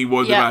when he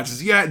won the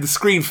matches. Yeah, the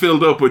screen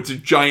filled up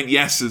with giant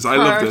yeses. I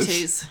love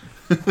this.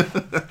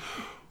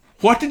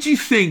 What did you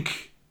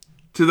think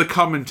to the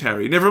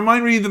commentary? Never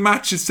mind really the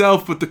match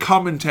itself, but the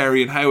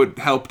commentary and how it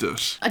helped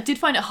it. I did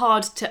find it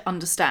hard to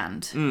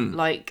understand.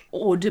 Like,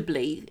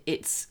 audibly,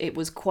 it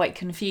was quite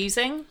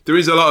confusing. There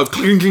is a lot of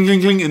cling, cling,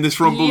 cling, cling in this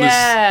Rumble.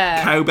 Yeah.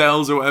 There's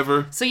cowbells or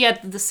whatever. So yeah,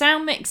 the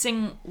sound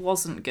mixing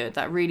wasn't good.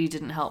 That really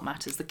didn't help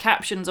matters. The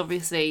captions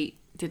obviously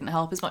didn't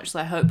help as much as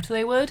I hoped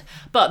they would.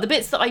 But the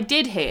bits that I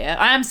did hear,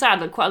 I am sad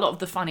that quite a lot of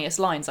the funniest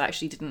lines I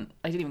didn't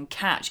even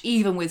catch,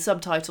 even with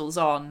subtitles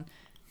on.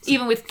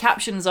 Even with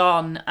captions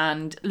on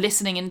and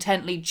listening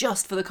intently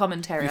just for the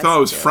commentary. I thought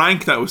it was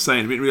Frank that was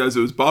saying. I didn't realise it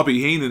was Bobby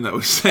Heenan that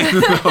was saying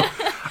it.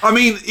 I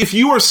mean, if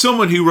you are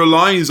someone who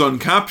relies on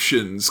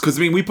captions, because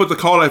I mean, we put the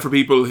call out for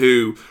people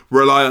who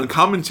rely on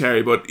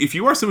commentary, but if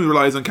you are someone who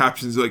relies on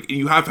captions, like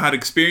you have had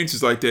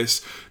experiences like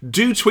this,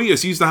 do tweet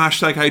us. Use the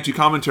hashtag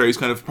 #HowToCommentary as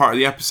kind of part of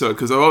the episode,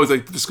 because I always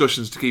like the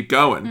discussions to keep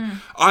going.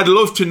 I'd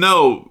love to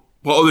know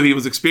what other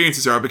people's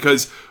experiences are,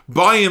 because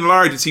by and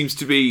large, it seems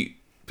to be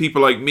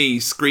people like me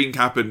screen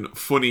capping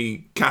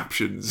funny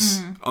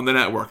captions on the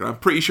network, and I'm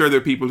pretty sure there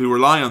are people who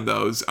rely on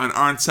those and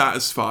aren't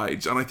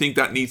satisfied, and I think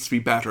that needs to be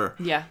better.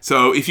 Yeah.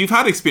 So if you've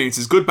had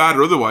experiences, good, bad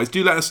or otherwise,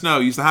 do let us know.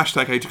 Use the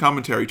hashtag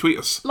 #HowToCommentary, tweet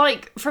us.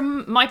 Like,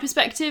 from my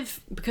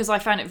perspective, because I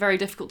found it very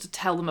difficult to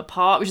tell them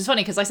apart, which is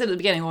funny because I said at the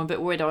beginning, I'm a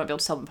bit worried I won't be able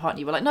to tell them apart, and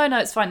you were like, no,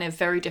 it's fine, they have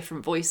very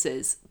different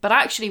voices. But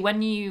actually,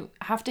 when you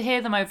have to hear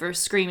them over a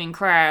screaming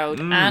crowd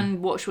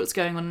and watch what's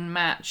going on in the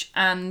match,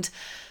 and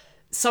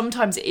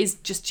sometimes it is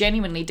just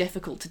genuinely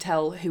difficult to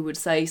tell who would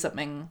say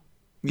something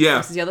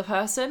versus the other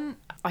person.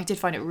 I did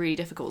find it really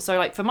difficult. So,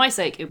 like, for my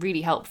sake, it would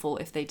really helpful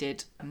if they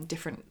did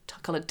different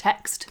coloured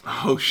text.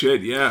 Oh,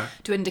 shit, yeah.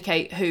 To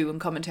indicate who on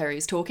commentary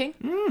is talking.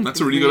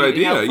 That's a really good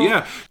idea, helpful.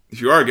 Yeah.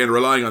 If you are, again,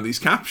 relying on these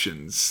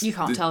captions, you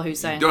can't tell who's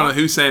saying what. You don't know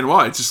who's saying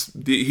what. It's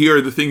just, here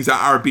are the things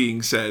that are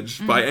being said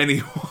by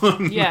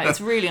anyone. Yeah, it's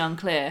really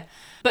unclear.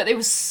 But it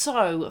was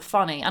so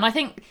funny. And I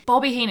think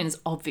Bobby Heenan's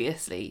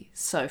obviously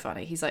so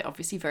funny. He's like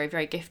obviously very,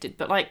 very gifted.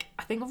 But like,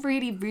 I think a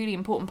really, really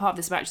important part of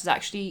this match is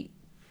actually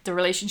the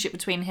relationship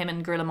between him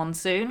and Gorilla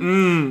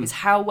Monsoon. Is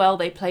how well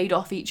they played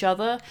off each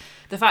other.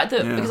 The fact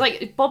that, because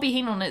like Bobby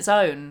Heenan on its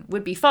own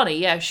would be funny,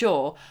 yeah,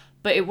 sure.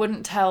 But it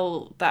wouldn't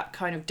tell that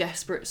kind of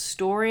desperate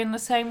story in the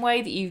same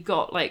way that you've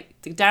got like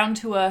the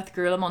down-to-earth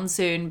Gorilla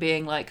Monsoon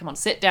being like, come on,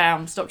 sit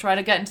down, stop trying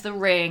to get into the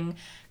ring.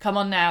 Come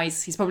on now,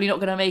 he's probably not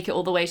going to make it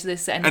all the way to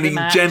this end of the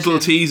match. And he's gentle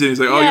teasing. He's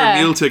like, oh,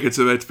 your meal ticket's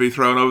about to be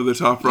thrown over the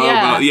top rope.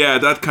 Yeah,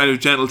 that kind of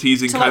gentle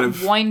teasing to kind like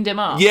of wind him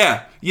up.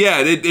 Yeah,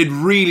 it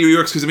really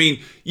works, because I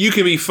mean, you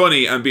can be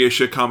funny and be a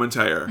shit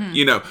commentator.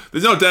 You know,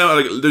 there's no doubt,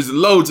 like, there's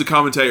loads of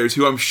commentators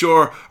who I'm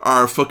sure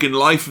are fucking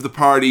life of the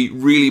party,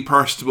 really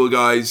personable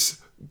guys,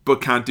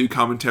 but can't do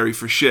commentary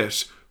for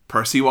shit.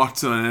 Percy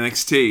Watson on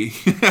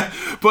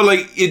NXT. But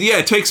like,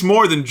 it takes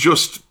more than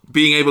just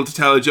being able to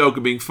tell a joke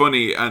and being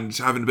funny and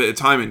having a bit of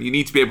timing. You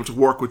need to be able to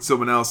work with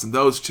someone else, and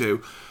those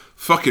two,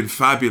 fucking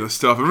fabulous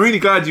stuff. I'm really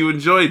glad you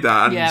enjoyed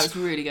that. And yeah, it was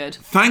really good.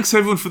 Thanks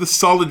everyone for the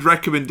solid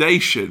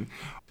recommendation.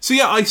 So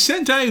yeah, I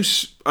sent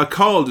out a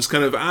call just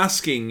kind of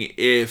asking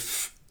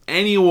if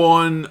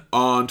anyone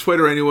on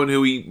Twitter, anyone who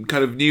we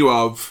kind of knew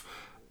of,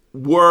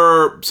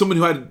 were someone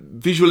who had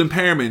visual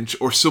impairment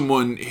or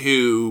someone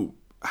who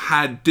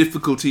had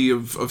difficulty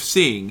of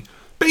seeing.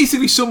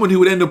 Basically someone who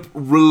would end up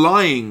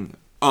relying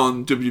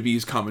on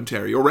WWE's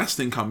commentary or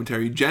wrestling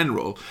commentary in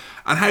general,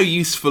 and how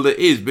useful it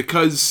is,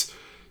 because,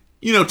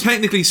 you know,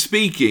 technically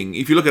speaking,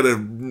 if you look at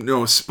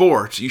a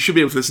sport, you should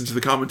be able to listen to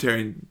the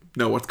commentary and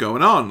know what's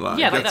going on. Like,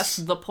 yeah, like that's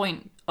the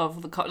point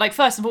of the like,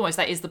 first and foremost,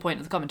 that is the point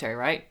of the commentary,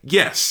 right?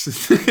 Yes.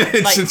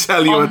 It's like, to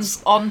tell you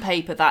on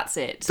paper, that's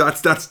it.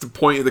 That's the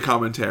point of the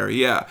commentary,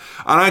 yeah.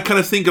 And I kind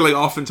of think of like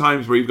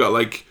oftentimes where you've got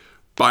like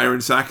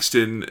Byron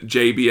Saxton,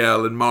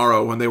 JBL and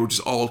Morrow, when they were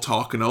just all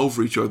talking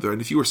over each other.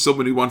 And if you were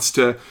someone who wants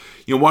to,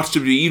 you know, watch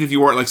WWE, even if you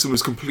weren't like someone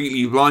who's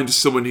completely blind, just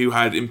someone who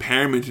had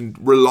impairment and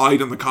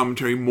relied on the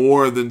commentary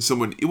more than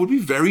someone, it would be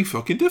very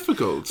fucking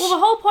difficult. Well,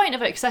 the whole point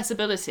of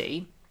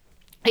accessibility,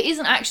 it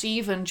isn't actually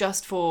even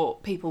just for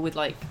people with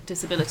like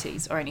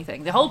disabilities or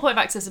anything. The whole point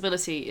of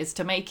accessibility is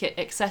to make it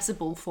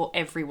accessible for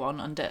everyone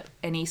under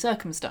any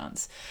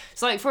circumstance.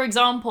 So like, for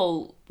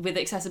example, with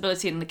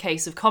accessibility in the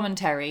case of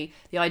commentary,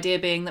 the idea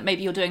being that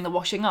maybe you're doing the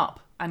washing up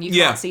and you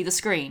can't see the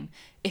screen.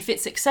 If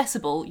it's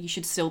accessible, you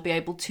should still be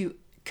able to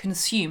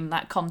consume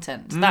that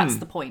content. That's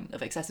the point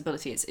of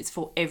accessibility. It's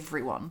for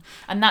everyone.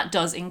 And that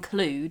does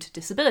include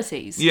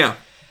disabilities. Yeah.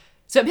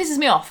 So it pisses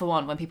me off, for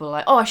one, when people are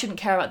like, oh, I shouldn't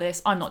care about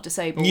this, I'm not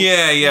disabled.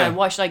 Yeah. You know,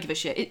 why should I give a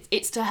shit?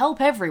 It's to help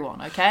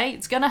everyone, okay?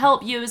 It's going to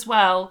help you as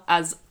well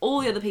as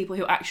all the other people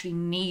who actually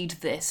need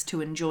this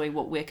to enjoy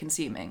what we're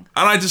consuming.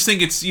 And I just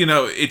think it's, you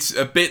know, it's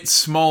a bit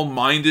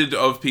small-minded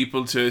of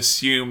people to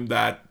assume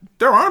that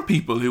there aren't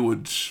people who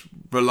would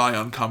rely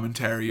on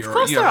commentary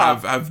or, you know,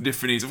 have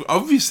different needs.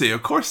 Obviously,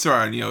 of course there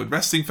are. And, you know,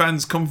 wrestling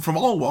fans come from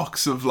all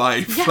walks of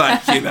life,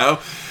 like, you know.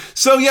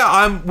 So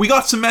yeah, we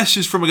got some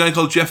messages from a guy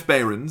called Jeff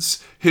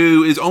Behrens,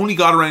 who has only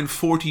got around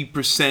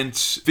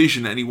 40%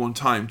 vision at any one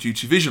time due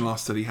to vision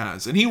loss that he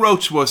has. And he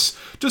wrote to us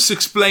just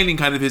explaining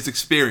kind of his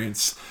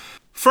experience.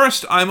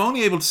 First, I'm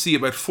only able to see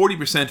about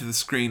 40% of the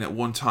screen at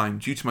one time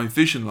due to my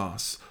vision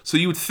loss, so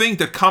you would think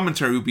that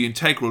commentary would be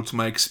integral to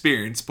my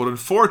experience, but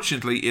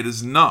unfortunately it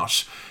is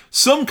not.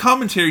 Some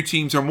commentary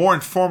teams are more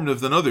informative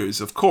than others,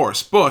 of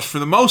course, but for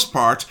the most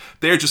part,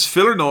 they're just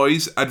filler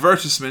noise,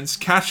 advertisements,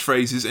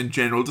 catchphrases, and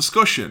general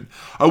discussion.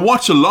 I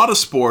watch a lot of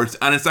sport,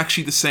 and it's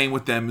actually the same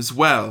with them as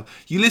well.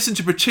 You listen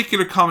to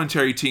particular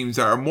commentary teams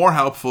that are more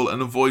helpful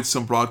and avoid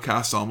some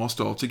broadcasts almost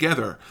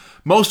altogether.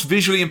 Most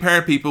visually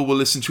impaired people will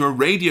listen to a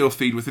radio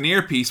feed with an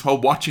earpiece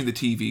while watching the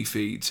TV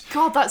feed.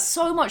 God, that's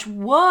so much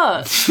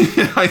work.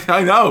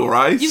 I know,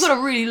 right? You've got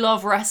to really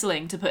love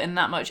wrestling to put in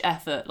that much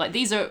effort. Like,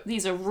 these are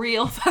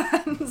real fans.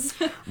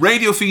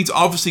 Radio feeds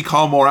obviously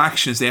call more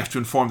actions. They have to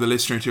inform the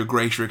listener to a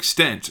greater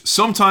extent.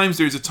 Sometimes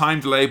there's a time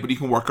delay, but you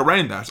can work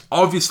around that.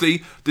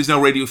 Obviously, there's no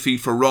radio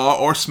feed for Raw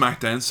or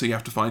SmackDown, so you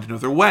have to find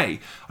another way.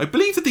 I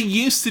believe that they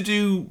used to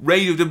do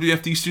radio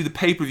WWF, they used to do the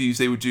pay-per-views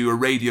they would do a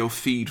radio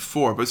feed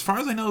for, but as far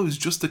as I know, it was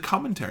just the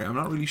commentary. I'm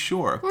not really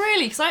sure.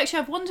 Really? Because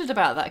I've wondered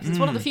about that, because it's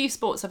one of the few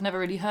sports I've never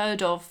really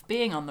heard of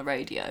being on the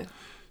radio.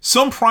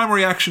 Some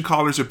primary action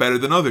callers are better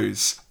than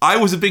others. I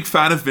was a big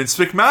fan of Vince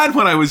McMahon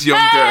when I was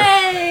younger.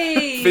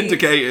 Hey!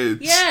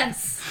 Vindicated.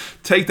 Yes!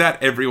 Take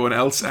that, everyone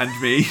else and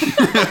me.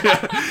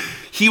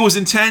 He was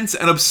intense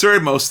and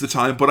absurd most of the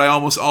time, but I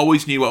almost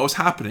always knew what was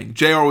happening.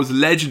 JR was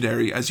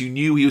legendary, as you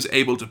knew he was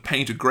able to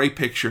paint a great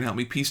picture and help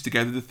me piece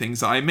together the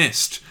things I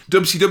missed.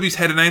 WCW's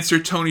head announcer,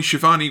 Tony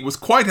Schiavone, was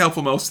quite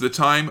helpful most of the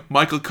time.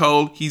 Michael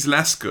Cole, he's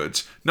less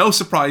good. No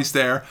surprise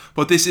there,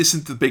 but this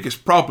isn't the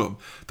biggest problem.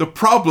 The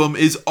problem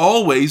is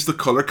always the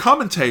colour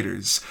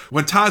commentators.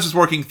 When Taz was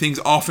working, things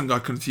often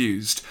got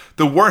confused.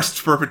 The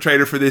worst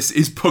perpetrator for this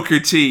is Booker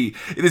T.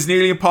 It is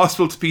nearly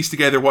impossible to piece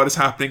together what is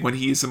happening when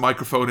he has a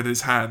microphone in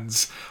his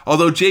hands.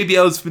 Although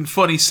JBL has been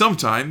funny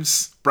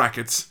sometimes,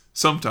 brackets,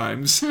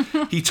 sometimes,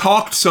 he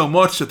talked so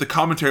much that the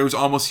commentary was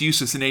almost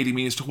useless in aiding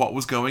me as to what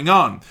was going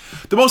on.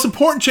 The most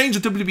important change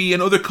that WWE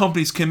and other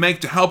companies can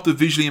make to help the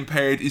visually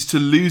impaired is to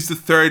lose the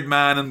third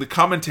man in the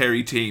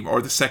commentary team,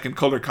 or the second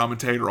colour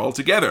commentator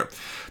altogether.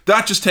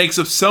 That just takes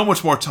up so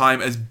much more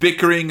time as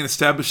bickering and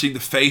establishing the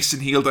face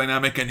and heel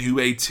dynamic and who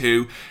ate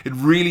who. It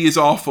really is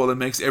awful and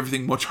makes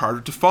everything much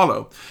harder to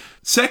follow.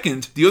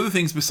 Second, the other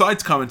things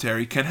besides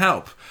commentary can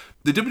help.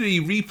 The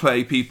WWE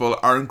replay people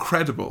are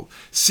incredible.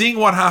 Seeing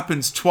what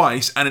happens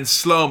twice and in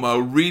slow-mo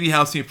really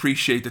helps me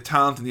appreciate the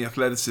talent and the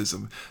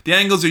athleticism. The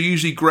angles are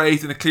usually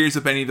great and it clears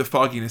up any of the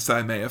fogginess that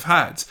I may have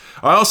had.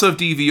 I also have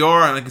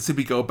DVR and I can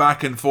simply go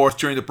back and forth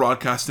during the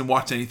broadcast and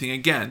watch anything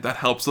again. That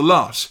helps a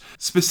lot.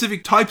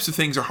 Specific types of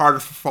things are harder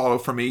to follow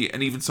for me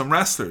and even some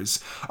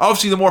wrestlers.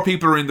 Obviously, the more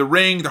people are in the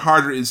ring, the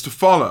harder it is to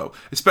follow,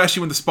 especially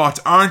when the spots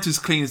aren't as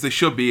clean as they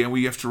should be and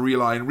we have to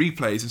rely on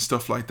replays and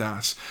stuff like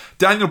that.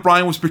 Daniel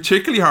Bryan was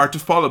particularly hard to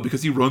follow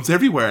because he runs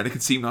everywhere and it can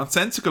seem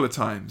nonsensical at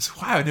times.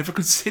 Wow, I never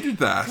considered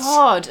that.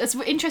 God, it's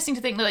interesting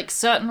to think that like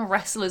certain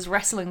wrestlers'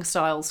 wrestling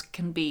styles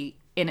can be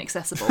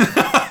inaccessible.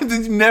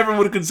 Never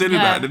would have considered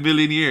that in a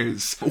million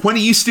years. When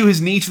he used to do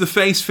his knee to the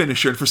face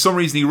finisher and for some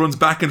reason he runs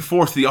back and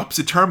forth to the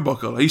opposite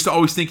turnbuckle, I used to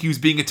always think he was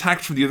being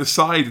attacked from the other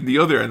side and the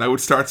other, and I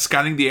would start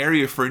scanning the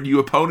area for a new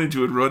opponent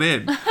who would run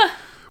in.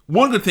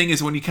 One good thing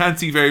is when you can't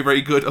see very,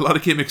 very good, a lot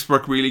of gimmicks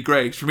work really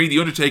great. For me, The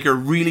Undertaker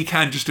really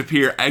can just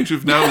appear out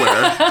of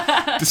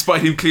nowhere,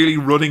 despite him clearly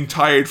running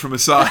tired from a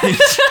side.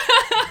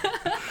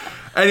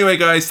 Anyway,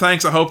 guys,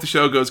 thanks. I hope the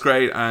show goes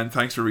great, and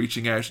thanks for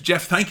reaching out.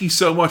 Jeff, thank you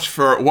so much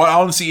for what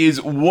honestly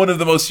is one of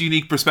the most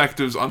unique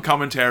perspectives on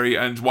commentary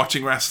and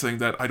watching wrestling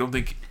that I don't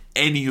think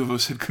any of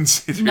us had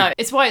considered. No,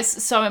 it's why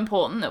it's so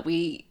important that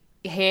we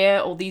hear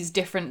all these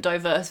different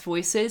diverse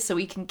voices so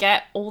we can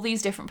get all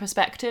these different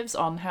perspectives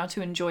on how to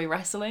enjoy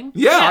wrestling.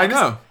 Yeah, I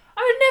know.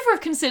 I would never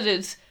have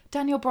considered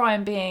Daniel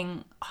Bryan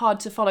being hard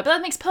to follow, but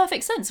that makes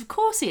perfect sense. Of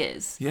course he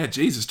is. Yeah,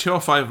 Jesus,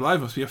 205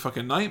 Live must be a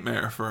fucking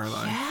nightmare for her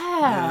life.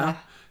 Yeah.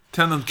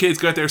 Telling them kids,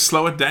 go out there,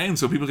 slow it down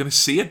so people are going to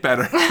see it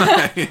better.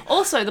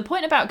 Also, the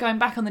point about going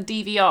back on the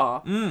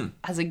DVR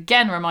has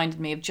again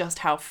reminded me of just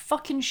how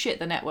fucking shit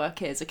the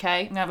network is, okay?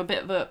 I'm going to have a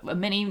bit of a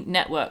mini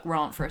network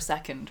rant for a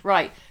second.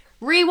 Right.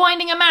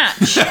 Rewinding a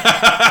match.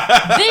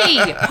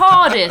 The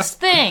hardest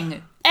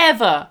thing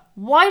ever.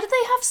 Why do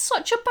they have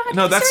such a bad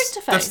user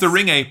interface? That's the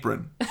ring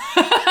apron.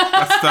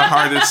 That's the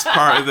hardest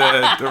part of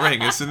the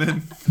ring, isn't it?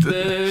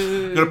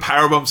 You're going to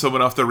powerbomb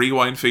someone off the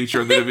rewind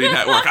feature on the WWE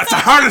Network. That's the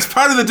hardest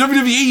part of the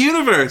WWE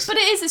universe. But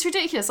it's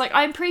ridiculous. Like,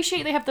 I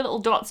appreciate they have the little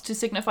dots to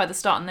signify the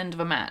start and end of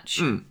a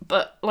match.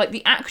 But, like,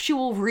 the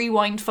actual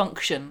rewind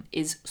function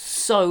is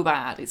so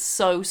bad. It's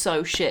so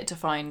shit to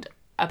find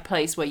a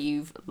place where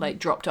you've, like,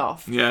 dropped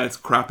off. Yeah, it's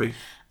crappy.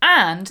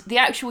 And the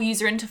actual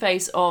user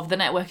interface of the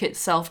network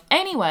itself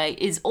anyway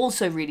is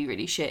also really,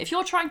 really shit. If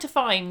you're trying to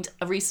find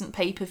a recent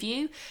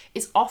pay-per-view,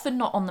 it's often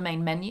not on the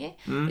main menu.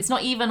 It's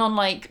not even on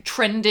like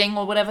trending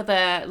or whatever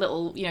their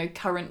little,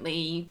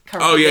 currently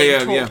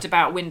talked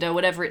about window,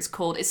 whatever it's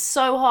called. It's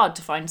so hard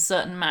to find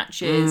certain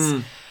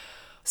matches,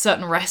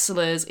 certain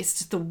wrestlers. It's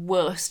just the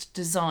worst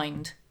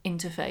designed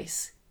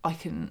interface I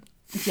can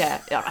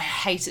Yeah, I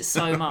hate it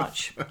so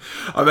much.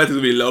 I bet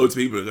there'll be loads of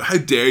people go, how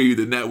dare you,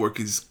 the network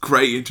is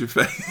great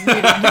interface.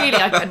 Really,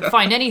 I can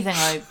find anything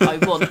I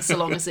want so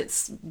long as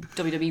it's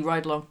WWE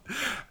ride along.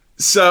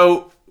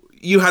 So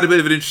you had a bit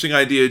of an interesting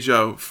idea,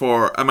 Joe,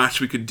 for a match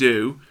we could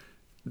do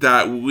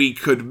that we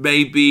could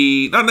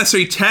maybe not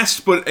necessarily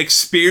test but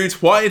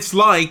experience what it's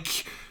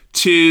like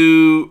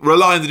to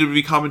rely on the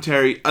WWE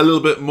commentary a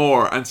little bit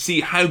more and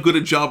see how good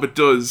a job it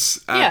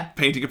does at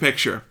painting a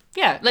picture.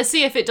 Yeah, let's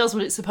see if it does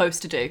what it's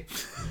supposed to do.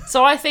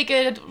 So I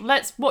figured,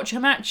 let's watch a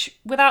match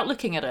without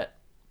looking at it.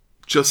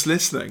 Just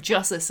listening.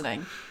 Just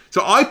listening.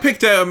 So I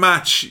picked out a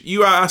match.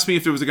 You asked me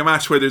if there was like a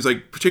match where there's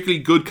like particularly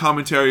good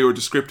commentary or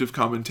descriptive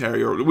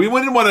commentary, or we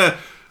wouldn't want to.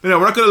 We're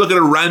not going to look at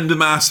a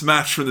random ass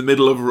match from the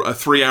middle of a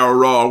 3-hour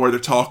Raw where they're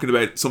talking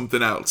about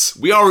something else.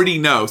 We already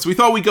know, so we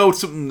thought we'd go with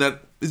something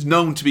that is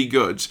known to be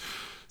good.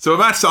 So a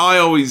match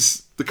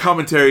that the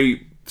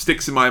commentary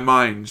sticks in my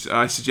mind,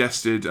 I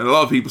suggested, and a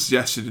lot of people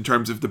suggested in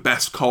terms of the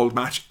best called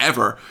match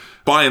ever.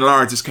 By and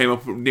large, this came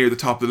up near the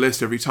top of the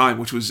list every time,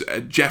 which was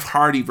Jeff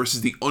Hardy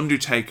versus The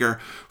Undertaker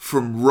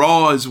from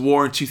Raw's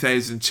War in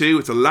 2002.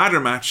 It's a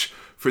ladder match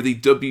for the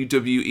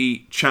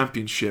WWE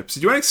Championship.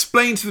 So do you want to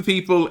explain to the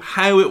people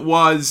how it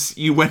was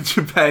you went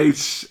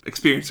about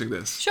experiencing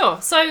this?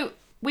 Sure. So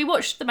we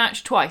watched the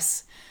match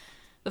twice.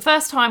 The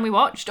first time we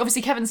watched,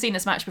 obviously Kevin's seen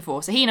this match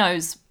before, so he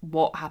knows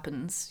what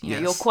happens. You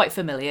know, you're quite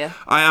familiar.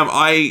 I am.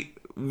 I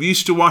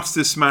used to watch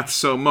this match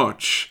so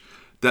much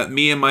that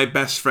me and my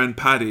best friend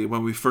Paddy,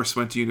 when we first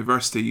went to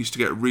university, used to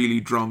get really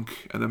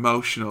drunk and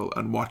emotional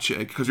and watch it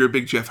because we were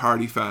big Jeff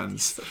Hardy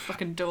fans. Such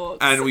fucking dorks.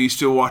 And we used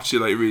to watch it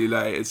like really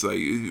late. It's like,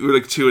 we were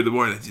like 2 a.m. Do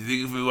you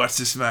think if we watch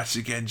this match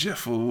again,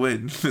 Jeff will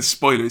win?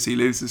 Spoilers, he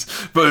loses.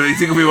 But do you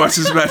think if we watch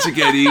this match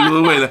again, he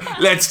will win?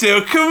 Let's do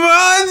it. Come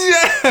on,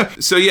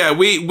 Jeff! So yeah,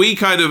 we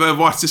kind of have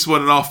watched this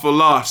one an awful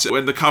lot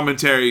when the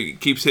commentary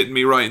keeps hitting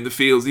me right in the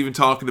feels, even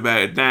talking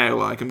about it now.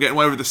 Like, I'm getting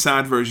whatever the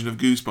sad version of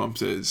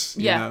Goosebumps is.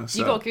 You know, so.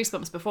 You got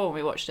Goosebumps before when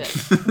we watched it.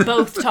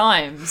 Both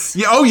times.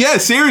 Yeah. Oh yeah,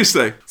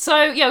 seriously.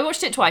 So yeah, we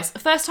watched it twice. The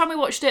first time we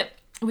watched it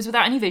was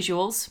without any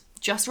visuals,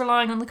 just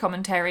relying on the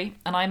commentary,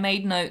 and I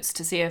made notes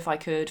to see if I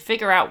could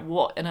figure out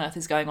what on earth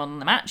is going on in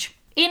the match.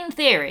 In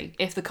theory,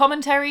 if the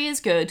commentary is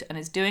good and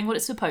is doing what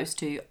it's supposed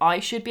to, I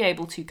should be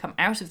able to come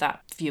out of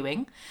that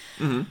viewing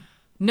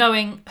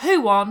knowing who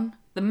won,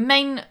 the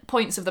main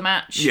points of the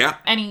match,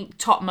 any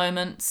top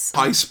moments,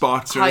 high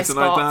spots or anything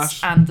like that,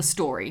 and the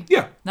story.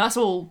 Yeah, that's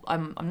all.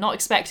 I'm not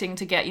expecting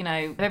to get,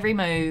 every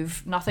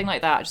move, nothing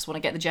like that. I just want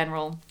to get the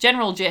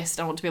general gist.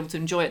 I want to be able to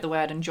enjoy it the way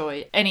I'd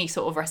enjoy any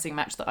sort of wrestling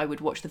match that I would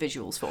watch the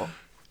visuals for.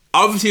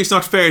 Obviously, it's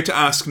not fair to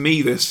ask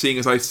me this, seeing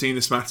as I've seen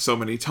this match so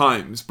many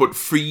times, but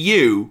for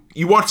you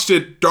watched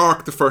it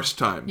dark the first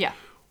time. Yeah.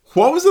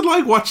 What was it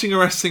like watching a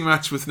wrestling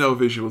match with no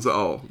visuals at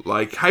all?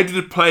 Like, how did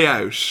it play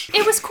out?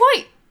 It was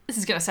quite... This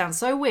is going to sound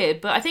so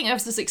weird, but I think I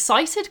was just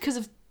excited because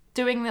of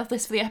doing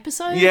this for the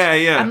episode.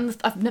 Yeah. And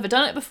I've never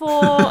done it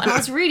before, and I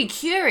was really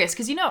curious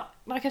because,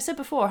 like I've said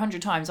before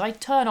 100 times, I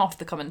turn off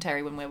the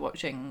commentary when we're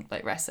watching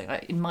like wrestling.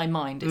 Like, in my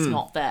mind, it's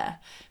not there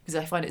because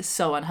I find it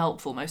so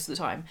unhelpful most of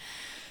the time.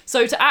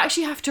 So to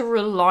actually have to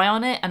rely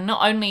on it and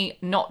not only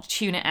not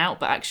tune it out,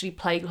 but actually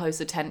pay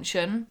close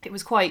attention, it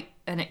was quite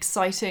an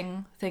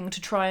exciting thing to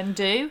try and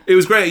do. It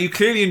was great. You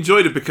clearly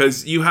enjoyed it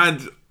because you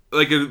had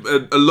like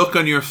a look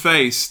on your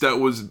face that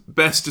was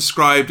best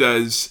described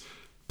as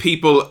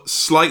people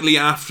slightly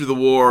after the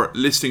war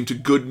listening to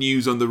good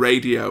news on the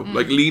radio,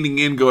 like leaning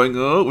in going,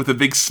 oh, with a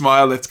big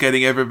smile that's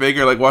getting ever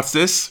bigger, like, what's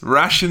this?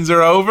 Rations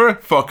are over?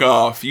 Fuck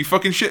off. You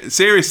fucking shit.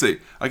 Seriously.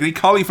 I can eat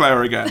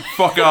cauliflower again.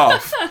 Fuck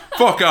off.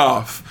 Fuck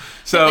off.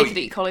 So they could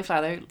eat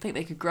cauliflower. I don't think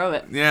they could grow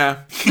it.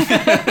 Yeah.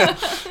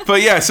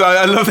 But yeah, so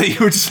I love that you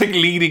were just like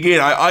leaning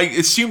in. I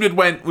assumed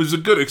it was a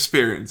good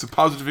experience, a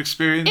positive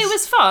experience. It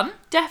was fun.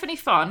 Definitely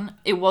fun.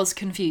 It was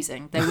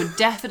confusing. There were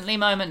definitely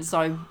moments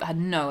I had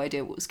no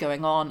idea what was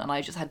going on and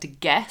I just had to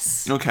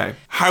guess. Okay.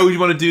 How would you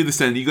want to do this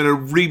then? Are you going to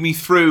read me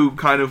through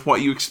kind of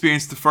what you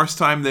experienced the first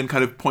time, then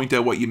kind of point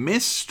out what you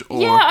missed?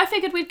 Or? Yeah, I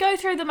figured we'd go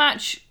through the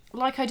match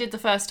like I did the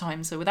first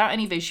time, so without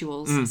any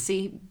visuals,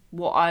 see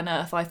what on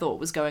earth I thought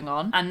was going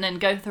on, and then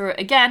go through it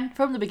again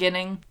from the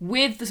beginning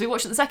so we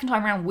watched it the second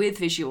time around with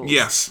visuals.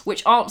 Yes.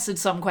 Which answered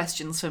some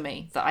questions for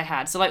me that I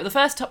had. So like the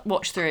first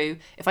watch through,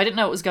 if I didn't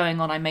know what was going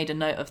on, I made a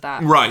note of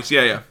that. Right,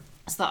 yeah.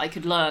 So that I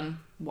could learn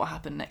what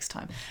happened next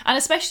time. And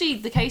especially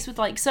the case with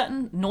like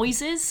certain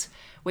noises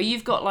where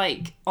you've got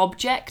like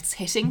objects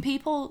hitting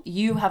people,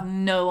 you have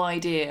no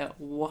idea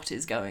what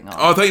is going on.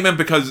 Oh, I thought you meant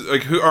because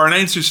like our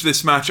announcers for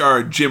this match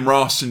are Jim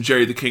Ross and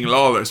Jerry the King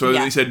Lawler. So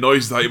when you said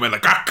noises, I thought you meant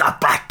like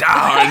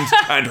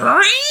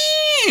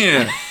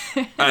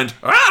and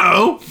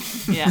oh.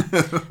 Yeah.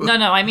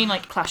 No, I mean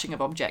like clashing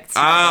of objects.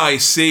 I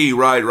see.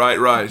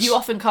 Right. You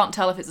often can't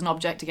tell if it's an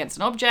object against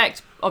an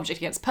object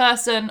against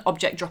person,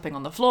 object dropping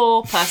on the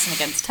floor, person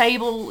against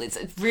table. It's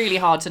really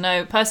hard to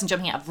know. Person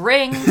jumping out of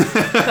ring,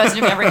 person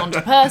jumping out of ring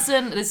onto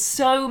person. There's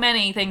so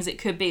many things it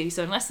could be.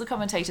 So unless the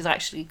commentators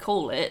actually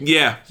call it,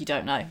 you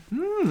don't know.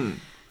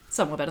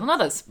 Some were better than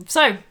others.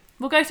 So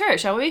we'll go through it,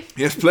 shall we?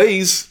 Yes,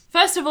 please.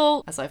 First of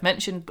all, as I've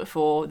mentioned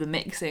before, the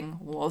mixing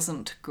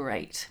wasn't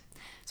great.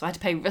 So I had to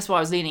pay, that's why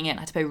I was leaning in,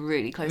 I had to pay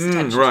really close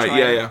attention to try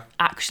and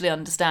actually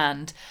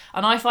understand.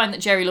 And I find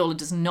that Jerry Lawler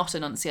does not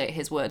enunciate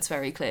his words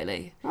very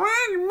clearly.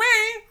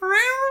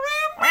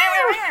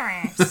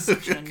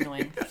 Such an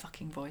annoying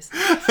fucking voice.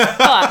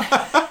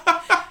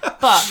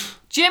 But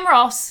Jim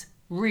Ross,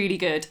 really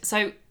good.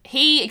 So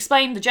he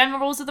explained the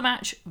general rules of the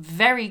match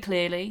very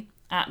clearly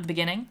at the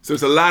beginning. So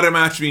it's a ladder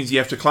match, means you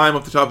have to climb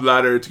up the top of the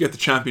ladder to get the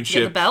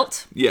championship. Get the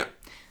belt. Yeah.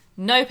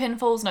 No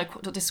pinfalls, no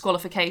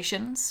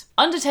disqualifications.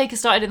 Undertaker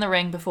started in the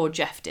ring before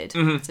Jeff did.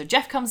 Mm-hmm. So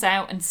Jeff comes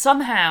out and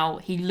somehow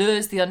he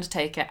lures the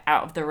Undertaker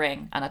out of the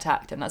ring and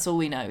attacked him. That's all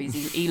we know.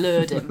 He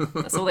lured him.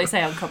 That's all they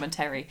say on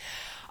commentary.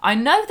 I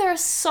know there are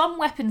some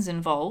weapons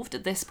involved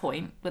at this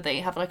point where they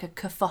have like a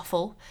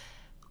kerfuffle.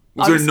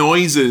 Was there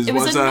noises? It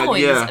was a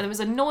noise. Yeah. There was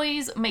a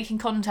noise making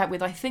contact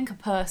with, I think, a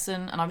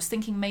person, and I was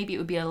thinking maybe it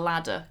would be a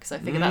ladder, because I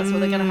figured that's what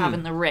they're going to have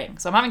in the ring.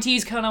 So I'm having to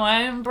use kind of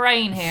my own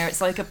brain here. It's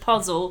like a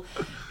puzzle,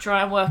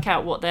 try and work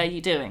out what they're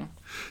doing.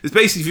 It's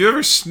basically, if you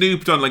ever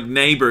snooped on like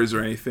Neighbours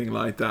or anything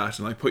like that,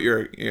 and like put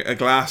a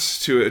glass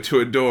to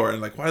a door,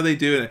 and like, why are they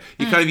doing it?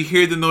 You kind of, you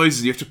hear the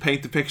noises, you have to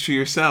paint the picture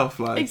yourself.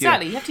 Like,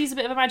 exactly, you have to use a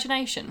bit of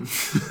imagination.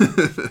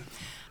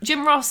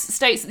 Jim Ross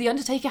states that The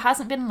Undertaker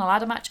hasn't been in a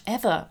ladder match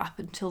ever up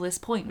until this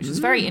point, which is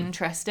very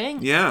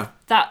interesting. Yeah.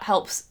 That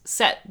helps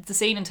set the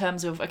scene in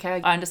terms of, okay,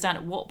 I understand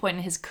at what point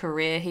in his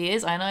career he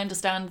is, and I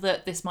understand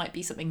that this might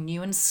be something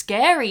new and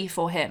scary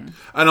for him.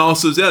 And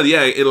also,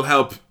 it'll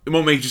help. It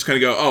won't make you just kind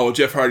of go, oh, well,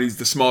 Jeff Hardy's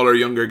the smaller,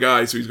 younger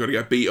guy, so he's going to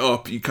get beat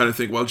up. You kind of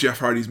think, well, Jeff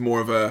Hardy's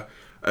more of a...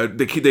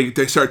 They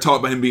started talking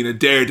about him being a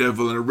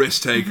daredevil and a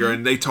risk taker,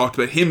 and they talked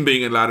about him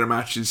being in ladder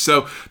matches.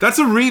 So that's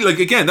a really, like,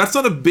 again, that's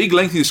not a big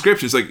lengthy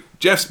description. It's like,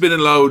 Jeff's been in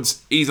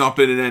loads, he's not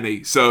been in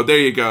any. So there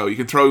you go. You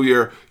can throw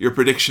your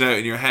prediction out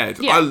in your head.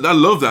 Yeah. I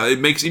love that. It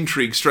makes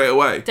intrigue straight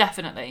away.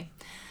 Definitely.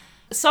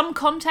 Some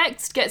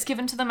context gets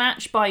given to the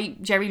match by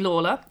Jerry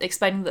Lawler,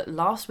 explaining that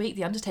last week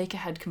The Undertaker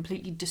had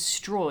completely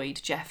destroyed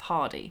Jeff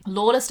Hardy.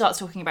 Lawler starts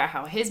talking about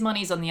how his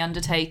money's on The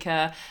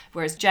Undertaker,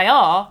 whereas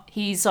JR,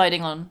 he's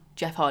siding on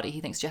Jeff Hardy. He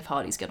thinks Jeff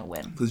Hardy's going to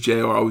win. Because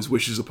JR always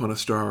wishes upon a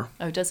star.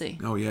 Oh, does he?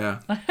 Oh, yeah.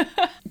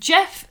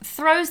 Jeff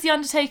throws The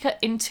Undertaker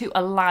into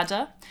a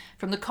ladder.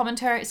 From the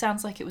commentary, it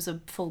sounds like it was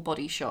a full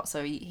body shot,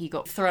 so he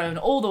got thrown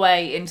all the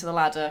way into the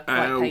ladder.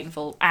 Quite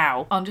painful.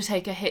 Ow.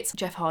 Undertaker hits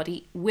Jeff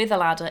Hardy with a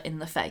ladder in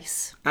the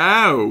face.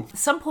 Ow. At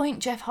some point,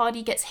 Jeff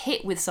Hardy gets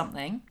hit with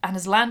something and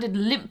has landed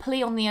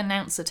limply on the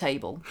announcer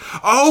table.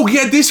 Oh,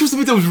 yeah, this was the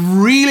bit that was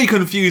really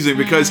confusing,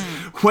 because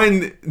when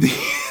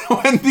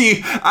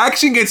the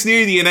action gets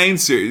near the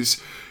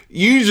announcers...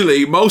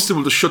 Usually, most of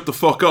them just shut the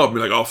fuck up and be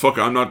like, oh, fuck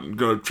it, I'm not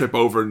going to trip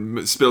over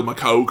and spill my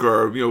Coke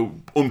or,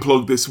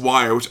 unplug this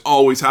wire, which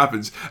always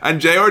happens. And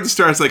JR just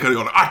starts like kind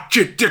of going,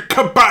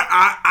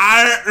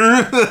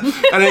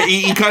 and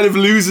he kind of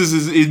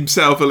loses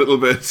himself a little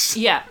bit.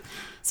 Yeah.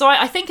 So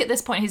I think at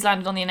this point he's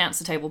landed on the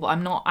announcer table, but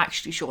I'm not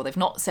actually sure. They've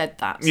not said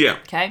that. Yeah.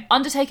 Okay.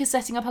 Undertaker's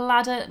setting up a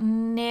ladder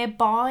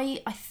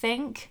nearby, I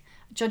think.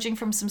 Judging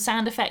from some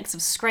sound effects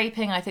of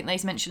scraping, I think they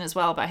mentioned as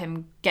well about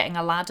him getting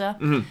a ladder.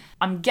 Mm-hmm.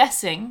 I'm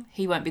guessing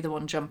he won't be the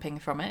one jumping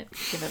from it,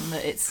 given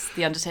that it's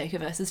The Undertaker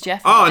versus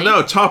Jeff Hardy. Oh,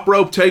 no, top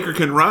rope Taker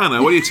can run.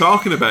 What are you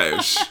talking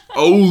about?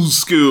 Old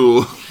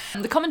school.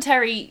 The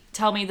commentary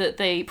tell me that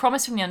the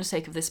promise from The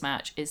Undertaker of this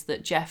match is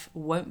that Jeff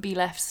won't be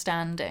left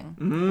standing.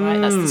 Right?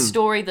 That's the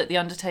story that The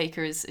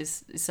Undertaker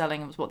is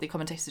selling, what the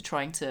commentators are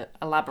trying to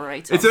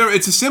elaborate on.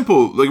 It's a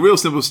simple, like real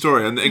simple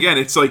story. And again,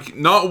 it's like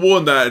not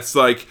one that it's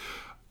like...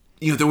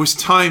 there was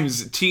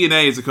times,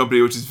 TNA is a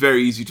company which is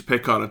very easy to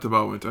pick on at the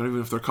moment. I don't even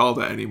know if they're called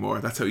that anymore.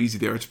 That's how easy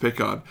they are to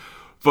pick on.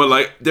 But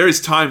like,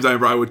 there's times I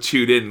would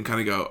tune in and kind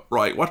of go,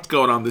 right, what's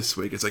going on this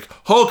week? It's like,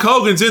 Hulk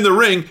Hogan's in the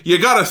ring.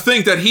 You gotta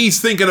think that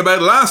he's thinking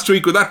about last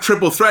week with that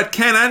triple threat.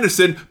 Ken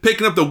Anderson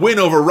picking up the win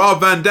over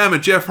Rob Van Dam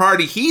and Jeff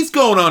Hardy. He's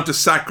going on to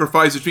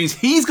Sacrifice, which means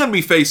he's going to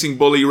be facing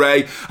Bully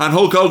Ray. And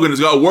Hulk Hogan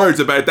has got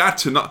words about that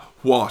tonight.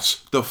 What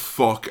the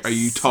fuck are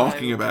you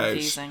talking about?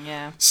 Confusing,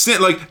 yeah.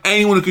 Like,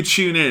 anyone who could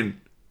tune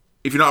in,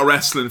 if you're not a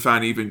wrestling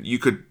fan even, you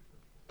could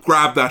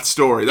grab that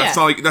story. That's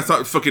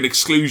not fucking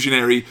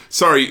exclusionary.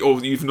 Sorry,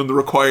 you've done the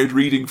required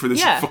reading for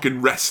this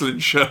fucking wrestling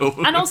show.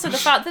 And also the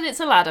fact that it's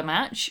a ladder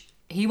match,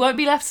 he won't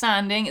be left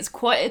standing. It's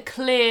quite a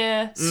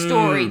clear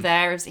story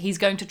there. He's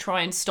going to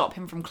try and stop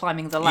him from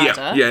climbing the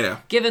ladder. Yeah.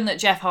 Given that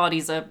Jeff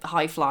Hardy's a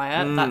high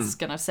flyer, that's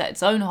going to set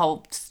its own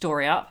whole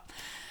story up.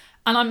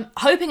 And I'm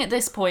hoping at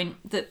this point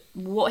that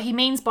what he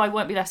means by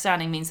won't be left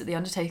standing means that The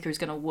Undertaker is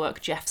going to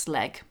work Jeff's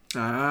leg.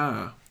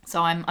 Ah.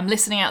 So I'm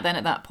listening out then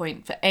at that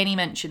point for any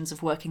mentions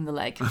of working the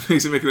leg.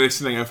 He's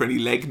listening out for any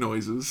leg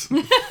noises.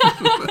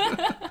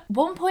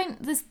 One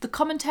point, the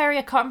commentary,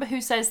 I can't remember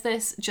who says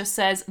this, just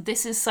says,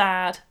 this is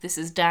sad, this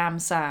is damn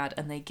sad,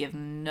 and they give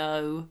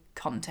no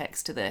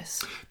context to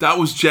this. That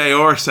was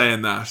JR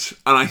saying that.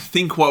 And I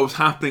think what was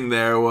happening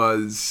there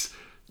was...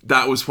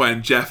 that was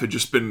when Jeff had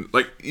just been,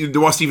 like,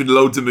 there wasn't even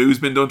loads of moves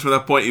been done to him at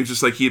that point. He was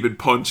just like, he had been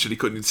punched and he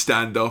couldn't even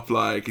stand up,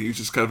 like, and he was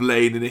just kind of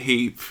laying in a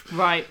heap.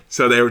 Right.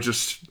 So they were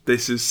just,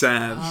 this is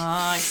sad.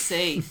 Ah, I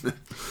see.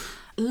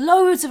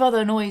 Loads of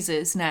other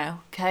noises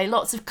now, okay?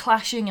 Lots of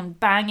clashing and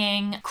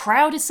banging.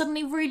 Crowd is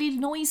suddenly really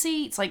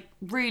noisy. It's like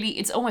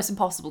it's almost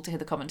impossible to hear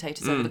the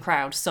commentators over the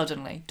crowd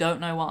suddenly.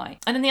 Don't know why.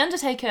 And then The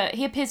Undertaker,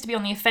 he appears to be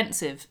on the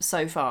offensive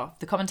so far.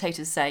 The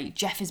commentators say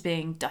Jeff is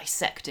being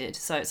dissected.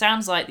 So it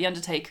sounds like The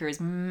Undertaker is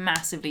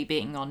massively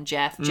beating on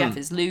Jeff. Jeff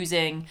is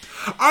losing.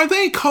 Are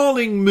they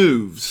calling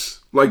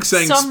moves? Like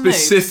saying Some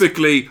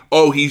specifically,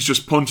 oh, he's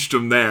just punched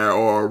him there,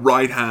 or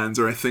right hands,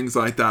 or things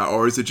like that?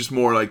 Or is it just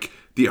more like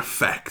the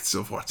effects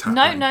of what's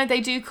happening? No,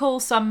 they do call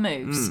some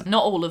moves.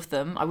 Not all of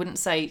them. I wouldn't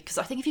say, because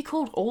I think if you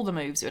called all the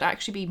moves, it would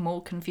actually be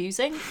more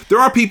confusing. There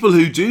are people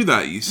who do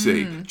that, you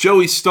see.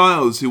 Joey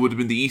Styles, who would have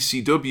been the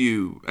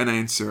ECW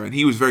announcer, and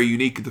he was very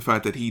unique in the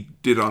fact that he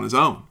did it on his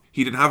own.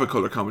 He didn't have a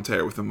colour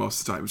commentator with him most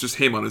of the time. It was just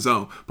him on his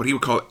own. But he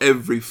would call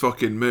every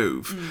fucking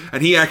move.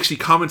 And he actually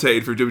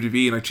commentated for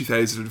WWE in like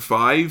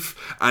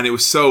 2005. And it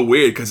was so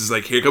weird because it's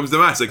like, here comes the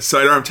match. Like,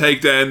 sidearm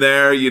takedown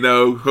there,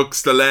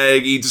 hooks the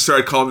leg. He just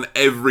started calling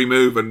every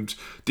move. And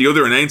the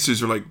other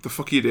announcers were like, the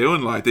fuck are you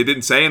doing? Like, they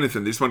didn't say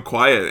anything. They just went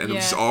quiet. And it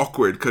was just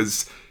awkward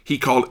because he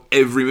called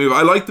every move.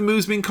 I like the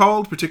moves being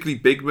called, particularly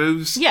big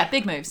moves. Yeah,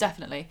 big moves,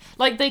 definitely.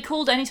 Like, they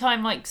called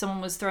anytime like someone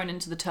was thrown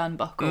into the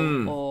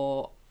turnbuckle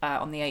or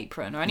on the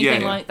apron or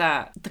anything like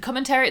that. The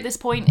commentary at this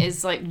point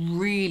is like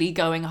really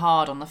going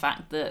hard on the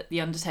fact that The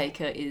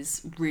Undertaker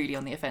is really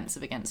on the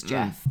offensive against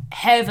Jeff,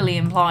 heavily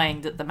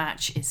implying that the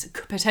match is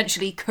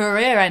potentially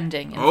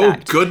career-ending, in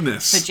fact,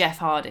 goodness, for Jeff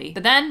Hardy.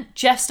 But then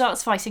Jeff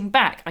starts fighting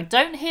back. I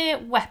don't hear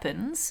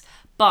weapons,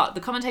 but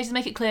the commentators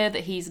make it clear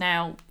that he's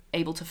now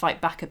able to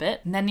fight back a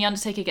bit. And then The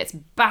Undertaker gets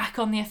back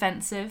on the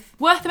offensive.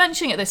 Worth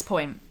mentioning at this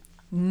point,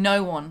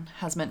 no one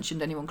has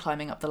mentioned anyone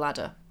climbing up the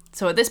ladder.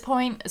 So at this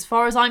point, as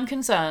far as I'm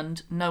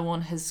concerned, no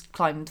one has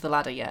climbed the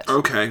ladder yet.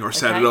 Okay, or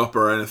set it up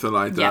or anything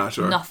like that.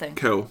 Or nothing.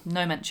 Cool.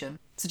 No mention.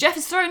 So Jeff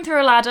is thrown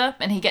through a ladder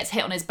and he gets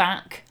hit on his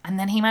back and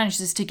then he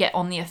manages to get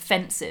on the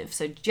offensive.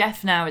 So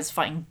Jeff now is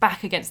fighting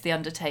back against The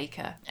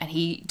Undertaker and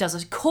he does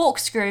a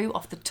corkscrew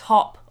off the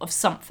top of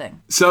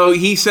something. So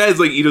he says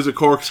like he does a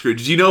corkscrew.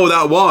 Did you know what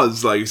that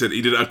was? Like you said,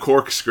 he did a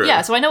corkscrew.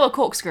 Yeah, so I know what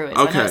corkscrew is.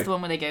 Okay. I know it's the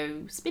one where they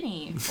go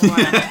spinny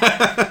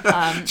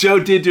around. Joe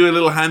did do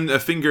a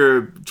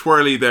finger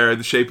twirly there in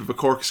the shape of a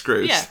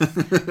corkscrew. Yeah,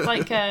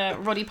 like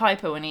Roddy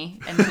Piper when he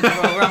entered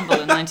the Royal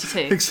Rumble in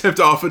 '92. Except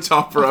off a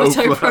top rope.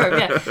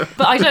 Yeah.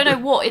 But I don't know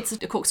what it's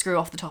a corkscrew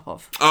off the top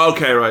of.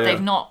 Okay, right,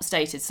 They've not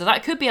stated. So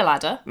that could be a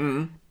ladder.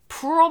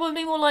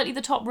 Probably more likely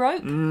the top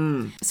rope.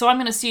 So I'm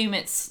going to assume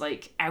it's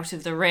like out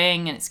of the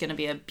ring and it's going to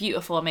be a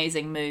beautiful,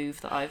 amazing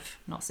move that I've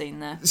not seen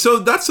there. So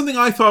that's something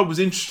I thought was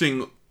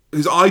interesting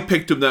because I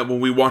picked up that when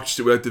we watched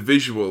it without the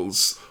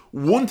visuals.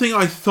 One thing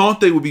I thought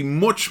they would be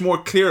much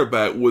more clear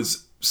about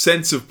was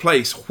sense of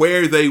place,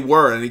 where they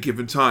were at any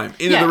given time.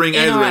 In the ring,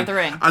 out of the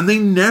ring. And they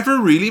never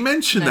really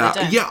mention that.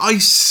 They don't. Yeah, I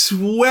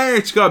swear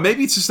to God,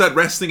 maybe it's just that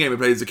wrestling game I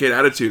played as a kid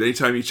attitude.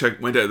 Anytime you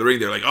went out of the ring,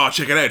 they're like, oh,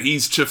 check it out,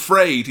 he's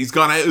afraid, he's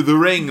gone out of the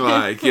ring,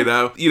 like, you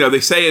know. They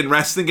say it in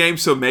wrestling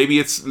games, so maybe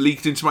it's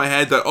leaked into my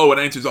head that,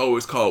 announcers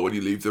always call when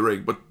you leave the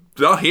ring, but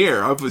not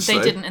here, obviously.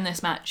 They didn't in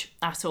this match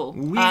at all.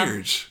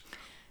 Weird.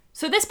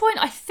 So at this point,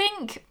 I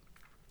think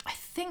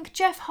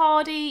Jeff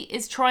Hardy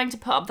is trying to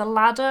put up the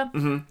ladder,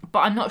 but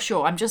I'm not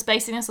sure. I'm just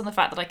basing this on the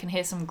fact that I can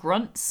hear some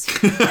grunts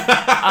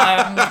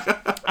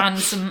and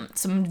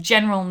some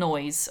general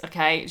noise,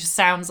 okay? It just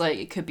sounds like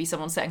it could be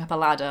someone setting up a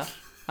ladder.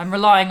 I'm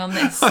relying on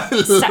this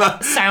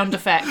sound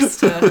effects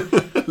to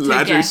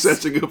ladder guess.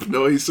 setting up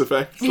noise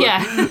effects.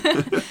 Yeah.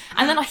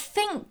 And then I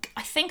think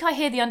I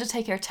hear The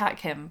Undertaker attack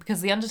him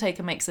because The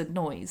Undertaker makes a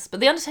noise. But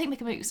The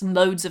Undertaker makes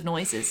loads of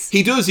noises.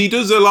 He does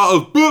a lot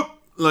of boop.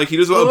 Like, he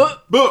does a lot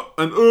of buh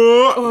and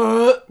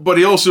but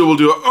he also will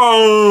do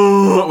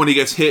a when he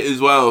gets hit as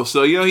well.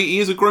 So, he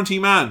is a grunty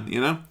man,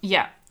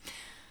 Yeah.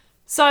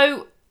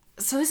 So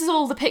this is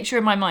all the picture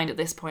in my mind at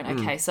this point,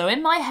 okay? So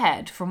in my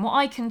head, from what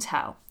I can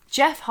tell,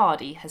 Jeff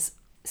Hardy has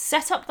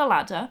set up the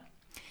ladder,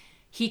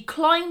 he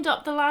climbed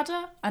up the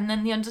ladder, and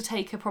then The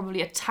Undertaker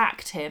probably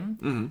attacked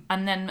him,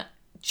 and then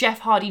Jeff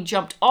Hardy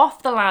jumped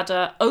off the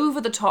ladder,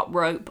 over the top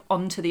rope,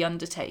 onto The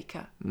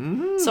Undertaker.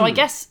 So I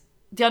guess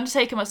The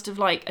Undertaker must have,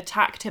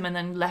 attacked him and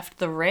then left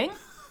the ring.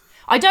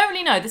 I don't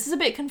really know. This is a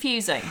bit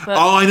confusing. But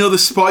I know the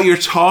spot you're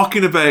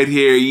talking about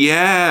here.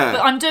 Yeah.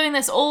 But I'm doing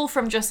this all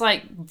from just,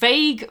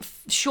 vague,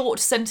 short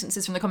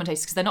sentences from the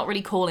commentators because they're not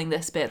really calling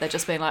this bit. They're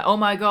just being like, oh,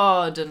 my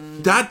God.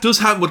 And that does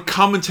happen with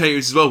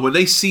commentators as well. When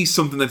they see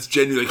something that's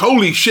genuinely like,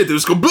 holy shit, they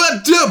just go,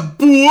 blah, blah,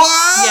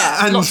 blah.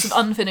 Yeah, and lots of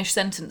unfinished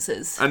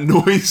sentences. And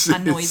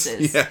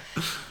noises. Yeah.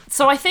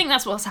 So I think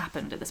that's what's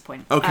happened at this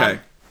point. Okay.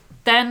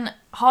 Then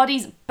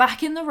Hardy's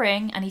back in the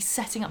ring and he's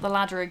setting up the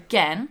ladder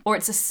again, or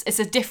it's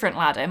a different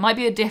ladder. It might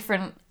be a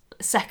different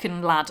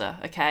second ladder,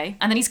 okay?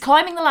 And then he's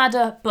climbing the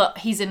ladder, but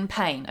he's in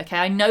pain, okay?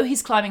 I know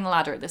he's climbing the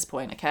ladder at this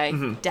point, okay?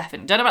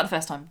 Definitely. Don't know about the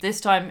first time.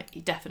 This time,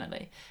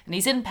 definitely. And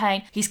he's in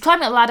pain. He's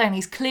climbing the ladder and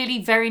he's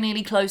clearly very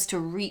nearly close to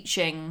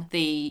reaching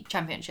the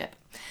championship.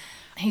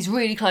 He's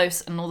really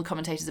close, and all the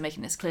commentators are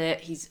making this clear.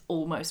 He's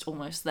almost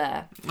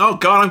there. Oh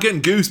God, I'm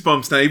getting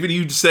goosebumps now. Even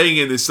you saying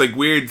it in this like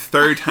weird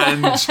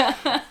third-hand,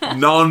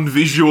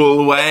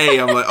 non-visual way.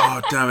 I'm like,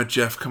 oh damn it,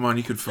 Jeff, come on,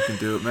 you could fucking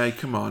do it, mate.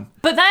 Come on.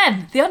 But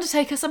then The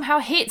Undertaker somehow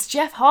hits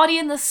Jeff Hardy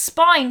in the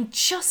spine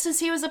just as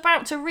he was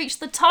about to reach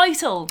the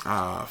title.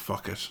 Ah,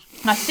 fuck it.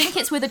 And I think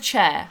it's with a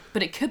chair,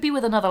 but it could be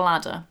with another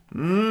ladder.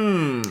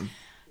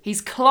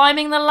 He's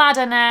climbing the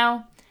ladder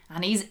now,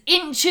 and he's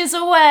inches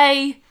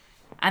away.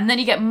 And then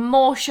you get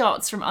more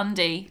shots from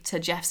Undy to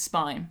Jeff's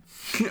spine.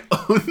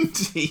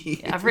 Undy?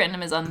 Yeah, I've written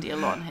him as Undy a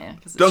lot in here.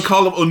 Don't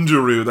call him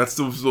Underoo. That's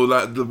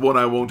the one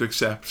I won't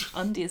accept.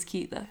 Undy is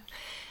cute, though.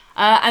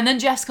 And then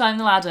Jeff's climbing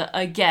the ladder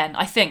again.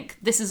 I think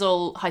this is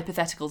all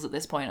hypotheticals at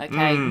this point,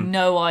 okay?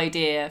 No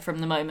idea from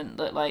the moment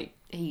that, like,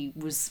 he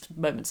was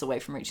moments away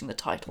from reaching the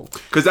title.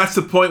 Because that's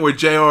the point where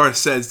JR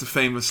says the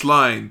famous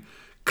line,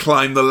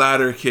 climb the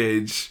ladder,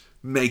 Cage,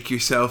 make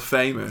yourself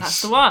famous.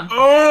 That's the one.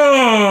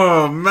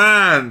 Oh,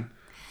 man.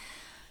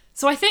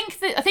 So I think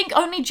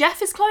only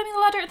Jeff is climbing the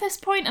ladder at this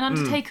point, and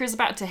Undertaker is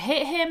about to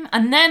hit him,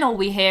 and then all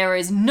we hear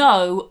is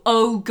no,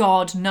 oh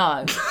God,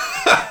 no.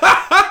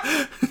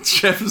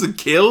 Jeff was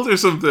killed or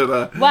something.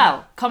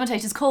 Well,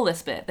 commentators call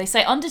this bit. They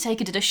say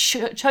Undertaker did a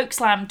choke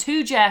slam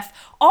to Jeff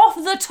off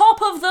the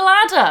top of the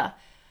ladder,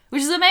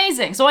 which is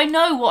amazing. So I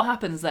know what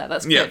happens there.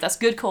 That's good. Yeah. That's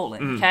good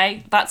calling,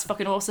 okay? That's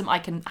fucking awesome. I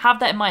can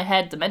have that in my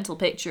head, the mental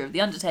picture of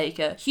The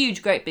Undertaker.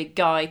 Huge, great big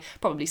guy,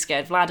 probably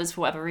scared of ladders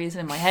for whatever reason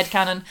in my head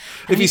canon.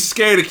 If he's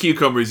scared of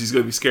cucumbers, he's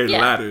going to be scared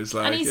of ladders.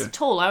 And he's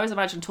tall. I always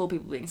imagine tall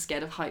people being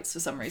scared of heights for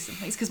some reason.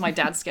 It's because my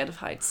dad's scared of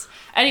heights.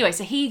 Anyway,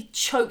 so he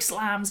choke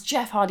slams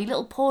Jeff Hardy,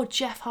 little poor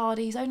Jeff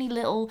Hardy. He's only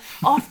little,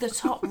 off the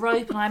top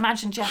rope, and I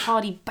imagine Jeff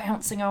Hardy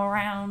bouncing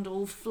around,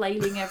 all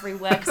flailing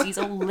everywhere because he's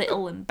all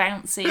little and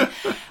bouncy.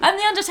 And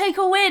The Undertaker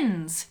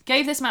wins.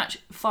 Gave this match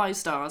 5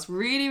 stars.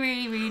 Really,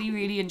 really, really,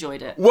 really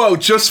enjoyed it. Whoa,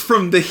 just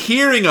from the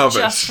hearing of it?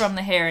 Just from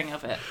the hearing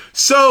of it.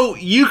 So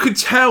you could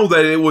tell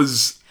that it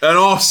was an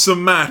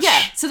awesome match.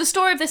 Yeah, so the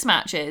story of this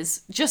match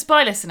is, just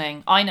by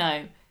listening, I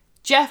know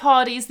Jeff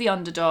Hardy's the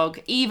underdog,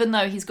 even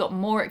though he's got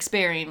more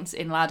experience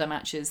in ladder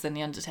matches than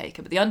The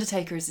Undertaker. But The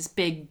Undertaker is this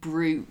big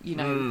brute,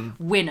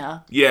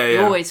 winner. Yeah. He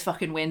always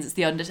fucking wins. It's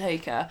The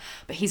Undertaker.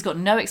 But he's got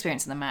no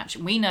experience in the match.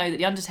 And we know that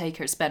The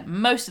Undertaker has spent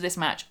most of this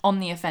match on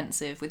the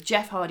offensive, with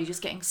Jeff Hardy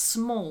just getting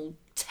small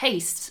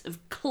tastes of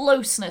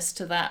closeness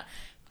to that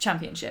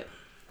championship.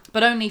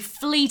 But only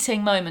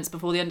fleeting moments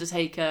before The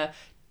Undertaker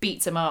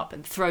beats him up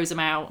and throws him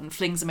out and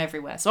flings him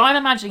everywhere. So I'm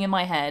imagining in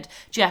my head,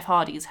 Jeff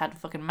Hardy has had a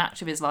fucking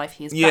match of his life.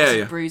 He is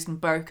battered, bruised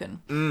and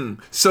broken.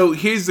 So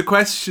here's the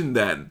question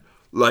then.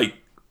 Like,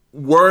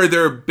 were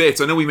there bits,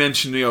 I know we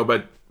mentioned,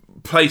 about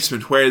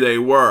placement, where they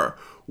were.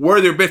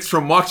 Were there bits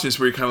from watching this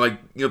where you're kind of like,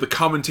 the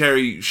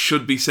commentary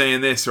should be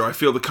saying this, or I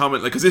feel the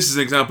comment, because this is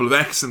an example of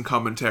excellent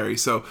commentary.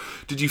 So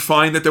did you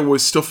find that there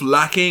was stuff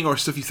lacking, or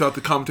stuff you thought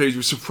the commentators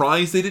were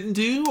surprised they didn't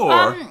do,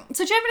 or?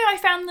 So generally I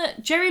found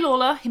that Jerry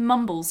Lawler, he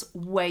mumbles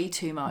way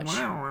too much.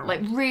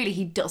 Like, really,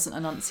 he doesn't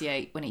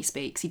enunciate when he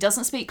speaks. He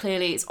doesn't speak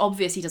clearly. It's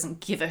obvious he doesn't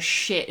give a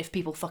shit if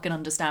people fucking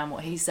understand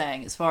what he's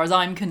saying. As far as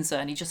I'm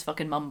concerned, he just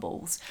fucking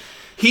mumbles.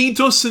 He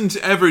doesn't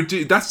ever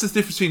do. That's the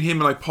difference between him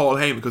and like Paul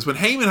Heyman, because when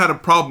Heyman had a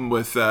problem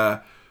with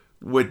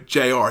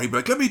JR, he'd be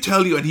like, let me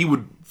tell you, and he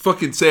would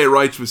fucking say it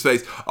right to his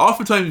face.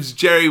 Oftentimes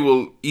Jerry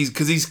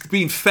because he's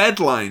being fed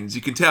lines,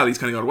 you can tell he's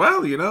kind of going,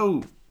 well,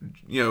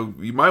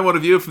 you might want to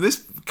view it from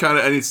this kind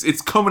of, and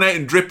it's coming out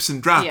in drips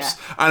and draps,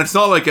 and it's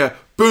not like a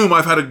boom,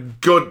 I've had a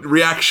good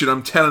reaction,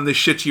 I'm telling this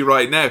shit to you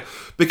right now,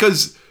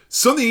 because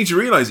something you need to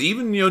realize,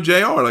 even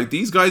JR, like,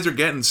 these guys are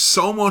getting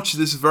so much of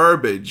this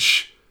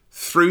verbiage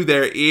through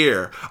their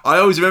ear. I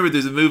always remember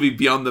there's a movie,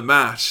 Beyond the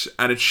Mat,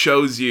 and it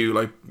shows you,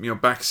 like,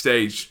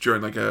 backstage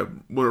during like a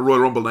Royal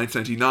Rumble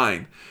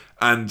 1999,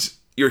 and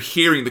you're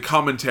hearing the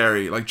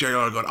commentary, like JR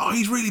going, oh,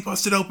 he's really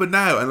busted open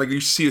now, and like you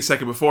see a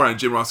second before, and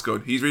Jim Ross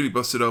going, he's really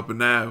busted open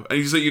now, and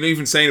he's like, you're not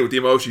even saying it with the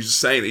emotion, he's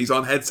just saying it. He's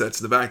on headsets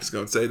in the back, just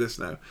going, say this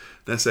now,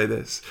 then say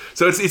this.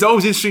 So it's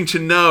always interesting to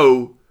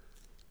know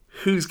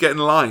who's getting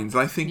lines.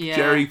 And I think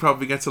Jerry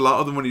probably gets a lot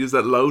of them when he does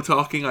that low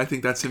talking. I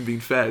think that's him being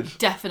fed.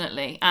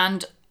 Definitely.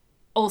 And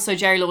also,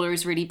 Jerry Lawler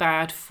is really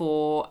bad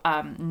for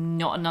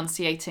not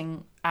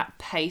enunciating at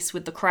pace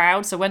with the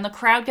crowd. So when the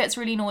crowd gets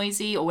really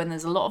noisy, or when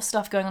there's a lot of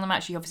stuff going on in the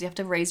match, you obviously have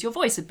to raise your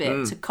voice a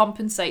bit to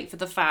compensate for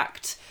the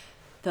fact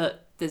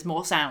that there's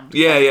more sound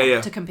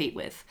to compete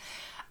with.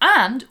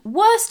 And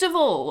worst of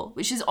all,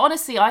 which is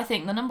honestly, I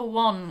think, the number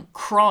one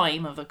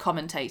crime of a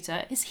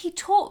commentator, is he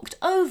talked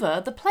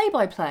over the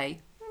play-by-play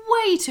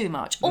way too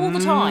much, all the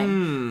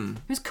time.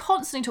 He was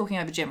constantly talking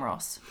over Jim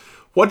Ross.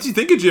 What did you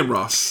think of Jim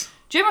Ross?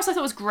 Jim Ross I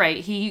thought was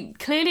great. He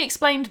clearly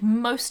explained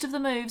most of the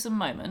moves and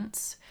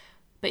moments,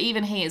 But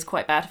even he is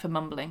quite bad for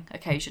mumbling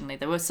occasionally.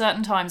 There were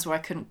certain times where I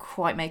couldn't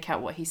quite make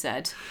out what he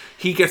said.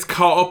 He gets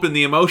caught up in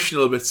the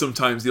emotional bit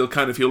sometimes. He'll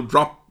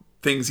drop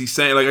things he's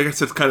saying. Like, I guess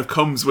it kind of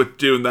comes with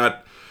doing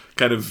that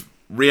kind of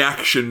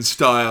reaction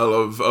style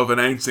of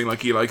announcing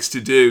like he likes to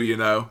do, you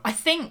know. I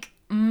think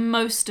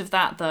most of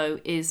that,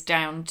 though, is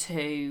down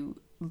to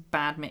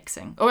bad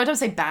mixing. Or I don't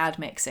say bad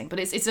mixing, but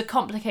it's a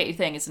complicated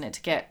thing, isn't it,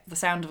 to get the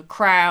sound of a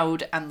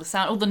crowd and the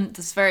sound, all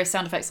the various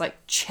sound effects like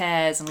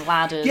chairs and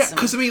ladders. Yeah,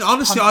 because I mean,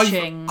 honestly,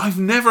 I've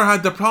never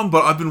had that problem,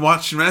 but I've been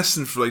watching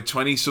wrestling for like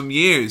 20 some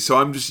years, so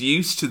I'm just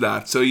used to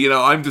that. So, you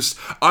know,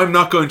 I'm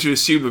not going to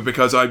assume that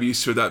because I'm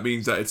used to it, that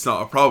means that it's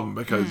not a problem,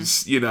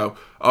 because, you know,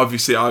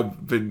 obviously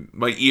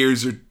my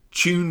ears are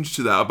tuned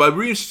to that, but I'm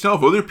really interested to know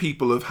if other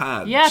people have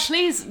had. Yeah,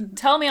 please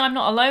tell me I'm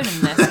not alone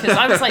in this, because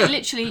I was like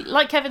literally,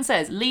 like Kevin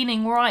says,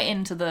 leaning right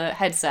into the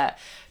headset,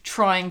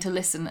 trying to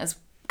listen as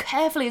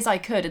carefully as I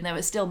could, and there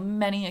were still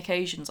many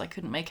occasions I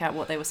couldn't make out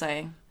what they were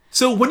saying.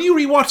 So when you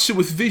rewatched it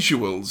with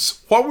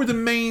visuals, what were the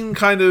main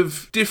kind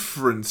of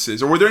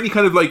differences, or were there any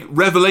kind of like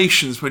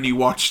revelations when you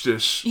watched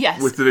it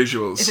with the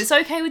visuals? If it's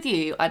okay with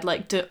you, I'd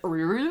like to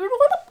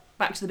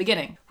back to the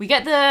beginning. We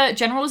get the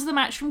generals of the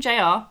match from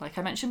JR, like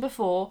I mentioned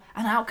before,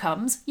 and out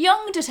comes Young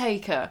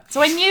Undertaker.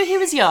 So I knew he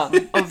was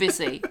young,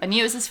 obviously. I knew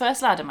it was his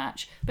first ladder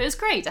match, but it was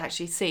great to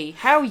actually see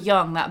how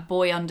young that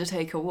boy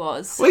Undertaker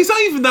was. Well, he's not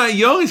even that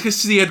young. It's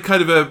because he had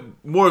kind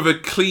of more of a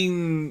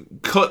clean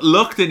cut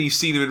look than you've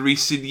seen him in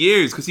recent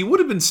years, because he would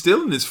have been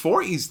still in his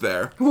 40s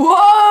there.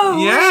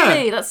 Whoa! Yeah.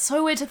 Really? That's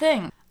so weird to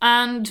think.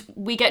 And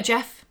we get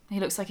Jeff. He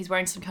looks like he's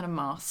wearing some kind of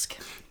mask.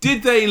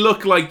 Did they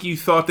look like you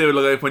thought they would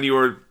look like when you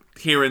were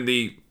hearing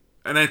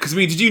and then, because I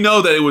mean, did you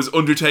know that it was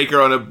Undertaker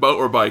on a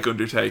motorbike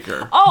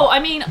Undertaker? Oh, I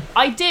mean,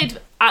 I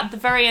did at the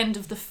very end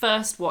of the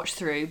first watch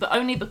through, but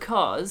only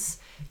because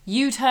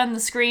you turned the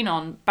screen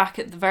on back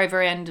at the very,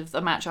 very end of the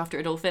match after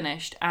it all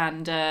finished,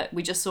 and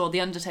we just saw the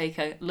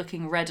Undertaker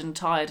looking red and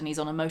tired, and he's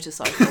on a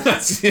motorcycle. I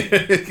was like,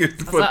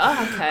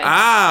 oh, okay.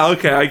 Ah,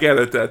 okay, I get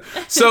it then.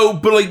 So,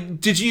 but like,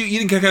 you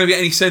didn't kind of get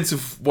any sense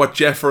of what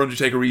Jeff or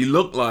Undertaker really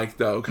looked like,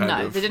 though,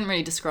 No, they didn't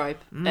really describe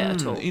it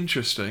at all.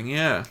 Interesting,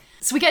 yeah.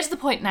 So we get to the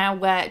point now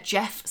where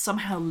Jeff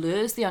somehow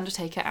lures the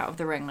Undertaker out of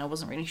the ring, and I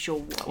wasn't really sure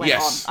what went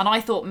on. And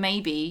I thought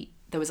maybe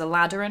there was a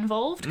ladder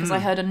involved, because I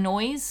heard a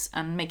noise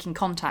and making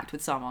contact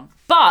with someone.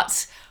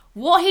 But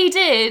what he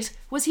did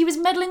was he was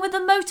meddling with a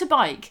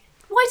motorbike.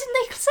 Why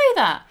didn't they say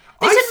that?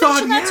 They didn't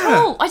mention that at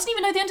all. I didn't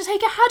even know the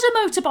Undertaker had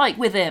a motorbike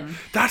with him.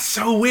 That's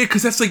so weird,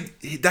 because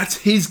that's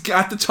his,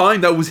 at the time,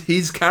 that was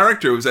his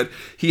character, was that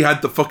he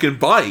had the fucking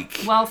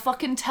bike. Well,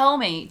 fucking tell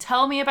me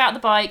about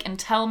the bike and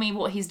tell me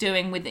what he's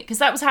doing with it, because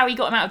that was how he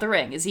got him out of the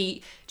ring.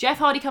 Jeff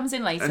Hardy comes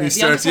in later,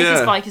 the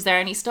Undertaker's bike is there,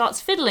 and he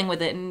starts fiddling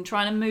with it and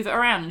trying to move it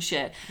around and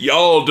shit.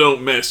 Y'all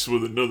don't mess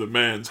with another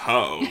man's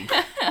hog.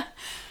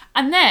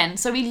 And then,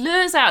 so he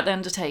lures out the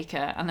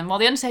Undertaker, and then while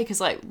the Undertaker's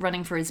like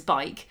running for his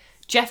bike,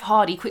 Jeff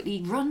Hardy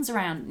quickly runs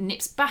around,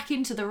 nips back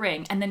into the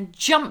ring, and then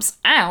jumps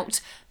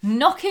out,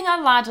 knocking a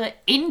ladder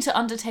into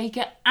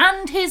Undertaker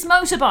and his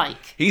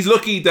motorbike. He's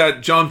lucky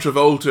that John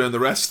Travolta and the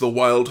rest of the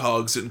Wild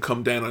Hogs didn't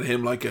come down on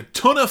him like a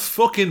ton of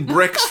fucking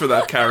bricks for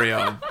that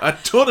carry-on. A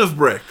ton of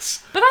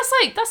bricks. But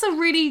that's a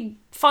really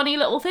funny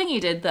little thing he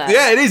did there.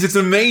 Yeah, it is. It's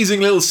an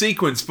amazing little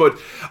sequence. But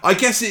I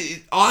guess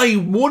I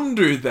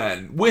wonder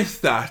then,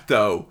 with that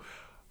though,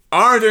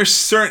 are there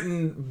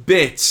certain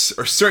bits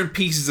or certain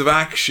pieces of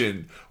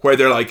action where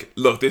they're like,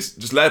 look,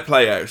 just let it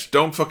play out.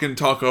 Don't fucking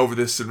talk over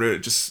this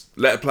and just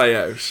let it play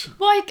out.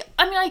 Well,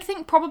 I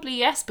think probably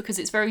yes, because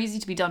it's very easy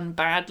to be done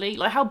badly.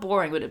 Like, how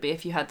boring would it be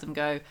if you had them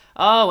go,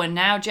 oh, and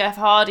now Jeff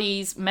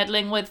Hardy's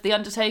meddling with the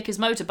Undertaker's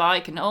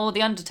motorbike, and oh,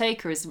 the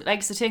Undertaker is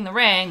exiting the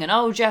ring, and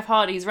oh, Jeff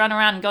Hardy's run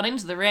around and gone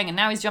into the ring, and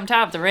now he's jumped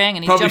out of the ring,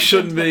 and he's probably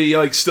shouldn't be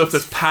like stuff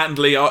that's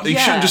patently. You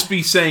shouldn't just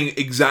be saying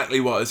exactly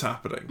what is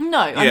happening. No,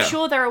 I'm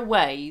sure there are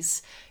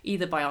ways,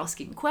 either by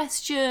asking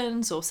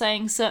questions or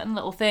saying certain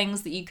little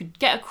things, that you could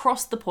get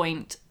across the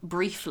point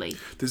briefly.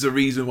 There's a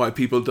reason why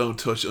people don't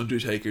touch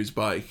Undertaker's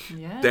bike.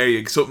 Yeah. There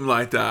you go, something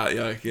like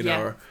that. You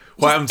know.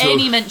 Or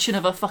any mention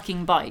of a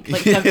fucking bike,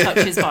 like don't touch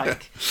his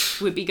bike,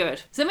 would be good.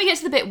 So then we get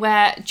to the bit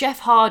where Jeff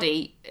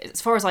Hardy, as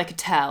far as I could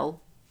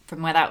tell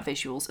from without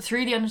visuals,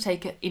 threw the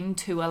Undertaker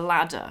into a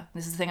ladder.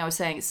 This is the thing I was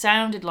saying. It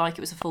sounded like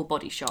it was a full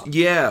body shot.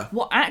 Yeah.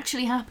 What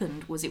actually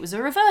happened was it was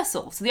a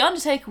reversal. So the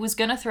Undertaker was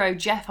going to throw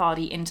Jeff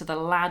Hardy into the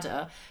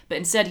ladder, but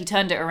instead he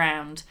turned it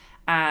around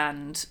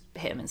and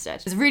hit him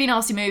instead. There's a really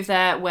nasty move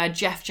there where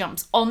Jeff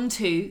jumps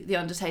onto the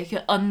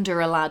Undertaker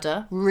under a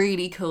ladder.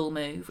 Really cool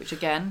move, which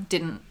again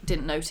didn't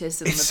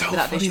notice. It's so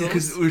funny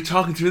because we're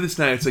talking through this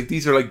now. It's like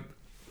these are like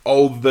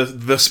all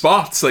the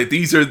spots. Like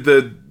these are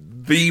the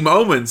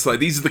moments, like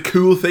these are the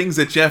cool things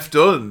that Jeff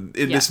done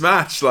in this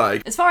match.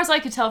 Like, as far as I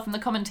could tell from the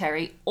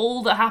commentary,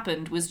 all that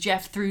happened was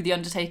Jeff threw the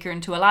Undertaker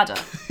into a ladder,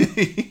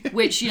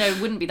 which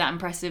wouldn't be that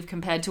impressive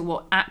compared to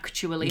what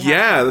actually happened.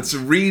 Yeah, that's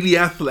really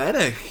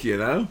athletic,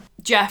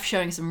 Jeff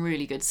showing some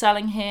really good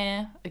selling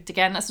here.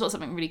 Again, that's not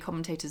something really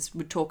commentators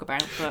would talk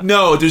about. But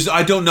No,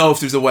 I don't know if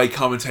there's a way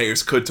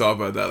commentators could talk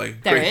about that.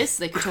 Like, there is.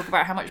 They could talk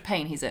about how much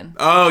pain he's in.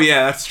 Oh,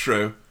 yeah, that's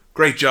true.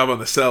 Great job on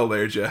the sell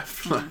there,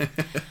 Jeff.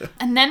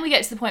 And then we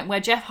get to the point where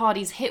Jeff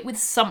Hardy's hit with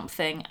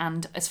something,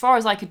 and as far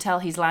as I could tell,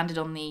 he's landed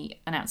on the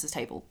announcer's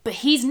table. But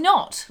he's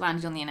not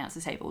landed on the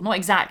announcer's table. Not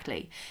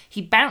exactly.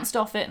 He bounced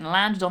off it and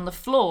landed on the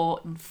floor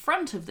in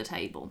front of the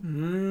table.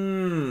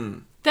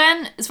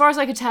 Then, as far as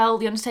I could tell,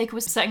 The Undertaker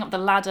was setting up the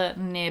ladder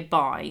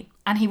nearby.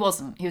 And he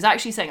wasn't. He was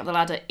actually setting up the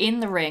ladder in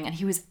the ring, and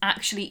he was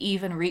actually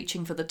even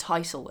reaching for the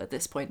title at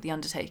this point, The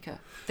Undertaker.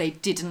 They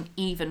didn't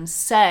even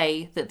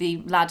say that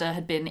the ladder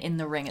had been in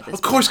the ring at this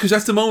point. Of course, because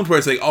that's the moment where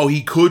it's like, oh,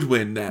 he could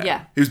win now.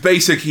 Yeah. It was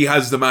basic, he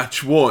has the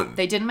match won.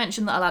 They didn't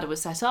mention that a ladder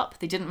was set up,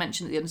 they didn't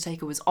mention that The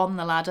Undertaker was on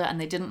the ladder,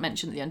 and they didn't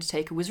mention that The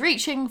Undertaker was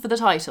reaching for the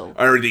title.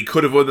 Or he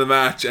could have won the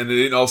match, and they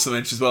didn't also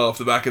mention as well off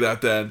the back of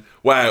that then,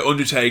 wow,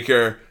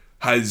 Undertaker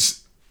has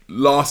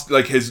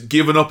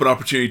given up an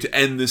opportunity to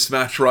end this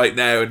match right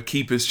now and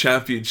keep his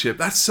championship.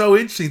 That's so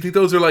interesting. I think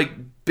those are like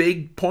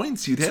big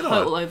points you'd hit on.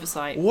 Total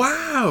oversight.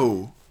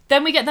 Wow.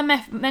 Then we get the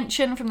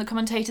mention from the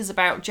commentators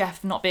about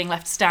Jeff not being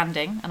left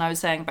standing, and I was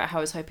saying about how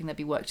I was hoping there'd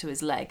be work to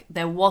his leg.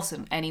 There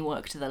wasn't any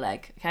work to the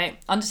leg, okay?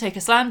 Undertaker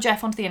slammed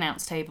Jeff onto the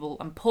announce table,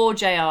 and poor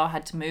JR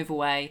had to move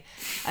away,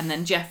 and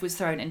then Jeff was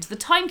thrown into the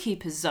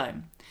timekeeper's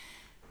zone.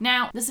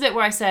 Now, this is a bit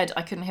where I said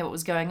I couldn't hear what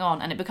was going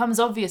on, and it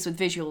becomes obvious with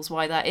visuals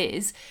why that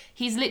is.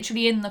 He's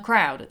literally in the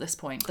crowd at this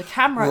point. The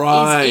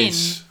camera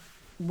is in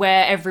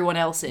where everyone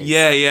else is.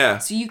 Yeah, yeah.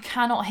 So you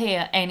cannot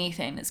hear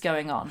anything that's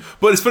going on.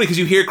 But it's funny because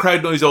you hear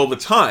crowd noise all the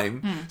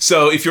time.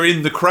 So if you're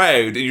in the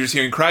crowd and you're just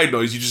hearing crowd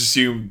noise, you just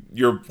assume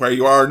you're where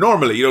you are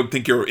normally. You don't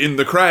think you're in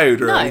the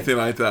crowd or anything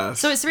like that.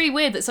 So it's really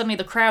weird that suddenly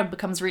the crowd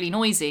becomes really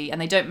noisy and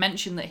they don't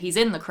mention that he's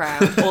in the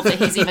crowd or that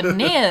he's even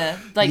near.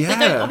 Like, they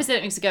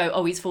don't need to go,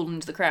 oh, he's fallen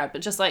into the crowd.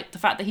 But just like the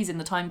fact that he's in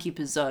the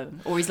timekeeper's zone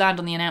or he's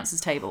landed on the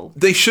announcer's table.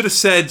 They should have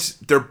said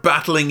they're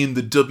battling in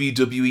the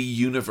WWE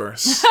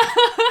universe.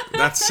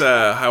 That's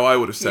how I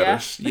would have said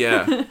it.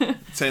 Yeah. It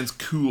sounds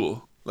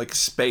cool. Like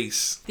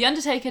space. The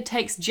Undertaker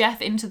takes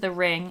Jeff into the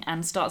ring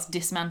and starts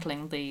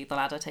dismantling the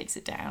ladder, takes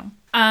it down.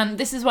 And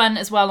this is when,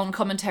 as well, on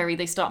commentary,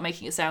 they start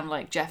making it sound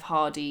like Jeff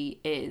Hardy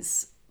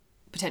is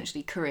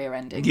potentially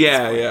career-ending.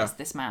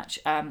 This match.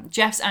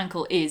 Jeff's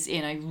ankle is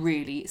in a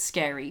really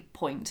scary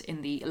point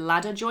in the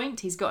ladder joint.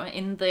 He's got it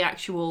in the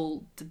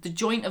actual the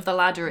joint of the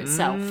ladder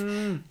itself.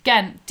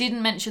 Again,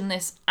 didn't mention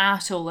this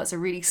at all. That's a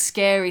really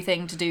scary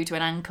thing to do to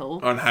an ankle.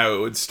 On how it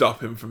would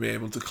stop him from being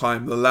able to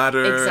climb the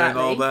ladder and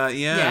all that.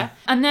 Yeah.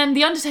 And then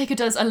the Undertaker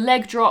does a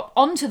leg drop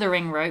onto the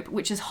ring rope,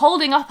 which is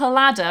holding up a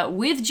ladder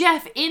with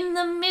Jeff in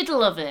the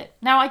middle of it.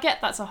 Now, I get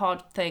that's a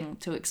hard thing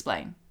to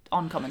explain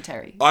on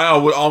commentary. I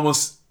would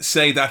almost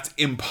say that's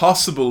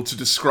impossible to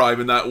describe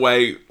in that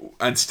way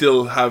and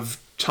still have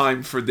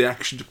time for the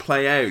action to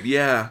play out.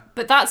 Yeah.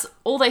 But that's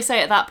all they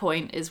say at that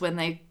point is when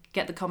they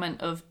get the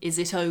comment of, is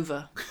it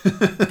over?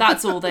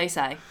 That's all they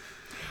say.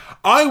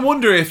 I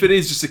wonder if it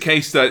is just a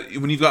case that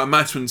when you've got a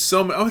match when this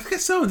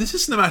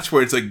isn't a match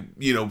where it's like,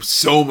 you know,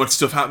 so much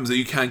stuff happens that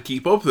you can't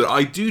keep up with it.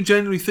 I do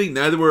genuinely think,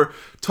 now that we're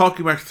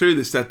talking back through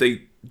this, that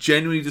they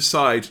genuinely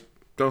decide,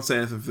 don't say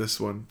anything for this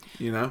one,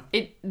 you know?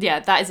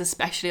 That is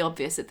especially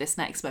obvious at this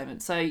next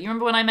moment. So you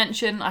remember when I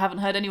mentioned I haven't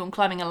heard anyone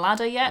climbing a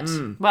ladder yet?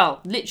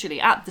 Well,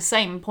 literally at the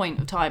same point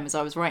of time as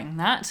I was writing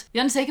that, The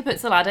Undertaker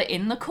puts the ladder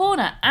in the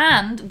corner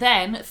and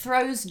then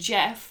throws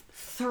Jeff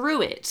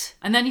through it.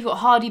 And then you've got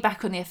Hardy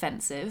back on the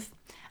offensive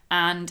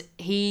and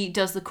he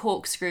does the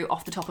corkscrew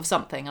off the top of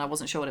something and I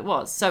wasn't sure what it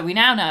was. So we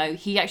now know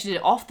he actually did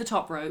it off the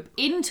top rope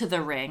into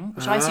the ring,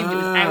 which I assumed it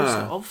was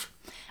out of.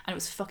 And it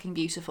was fucking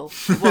beautiful.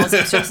 It was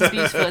just as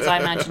beautiful as I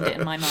imagined it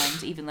in my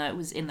mind, even though it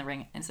was in the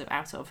ring instead of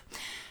out of.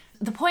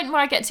 The point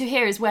where I get to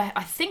here is where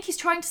I think he's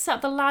trying to set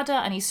up the ladder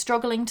and he's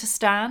struggling to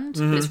stand,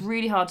 but it's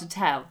really hard to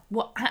tell.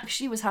 What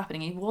actually was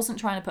happening, he wasn't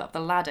trying to put up the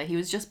ladder, he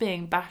was just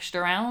being bashed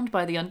around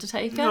by The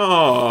Undertaker.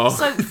 Aww.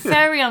 So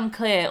very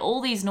unclear.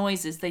 All these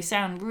noises, they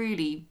sound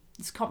really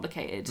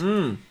complicated.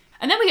 And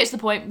then we get to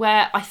the point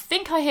where I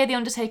think I hear The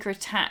Undertaker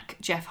attack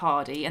Jeff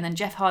Hardy, and then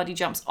Jeff Hardy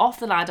jumps off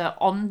the ladder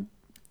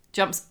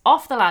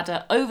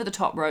over the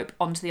top rope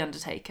onto The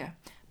Undertaker.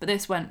 But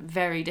this went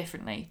very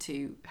differently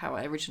to how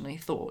I originally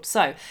thought.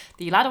 So,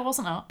 the ladder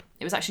wasn't up.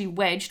 It was actually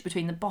wedged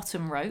between the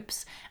bottom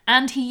ropes.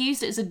 And he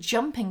used it as a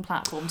jumping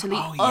platform to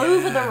leap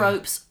over the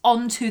ropes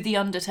onto The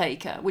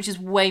Undertaker, which is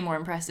way more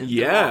impressive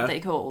than what they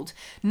called.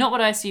 Not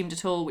what I assumed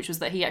at all, which was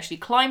that he actually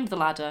climbed the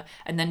ladder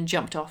and then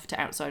jumped off to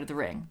outside of the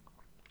ring.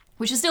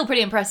 Which is still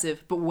pretty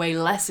impressive, but way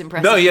less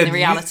impressive than the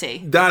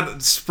reality.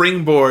 That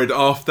springboard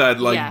off that,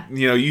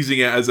 using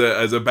it as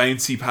a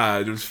bouncy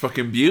pad was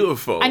fucking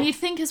beautiful. And you'd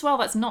think as well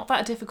that's not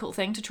that a difficult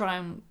thing to try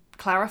and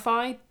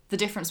clarify. The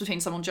difference between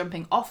someone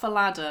jumping off a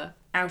ladder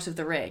out of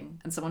the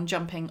ring and someone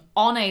jumping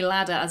on a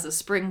ladder as a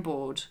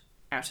springboard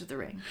out of the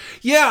ring.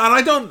 Yeah, and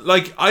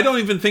I don't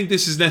even think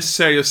this is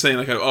necessarily saying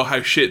like, oh,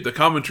 how shit the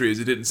commentary is.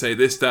 It didn't say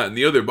this, that, and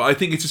the other. But I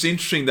think it's just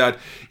interesting that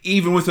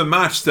even with a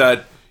match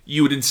that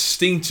you would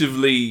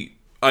instinctively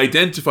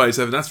identifies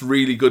itself, and that's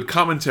really good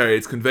commentary.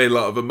 It's conveyed a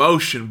lot of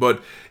emotion,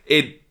 but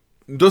it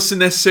doesn't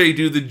necessarily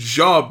do the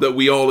job that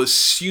we all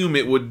assume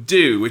it would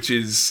do, which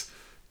is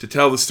to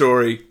tell the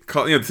story,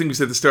 the thing we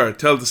said at the start,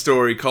 tell the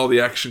story, call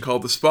the action, call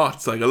the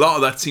spots. Like, a lot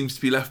of that seems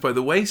to be left by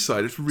the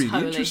wayside. It's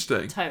really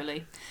interesting.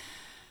 Totally.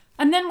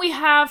 And then we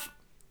have,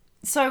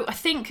 so I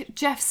think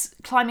Jeff's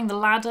climbing the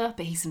ladder,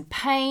 but he's in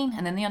pain,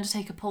 and then the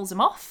Undertaker pulls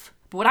him off.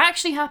 But what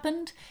actually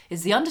happened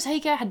is the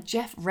Undertaker had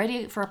Jeff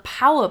ready for a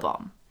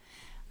powerbomb.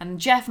 And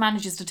Jeff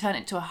manages to turn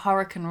it to a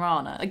Hurricane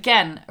Rana.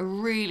 Again, a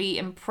really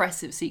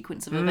impressive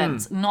sequence of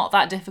events. Not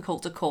that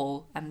difficult to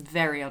call and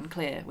very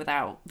unclear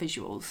without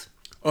visuals.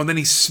 Oh, and then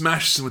he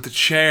smashes him with the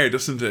chair,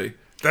 doesn't he?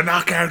 The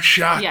knockout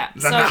shot. Yeah,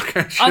 so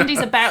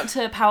Undy's about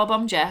to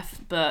powerbomb Jeff,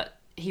 but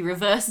he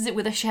reverses it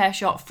with a chair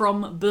shot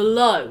from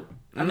below.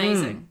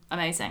 Amazing.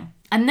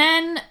 And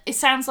then it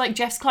sounds like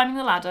Jeff's climbing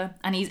the ladder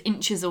and he's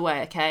inches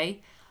away,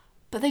 okay?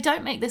 But they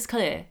don't make this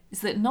clear,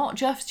 is that not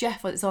just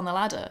Jeff that's on the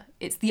ladder,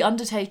 it's The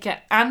Undertaker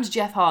and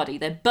Jeff Hardy.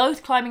 They're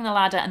both climbing the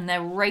ladder and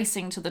they're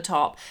racing to the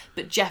top,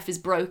 but Jeff is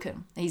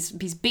broken. He's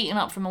beaten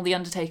up from all The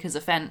Undertaker's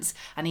offence,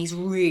 and he's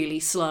really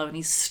slow and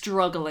he's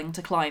struggling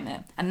to climb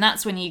it. And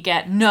that's when you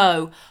get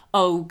no,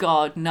 oh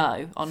God,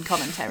 no, on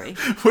commentary.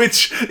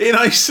 Which, in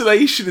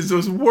isolation, is the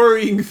most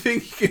worrying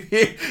thing you can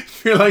hear.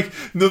 You're like,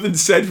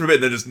 nothing's said for a bit,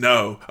 and they're just,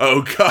 no,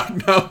 oh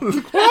God, no.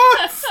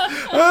 What?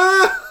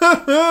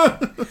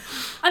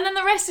 And then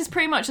the rest is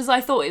pretty much as I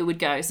thought it would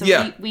go. So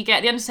we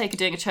get The Undertaker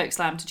doing a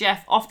chokeslam to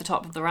Jeff off the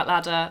top of the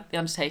ladder. The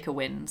Undertaker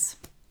wins.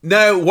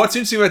 Now, what's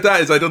interesting about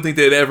that is I don't think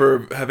they'd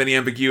ever have any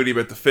ambiguity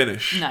about the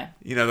finish. No.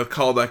 They'll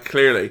call that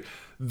clearly.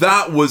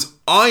 That was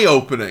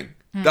eye-opening.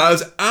 That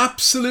was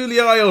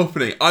absolutely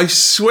eye-opening. I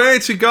swear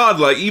to God,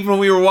 like, even when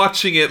we were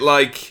watching it,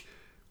 like,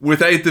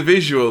 without the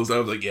visuals, I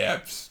was like, yeah,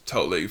 it's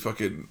totally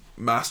fucking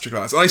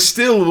masterclass. And I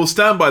still will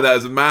stand by that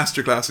as a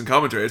masterclass in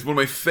commentary. It's one of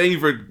my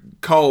favourite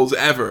calls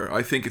ever.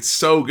 I think it's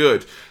so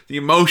good. The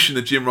emotion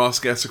that Jim Ross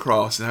gets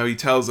across and how he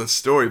tells that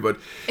story, but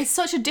it's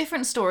such a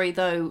different story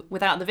though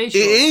without the visuals.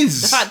 It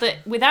is. The fact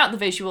that without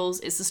the visuals,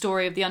 it's the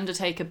story of the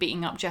Undertaker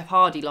beating up Jeff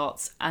Hardy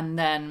lots, and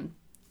then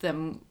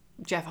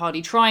Jeff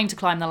Hardy trying to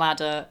climb the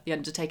ladder, the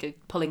Undertaker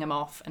pulling him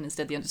off, and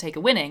instead the Undertaker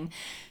winning.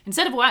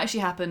 Instead of what actually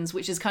happens,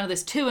 which is kind of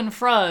this to and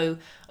fro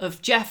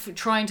of Jeff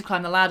trying to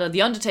climb the ladder,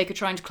 the Undertaker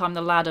trying to climb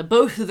the ladder,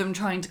 both of them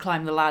trying to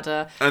climb the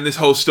ladder. And this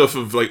whole stuff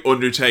of like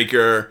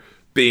Undertaker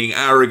being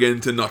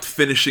arrogant and not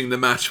finishing the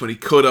match when he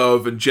could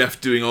have, and Jeff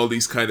doing all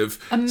these kind of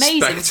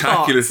amazing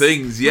spectacular spots,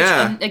 things.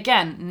 Yeah. Which,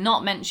 again,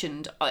 not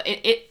mentioned.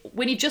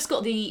 When you just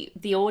got the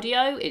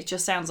audio, it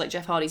just sounds like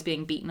Jeff Hardy's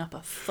being beaten up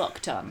a fuck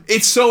ton.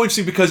 It's so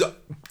interesting because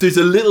there's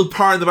a little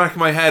part in the back of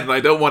my head, and I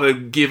don't want to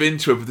give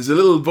into it, but there's a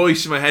little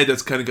voice in my head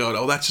that's kind of going,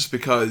 oh, that's just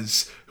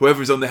because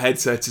whoever's on the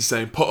headsets is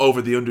saying, put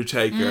over the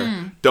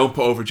Undertaker. Don't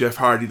put over Jeff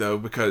Hardy, though,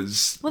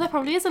 because... Well, there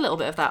probably is a little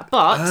bit of that,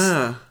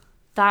 but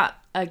that,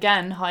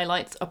 again,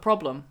 highlights a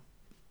problem,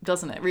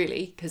 doesn't it,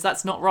 really? Because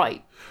that's not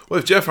right. Well,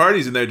 if Jeff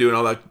Hardy's in there doing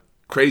all that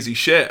crazy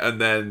shit, and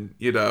then,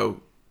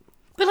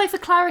 But like for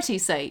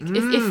clarity's sake,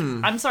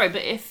 if I'm sorry,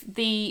 but if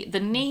the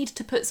need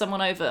to put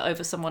someone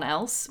over someone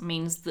else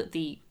means that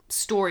the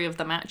story of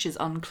the match is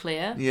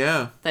unclear,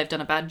 they've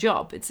done a bad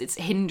job. It's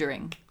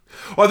hindering.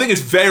 Well, I think it's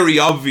very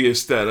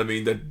obvious that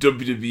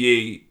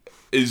WWE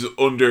is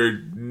under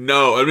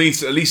at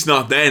least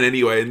not then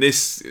anyway, in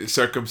this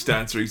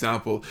circumstance, for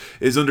example,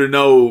 is under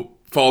no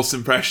false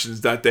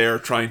impressions that they're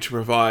trying to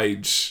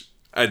provide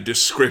a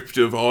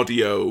descriptive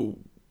audio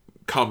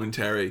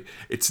commentary.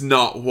 It's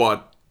not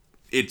what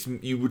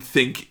you would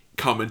think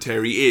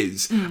commentary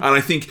is. And I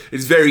think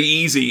it's very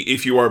easy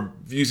if you are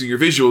using your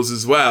visuals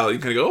as well. You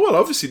kind of go, oh, well,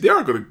 obviously they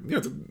are going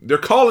to, they're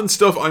calling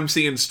stuff, I'm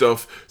seeing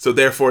stuff, so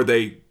therefore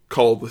they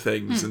call the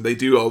things and they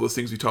do all those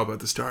things we talked about at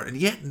the start. And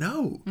yet,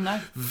 no.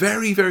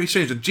 Very, very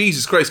strange. And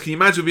Jesus Christ, can you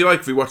imagine what it'd be like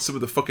if we watched some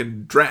of the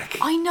fucking Drek?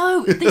 I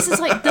know. This is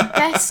like the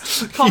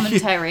best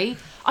commentary.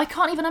 I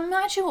can't even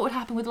imagine what would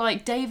happen with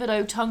like David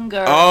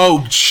Otunga.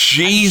 Oh,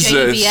 Jesus.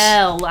 And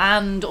JBL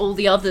and all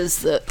the others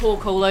that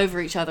talk all over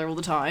each other all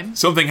the time.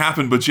 Something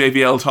happened, but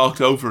JBL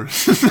talked over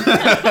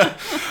it.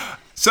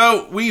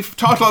 So we've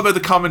talked a lot about the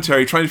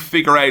commentary, trying to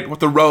figure out what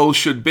the role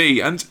should be.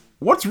 And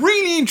what's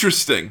really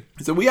interesting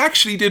is that we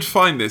actually did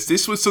find this.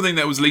 This was something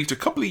that was leaked a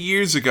couple of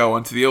years ago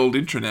onto the old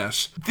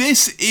internet.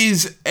 This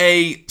is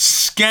a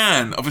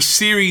scan of a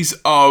series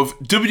of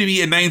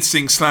WWE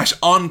announcing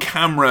 /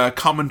 on-camera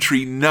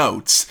commentary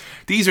notes.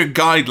 These are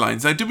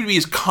guidelines. Now, WWE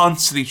is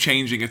constantly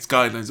changing its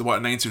guidelines of what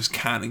announcers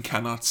can and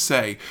cannot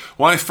say.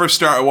 When I first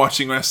started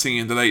watching wrestling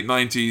in the late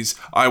 90s,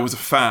 I was a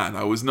fan.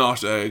 I was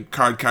not a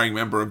card-carrying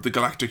member of the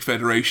Galactic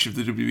Federation of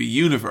the WWE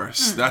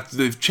Universe.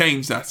 They've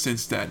changed that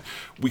since then.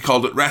 We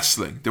called it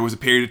wrestling. There was a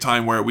period of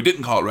time where we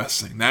didn't call it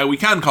wrestling. Now we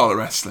can call it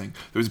wrestling.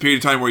 There was a period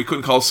of time where you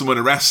couldn't call someone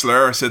a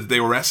wrestler or said that they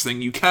were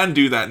wrestling. You can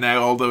do that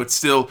now, although it's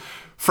still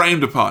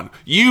frowned upon.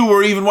 You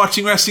were even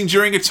watching wrestling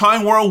during a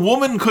time where a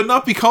woman could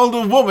not be called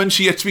a woman.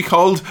 She had to be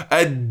called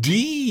a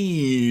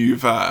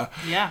diva.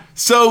 Yeah.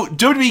 So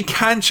WWE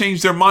can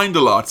change their mind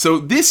a lot. So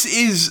this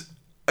is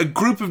a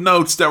group of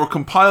notes that were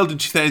compiled in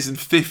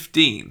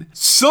 2015.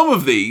 Some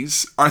of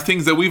these are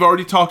things that we've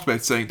already talked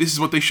about, saying this is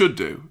what they should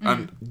do.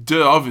 And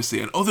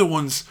obviously. And other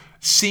ones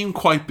seem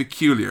quite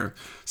peculiar.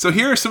 So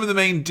here are some of the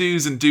main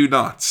do's and do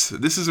nots.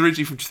 This is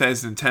originally from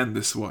 2010,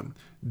 this one.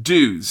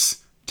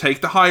 Do's.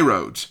 Take the high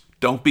road.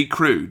 Don't be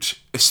crude,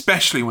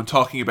 especially when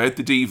talking about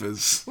the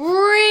divas.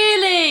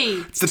 Really?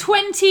 It's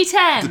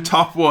 2010. The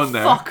top one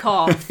there. Fuck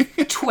off.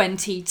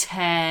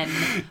 2010.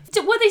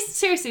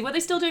 Were they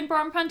still doing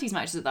bra and panties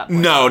matches at that point?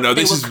 No.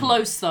 They were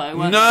close though,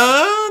 weren't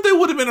No, they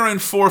would have been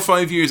around 4 or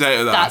 5 years out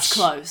of that. That's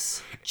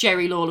close.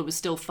 Jerry Lawler was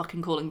still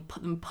fucking calling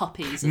them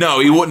puppies. No,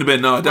 he wouldn't have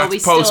been. No,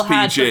 that's post-PG. post-PG.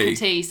 We still had Booker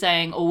T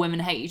saying all women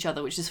hate each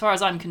other, which as far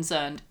as I'm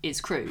concerned is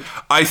crude.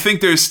 I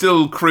think there's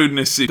still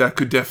crudeness that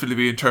could definitely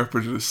be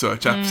interpreted as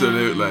such,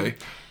 absolutely.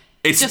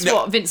 It's just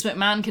what Vince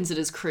McMahon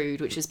considers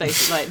crude, which is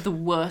basically like the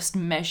worst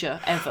measure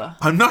ever.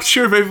 I'm not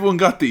sure if everyone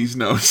got these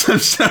notes. I'm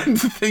starting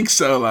to think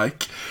so.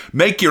 Like,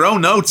 make your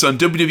own notes on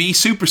WWE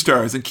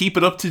superstars and keep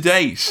it up to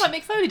date. Like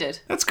Mick Foley did.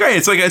 That's great.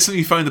 It's like something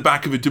you find in the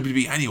back of a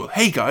WWE annual.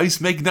 Hey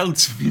guys, make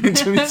notes of your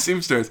WWE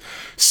superstars.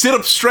 Sit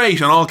up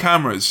straight on all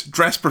cameras.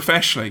 Dress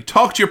professionally.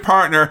 Talk to your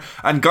partner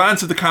and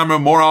glance at the camera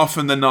more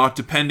often than not,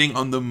 depending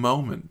on the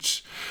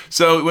moment.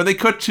 So when they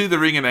cut to the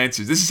ring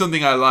announcers, this is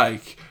something I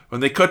like. When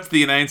they cut to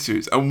the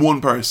announcers and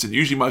one person,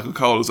 usually Michael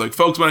Cole, is like,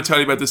 folks, want to tell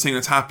you about this thing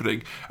that's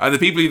happening. And the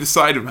people either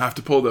side of him have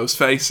to pull those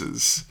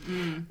faces.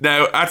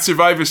 Now, at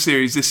Survivor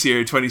Series this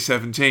year,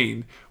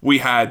 2017, we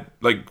had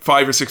like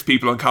 5 or 6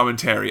 people on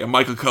commentary and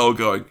Michael Cole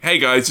going, hey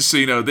guys, just so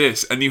you know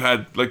this. And you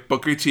had like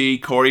Booker T,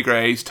 Corey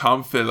Graves,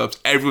 Tom Phillips,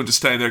 everyone just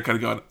standing there kind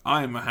of going,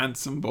 I'm a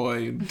handsome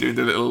boy, and doing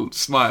their little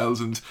smiles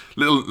and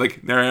little,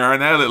 like, there you are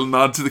now, little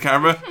nod to the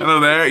camera. Hello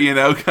there, you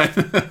know, kind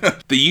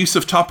of. The use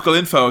of topical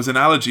info as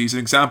analogies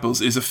and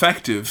examples is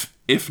effective,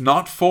 if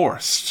not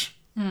forced.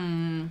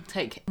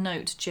 Take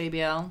note,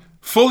 JBL.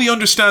 Fully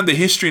understand the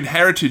history and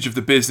heritage of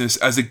the business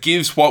as it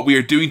gives what we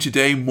are doing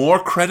today more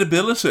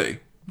credibility.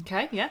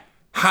 Okay, yeah.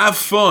 Have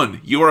fun.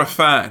 You're a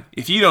fan.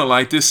 If you don't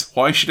like this,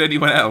 why should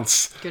anyone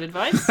else? Good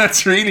advice.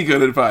 That's really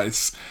good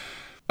advice.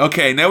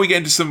 Okay, now we get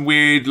into some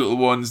weird little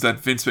ones that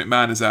Vince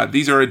McMahon has had.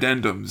 These are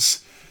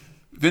addendums.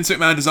 Vince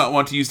McMahon does not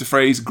want to use the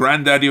phrase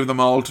granddaddy of them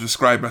all to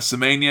describe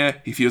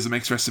WrestleMania. He feels it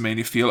makes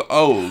WrestleMania feel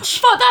old.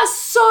 But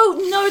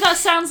that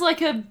sounds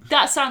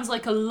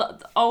like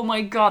oh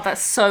my god,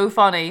 that's so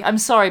funny. I'm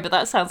sorry, but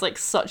that sounds like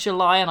such a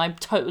lie and I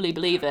totally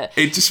believe it.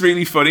 It's just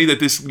really funny that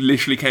this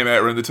literally came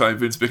out around the time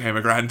Vince became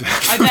a granddad.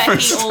 I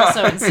bet he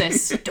also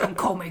insists, Don't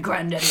call me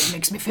granddaddy, it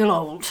makes me feel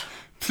old.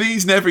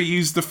 Please never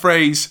use the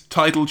phrase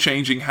title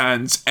changing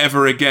hands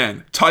ever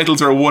again.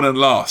 Titles are won and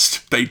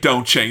lost. They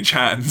don't change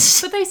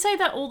hands. But they say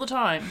that all the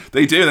time.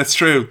 They do, that's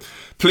true.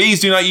 Please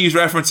do not use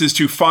references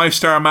to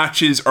 5-star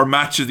matches or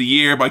match of the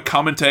year by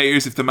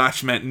commentators if the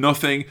match meant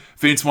nothing.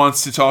 Vince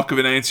wants to talk of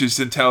announcers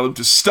and tell them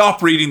to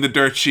stop reading the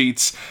dirt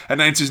sheets.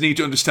 Announcers need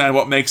to understand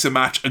what makes a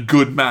match a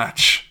good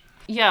match.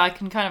 Yeah, I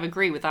can kind of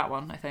agree with that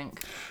one, I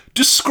think.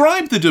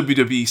 Describe the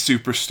WWE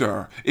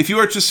superstar. If you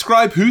were to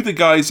describe who the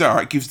guys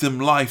are, it gives them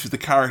life as the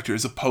character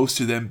as opposed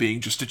to them being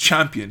just a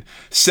champion.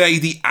 Say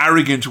the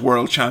arrogant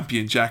world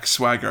champion, Jack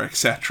Swagger,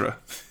 etc.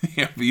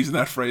 Yeah, I'm using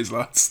that phrase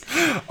lots.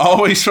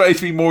 Always try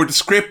to be more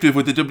descriptive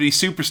with the WWE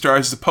superstars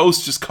as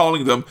opposed to just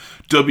calling them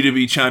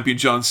WWE champion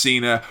John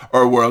Cena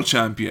or world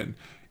champion.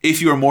 If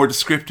you are more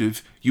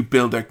descriptive, you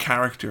build their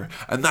character.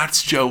 And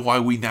that's, Joe, why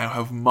we now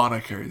have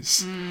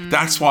monikers.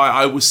 That's why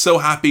I was so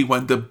happy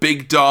when the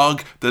Big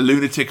Dog, the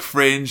Lunatic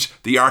Fringe,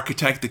 the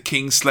Architect, the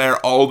Kingslayer,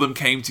 all of them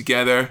came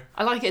together.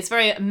 I like it. It's a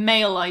very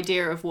male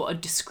idea of what a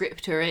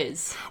descriptor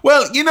is.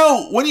 Well, you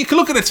know, when you can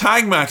look at a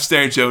tag match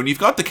there, Joe, and you've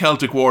got the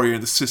Celtic Warrior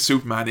and the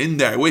Superman in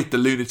there with the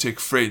Lunatic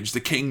Fringe, the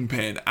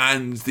Kingpin,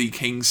 and the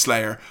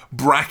Kingslayer,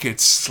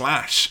 brackets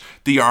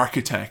 / the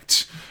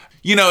Architect.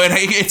 You know,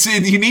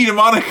 you need a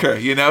moniker,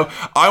 you know.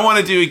 I want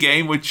to do a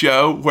game with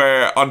Joe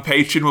where on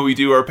Patreon when we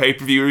do our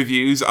pay-per-view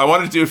reviews, I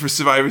wanted to do it for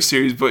Survivor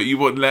Series, but you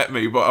wouldn't let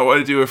me. But I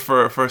want to do it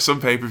for some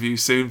pay-per-view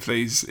soon,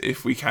 please,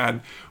 if we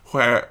can,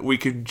 where we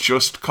can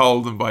just call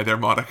them by their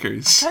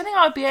monikers. I don't think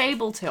I'd be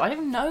able to. I don't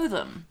even know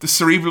them. The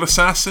Cerebral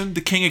Assassin,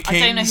 the King of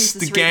Kings, I don't know who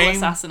the Cerebral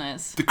Assassin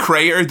is. The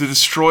Creator, the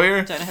Destroyer.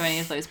 I don't know who any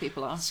of those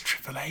people are. It's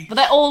Triple H. But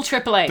they're all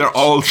Triple H. They're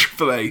all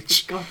Triple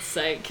H. For God's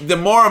sake. The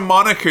more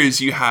monikers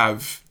you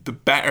have, the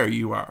better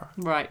you are.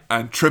 Right.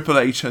 And Triple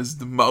H has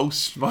the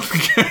most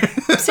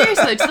monikers.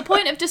 Seriously, though, to the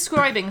point of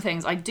describing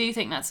things, I do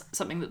think that's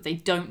something that they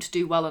don't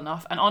do well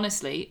enough. And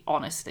honestly,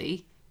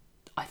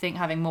 I think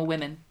having more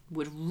women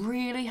would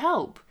really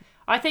help.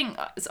 I think,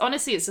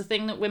 honestly, it's a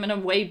thing that women are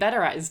way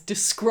better at, is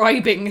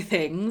describing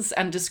things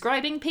and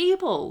describing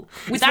people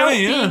without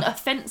being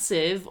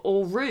offensive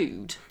or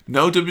rude.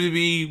 No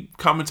WWE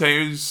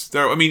commentators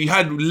there. I mean, you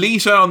had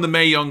Lita on the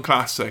Mae Young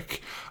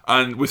Classic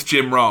and with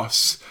Jim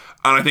Ross.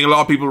 And I think a lot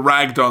of people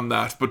ragged on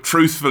that. But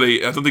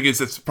truthfully, I don't think it's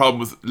a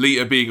problem with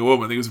Lita being a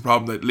woman. I think it's a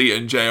problem that Lita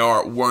and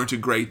JR weren't a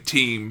great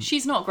team.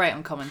 She's not great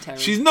on commentary.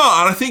 She's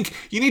not. And I think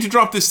you need to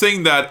drop this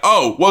thing that,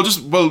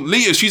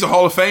 Lita, she's a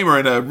Hall of Famer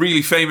and a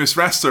really famous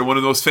wrestler, one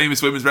of the most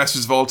famous women's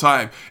wrestlers of all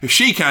time. If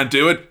she can't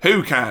do it,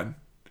 who can?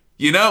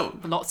 You know?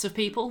 Lots of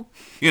people.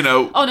 You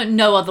know? Oh,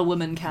 no other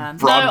woman can.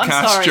 Broadcast no,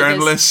 I'm sorry.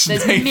 journalists.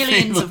 There's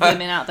millions of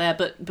women out there,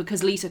 but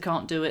because Lita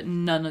can't do it,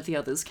 none of the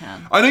others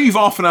can. I know you've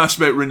often asked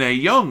about Renee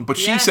Young, but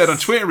she Yes. said on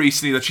Twitter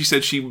recently that she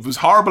said she was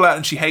horrible at it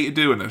and she hated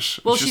doing it.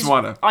 Well, She just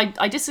wanna.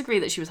 I disagree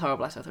that she was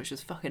horrible at it. I thought she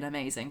was fucking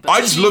amazing. But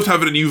I just loved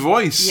having a new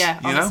voice.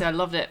 Yeah, you honestly, know? I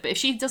loved it. But if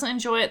she doesn't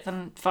enjoy it,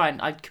 then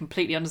fine. I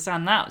completely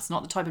understand that. It's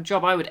not the type of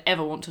job I would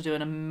ever want to do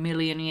in a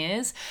million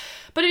years.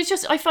 But it's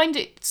just, I find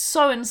it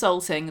so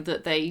insulting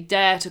that they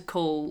dare to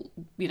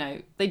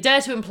they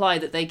dare to imply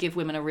that they give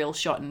women a real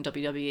shot in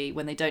WWE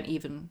when they don't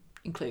even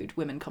include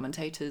women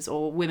commentators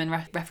or women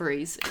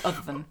referees other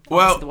than the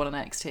one on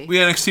NXT.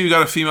 NXT, we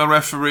got a female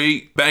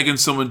referee begging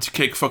someone to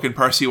kick fucking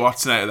Percy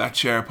Watson out of that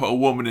chair, put a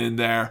woman in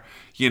there,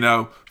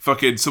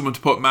 fucking someone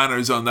to put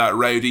manners on that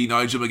rowdy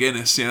Nigel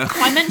McGuinness,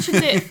 I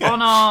mentioned it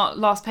on our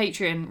last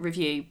Patreon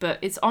review, but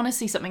it's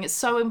honestly something that's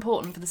so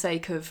important for the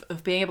sake of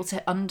being able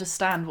to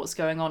understand what's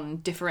going on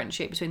and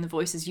differentiate between the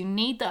voices. You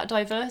need that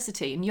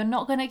diversity, and you're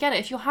not going to get it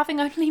if you're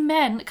having only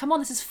men. Come on,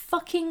 this is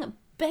fucking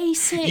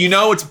basic. You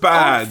know it's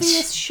bad.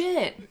 Obvious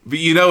shit. But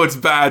you know it's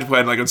bad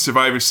when, like on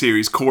Survivor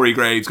Series, Corey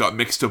Graves got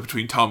mixed up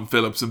between Tom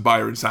Phillips and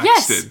Byron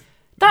Saxton. Yes.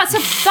 That's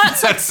a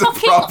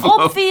fucking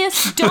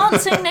obvious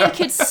dancing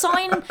naked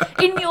sign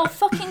in your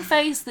fucking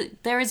face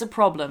that there is a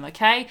problem,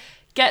 okay?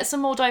 Get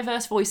some more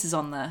diverse voices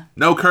on there.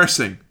 No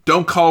cursing.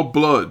 Don't call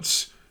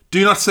bloods.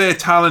 Do not say a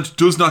talent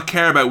does not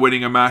care about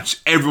winning a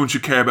match. Everyone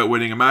should care about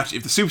winning a match.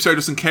 If the superstar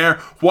doesn't care,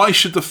 why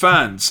should the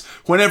fans?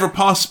 Whenever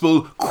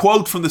possible,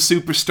 quote from the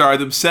superstar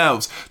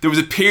themselves. There was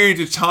a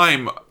period of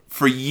time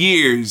for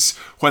years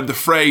when the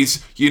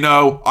phrase,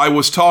 I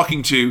was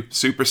talking to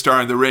superstar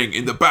in the ring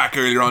in the back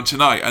earlier on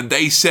tonight, and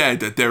they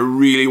said that they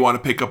really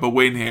want to pick up a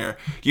win here.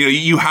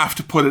 You have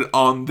to put it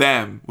on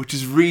them, which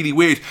is really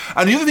weird.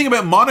 And the other thing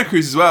about monikers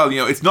as well,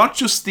 it's not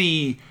just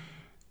the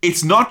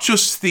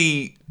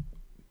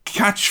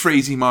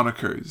catchphrasey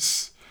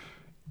monikers.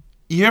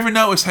 You ever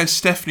notice how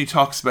Stephanie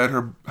talks about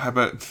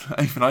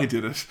even I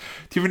did it.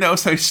 Do you ever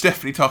notice how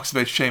Stephanie talks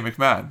about Shane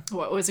McMahon?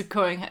 What was it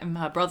calling him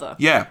her brother?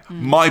 Yeah,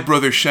 my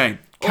brother Shane.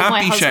 Can't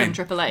my be husband, Shane.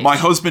 Triple H. My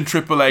husband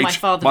Triple H.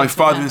 My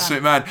father Vince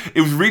McMahon.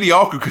 It was really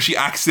awkward because she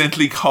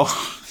accidentally called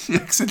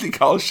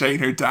Shane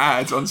her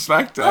dad on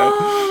SmackDown.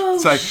 Oh,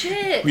 it's like,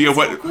 shit.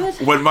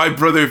 When my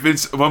father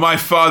Vince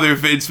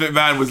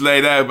McMahon was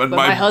laid out, and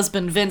my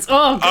husband Vince.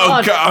 Oh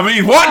God. I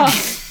mean, what?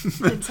 Oh,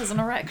 Vince has an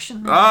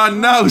erection.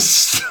 No,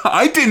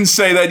 I didn't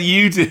say that,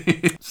 you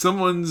did.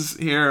 Someone's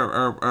here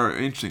are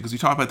interesting because we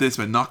talk about this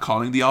about not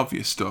calling the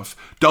obvious stuff.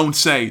 Don't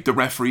say the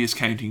referee is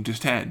counting to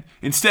 10.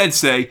 Instead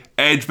say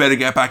Edge better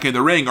get back in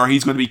the ring or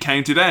he's going to be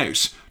counted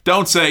out.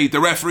 Don't say the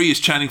referee is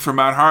chanting for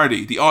Matt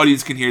Hardy. The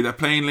audience can hear that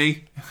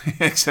plainly,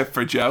 except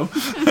for Joe.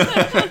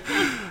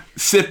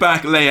 Sit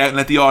back, lay out, and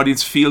let the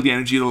audience feel the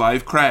energy of the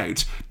live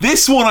crowd.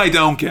 This one I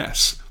don't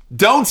get.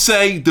 Don't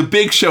say the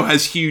Big Show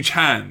has huge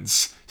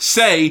hands.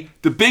 Say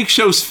the Big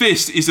Show's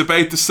fist is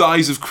about the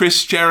size of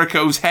Chris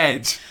Jericho's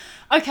head.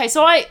 Okay,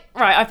 so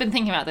I've been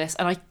thinking about this,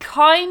 and I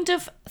kind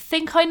of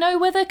think I know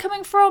where they're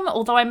coming from,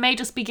 although I may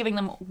just be giving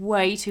them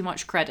way too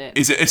much credit.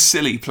 Is it a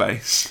silly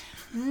place?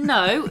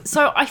 No.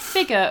 So I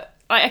figure,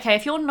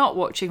 if you're not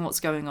watching what's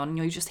going on,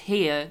 you just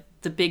hear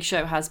the Big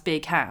Show has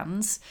big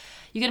hands,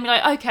 you're going to be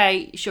like,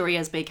 okay, sure, he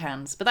has big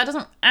hands. But that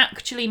doesn't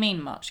actually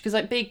mean much, because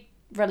big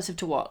relative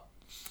to what?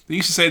 They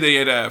used to say they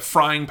had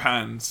frying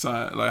pans,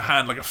 like a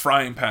hand like a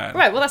frying pan.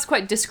 Right, well, that's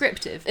quite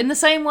descriptive. In the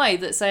same way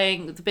that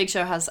saying the Big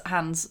Show has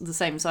hands the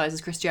same size as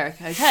Chris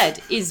Jericho's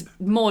head is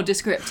more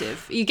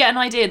descriptive. You get an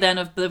idea then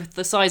of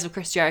the size of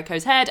Chris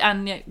Jericho's head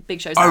and Big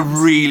Show's hands.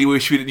 I really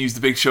wish we didn't use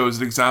the Big Show as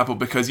an example,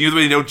 because the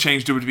way they don't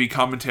change WWE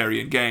commentary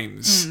in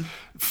games.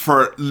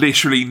 For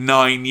literally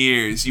 9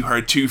 years, you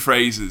heard two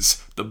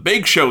phrases. The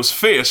Big Show's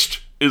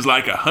fist is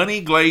like a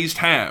honey glazed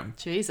ham.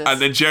 Jesus.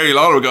 And then Jerry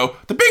Lawler will go,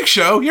 the Big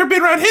Show, you ever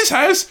been around his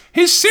house?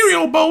 His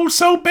cereal bowl's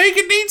so big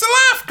it needs a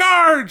laugh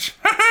guard.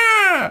 Ha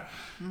ha.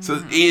 So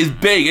he is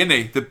big, isn't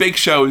he? The Big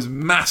Show is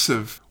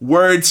massive.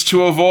 Words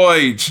to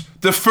avoid.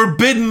 The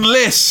forbidden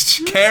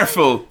list.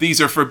 Careful,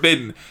 these are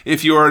forbidden.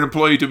 If you are an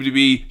employee of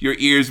WWE, your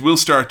ears will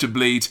start to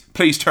bleed.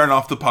 Please turn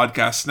off the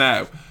podcast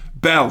now.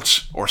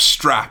 Belt or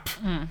strap.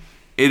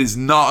 It is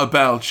not a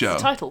belt, Joe.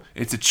 It's a title.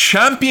 It's a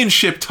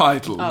championship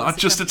title, not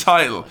just a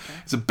title. Okay.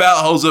 It's a belt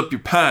that holds up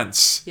your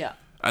pants. Yeah.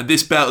 And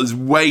this belt is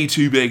way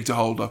too big to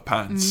hold up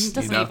pants. It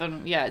doesn't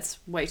even, it's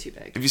way too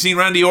big. Have you seen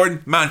Randy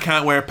Orton? Man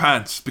can't wear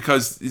pants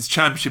because his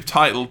championship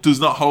title does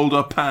not hold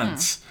up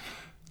pants.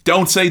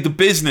 Don't say the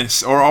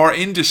business or our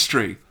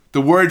industry.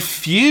 The word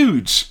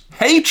feud,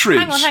 hatred.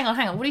 Hang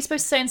on. What are you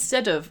supposed to say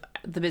instead of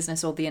the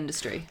business or the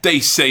industry? They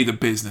say the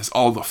business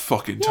all the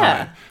fucking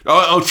time.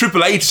 Oh,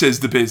 Triple H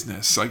says the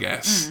business, I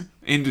guess.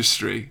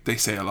 industry. They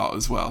say a lot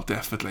as well,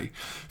 definitely.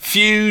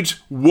 Feud,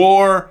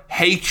 war,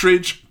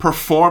 hatred,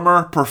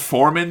 performer,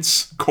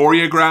 performance,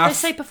 choreograph. They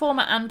say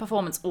performer and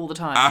performance all the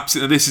time.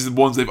 Absolutely. This is the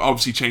ones they've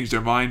obviously changed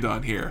their mind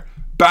on here.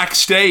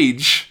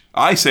 Backstage,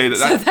 I say that.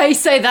 So they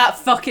say that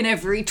fucking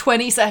every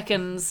 20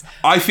 seconds.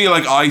 I feel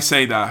like I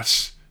say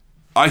that.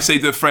 I say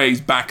the phrase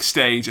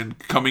backstage and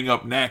coming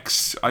up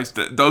next.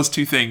 Those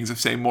two things I've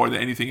said more than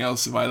anything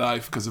else in my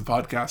life because of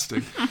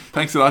podcasting.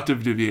 Thanks a lot,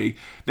 WWE.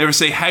 Never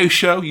say house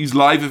show, use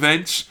live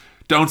events.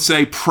 Don't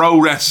say pro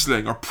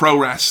wrestling or pro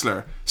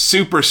wrestler.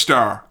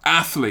 Superstar,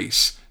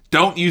 athlete.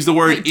 Don't use the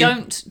word...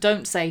 Don't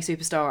say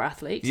superstar or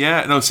athlete.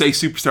 Yeah, no, say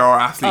superstar or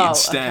athlete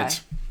instead. Okay.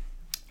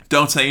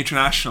 Don't say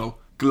international,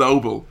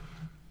 global.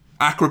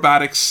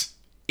 Acrobatics,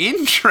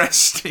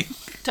 interesting.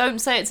 Don't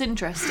say it's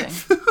interesting.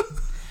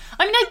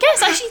 I mean, I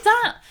guess actually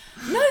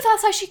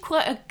that's actually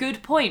quite a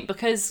good point,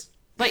 because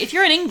like if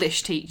you're an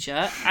English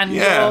teacher and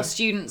your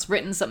student's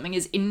written something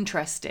as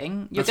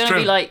interesting, you're going to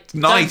be like...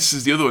 Nice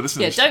is the other one,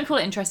 isn't it? Yeah, don't call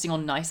it interesting or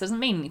nice. Doesn't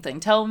mean anything.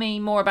 Tell me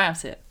more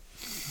about it.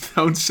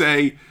 Don't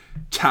say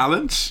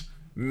talent,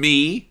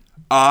 me,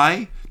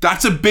 I.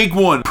 That's a big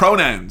one.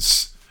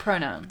 Pronouns.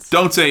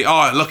 Don't say,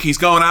 oh, look, he's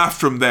going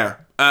after him there.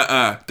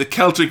 The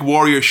Celtic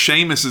warrior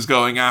Sheamus is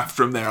going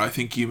after him there, I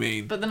think you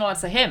mean. But they're not allowed to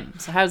say him.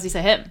 So how does he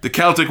say him? The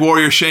Celtic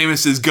warrior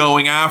Sheamus is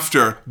going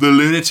after the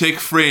Lunatic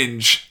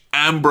Fringe,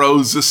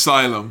 Ambrose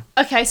Asylum.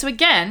 Okay, so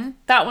again,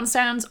 that one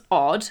sounds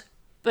odd.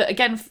 But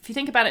again, if you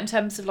think about it in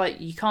terms of like,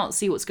 you can't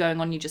see what's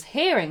going on, you're just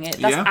hearing it.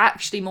 That's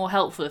actually more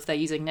helpful if they're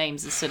using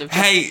names instead of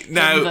just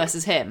him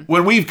versus him.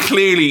 When we've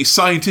clearly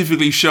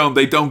scientifically shown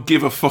they don't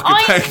give a fuck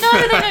about I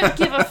know they don't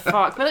give a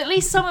fuck, but at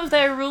least some of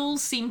their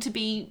rules seem to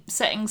be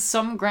setting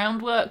some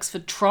groundworks for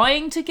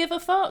trying to give a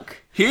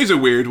fuck. Here's a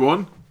weird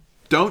one.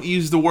 Don't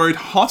use the word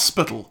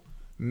hospital.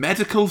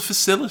 Medical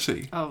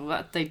facility. Oh,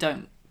 that they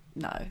don't.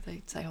 No,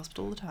 they say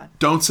hospital all the time.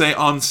 Don't say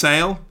on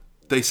sale.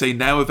 They say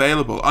now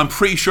available. I'm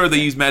pretty sure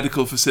they use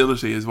medical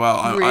facility as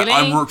well. Really?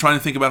 I'm trying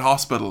to think about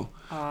hospital.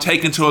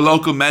 Taken to a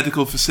local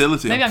medical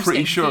facility. Maybe I'm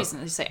pretty sure.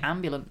 They say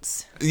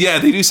ambulance. Yeah,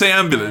 they do say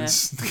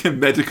ambulance. Yeah.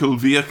 Medical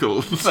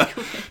vehicle. Did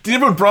you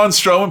remember when Braun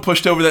Strowman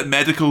pushed over that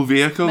medical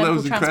vehicle? That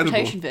was incredible.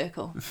 Transportation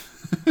vehicle.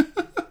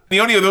 The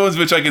only other ones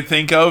which I can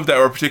think of that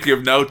were particularly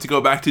of note, to go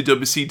back to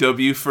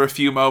WCW for a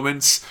few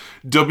moments.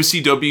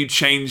 WCW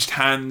changed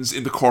hands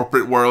in the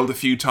corporate world a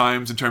few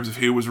times in terms of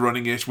who was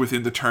running it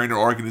within the Turner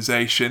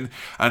organization,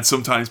 and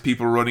sometimes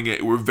people running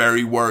it were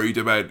very worried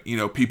about,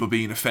 people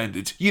being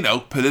offended.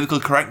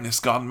 Political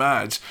correctness gone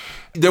mad.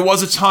 There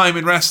was a time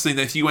in wrestling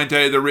that if you went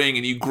out of the ring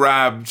and you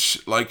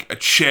grabbed like a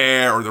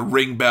chair or the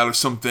ring bell or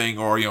something,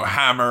 or a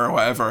hammer or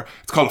whatever,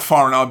 it's called a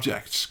foreign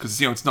object because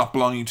it's not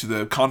belonging to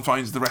the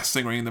confines of the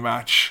wrestling ring in the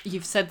match.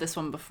 You've said this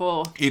one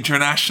before.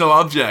 International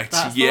object.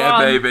 That's yeah,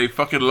 baby.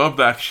 Fucking love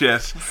that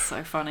shit. That's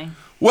so funny.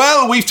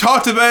 Well, we've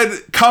talked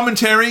about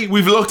commentary.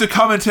 We've looked at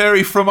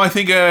commentary from, I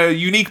think, a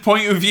unique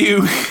point of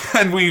view,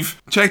 and we've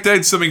checked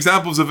out some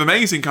examples of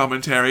amazing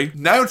commentary.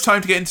 Now it's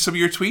time to get into some of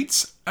your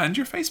tweets and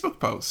your Facebook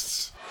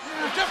posts.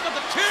 Just at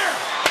the chair.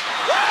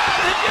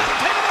 Hit the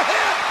Undertaker the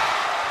head.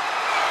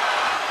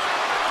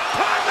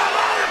 Climb the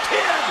ladder,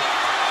 kid.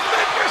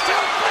 Make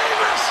yourself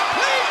famous.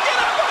 Please get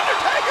up,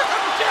 Undertaker.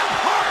 Jeff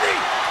Hardy.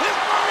 His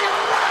body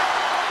racked.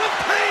 The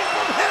pain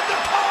from head to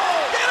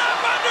toe. Get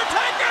up,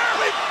 Undertaker.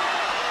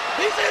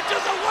 He's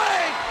inches away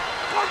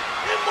from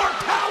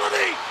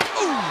immortality.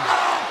 Ooh.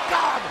 Oh,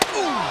 God.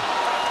 Ooh.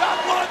 Not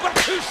one but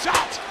 2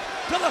 shots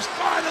to the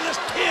spine of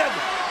this kid.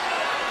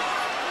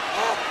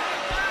 Oh.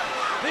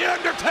 The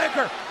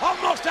Undertaker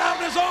almost out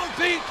on his own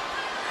feet.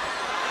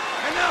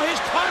 And now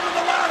he's climbing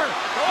the ladder.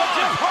 But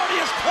Jeff Hardy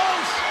is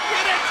close.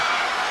 Get it.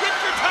 Get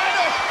your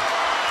title.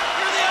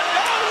 You're the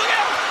Undertaker. Oh, look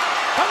out.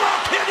 Come on,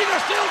 kid. You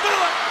can still do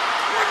it.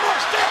 One more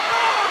step.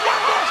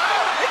 One more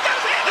step. He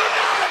does it. He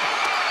got it.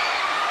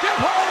 Jeff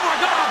Hardy. Oh, my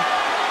God.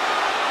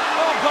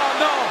 Oh, God,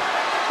 no.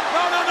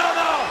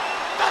 No.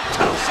 The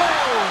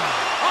tombstone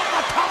on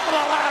the top of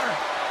the ladder.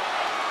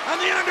 And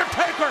the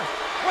Undertaker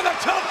with a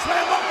choke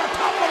slam on the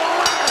top of the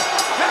ladder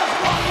has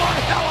won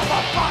one hell of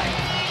a fight.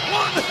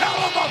 One hell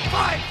of a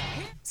fight.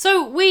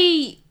 So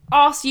we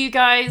asked you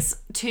guys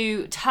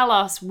to tell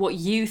us what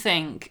you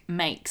think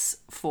makes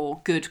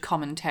for good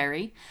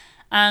commentary.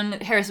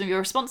 And here are some of your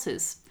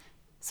responses.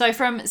 So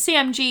from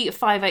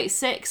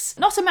CMG586,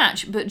 not a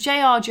match, but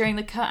JR during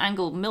the Kurt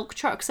Angle milk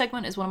truck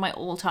segment is one of my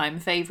all-time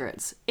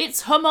favourites.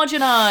 It's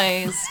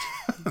homogenized.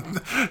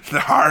 The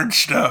hard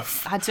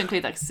stuff. I had to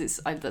include that because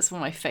that's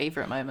one of my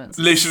favourite moments.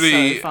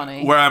 Literally, so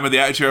funny. Where I'm at the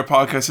Attitude Era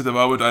podcast at the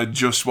moment, I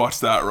just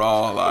watched that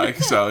Raw,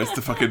 so it's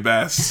the fucking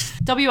best.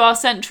 WR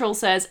Central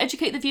says,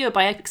 educate the viewer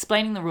by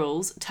explaining the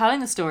rules, telling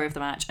the story of the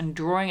match, and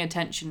drawing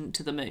attention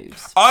to the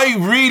moves. I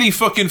really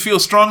fucking feel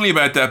strongly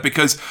about that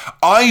because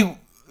I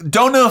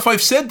don't know if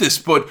I've said this,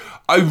 but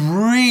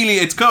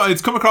it's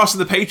come across in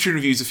the Patreon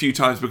reviews a few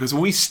times, because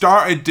when we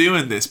started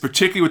doing this,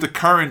 particularly with the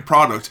current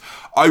product,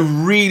 I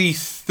really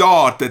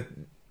thought that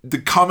the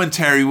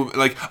commentary,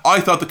 I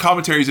thought the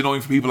commentary is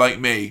annoying for people like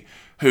me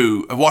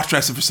who have watched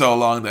wrestling for so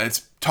long that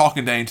it's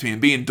talking down to me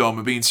and being dumb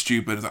and being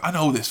stupid. I was like, I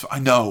know this. I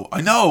know,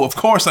 of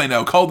course I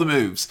know. Call the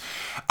moves.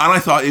 And I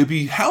thought it would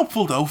be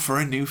helpful, though, for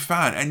a new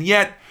fan. And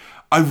yet,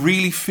 I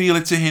really feel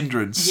it's a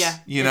hindrance. Yeah,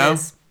 you know?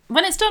 Is.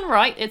 When it's done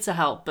right, it's a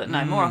help, but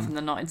no, more often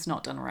than not, it's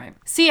not done right.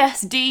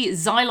 CSD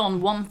Xylon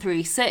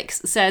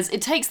 136 says,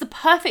 it takes the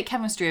perfect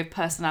chemistry of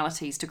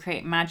personalities to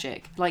create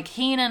magic, like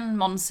Heenan,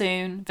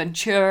 Monsoon,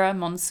 Ventura,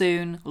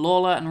 Monsoon,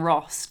 Lawler, and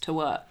Ross to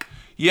work.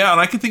 Yeah, and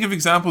I can think of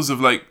examples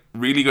of, like,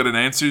 really good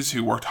announcers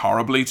who worked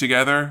horribly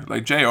together.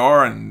 Like,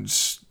 JR and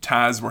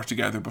Taz worked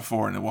together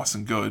before and it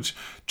wasn't good.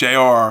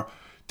 JR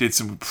did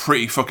some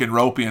pretty fucking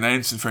ropey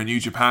announcing for New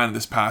Japan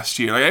this past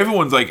year. Like,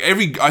 everyone's like, I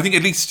think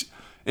at least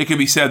it can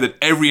be said that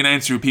every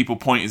announcer who people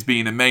point as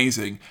being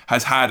amazing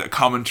has had a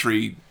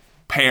commentary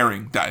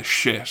pairing that is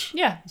shit.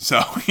 Yeah.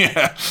 So,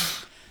 yeah.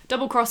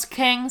 Double Cross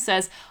King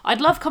says, I'd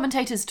love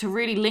commentators to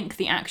really link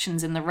the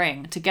actions in the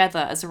ring together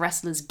as a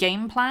wrestler's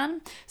game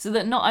plan, so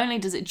that not only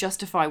does it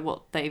justify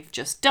what they've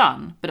just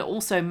done, but it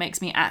also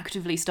makes me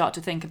actively start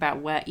to think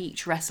about where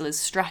each wrestler's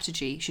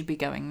strategy should be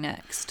going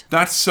next.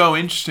 That's so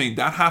interesting.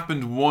 That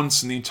happened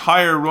once in the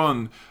entire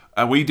run.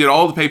 We did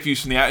all the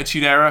pay-per-views from the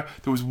Attitude Era.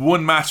 There was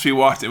one match we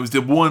watched. It was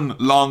the one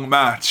long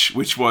match,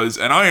 which was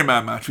an Iron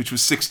Man match, which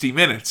was 60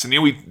 minutes. And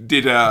we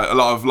did a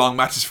lot of long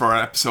matches for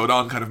our episode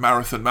on kind of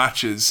marathon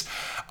matches.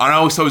 And I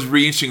always thought it was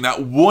really interesting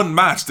that one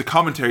match, the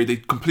commentary, they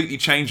completely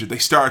changed it. They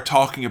started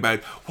talking about,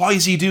 why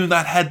is he doing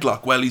that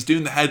headlock? Well, he's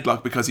doing the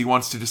headlock because he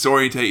wants to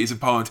disorientate his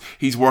opponent.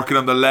 He's working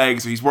on the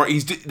legs.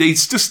 They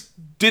just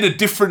did a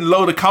different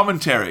load of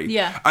commentary.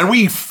 Yeah. And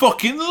we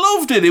fucking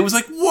loved it. It was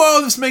like,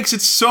 whoa, this makes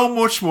it so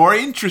much more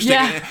interesting.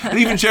 Yeah. And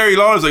even Jerry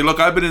Lawler's like, look,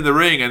 I've been in the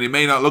ring and it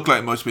may not look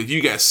like much, but if you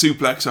get a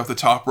suplex off the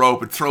top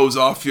rope, it throws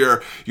off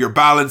your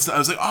balance. I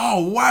was like,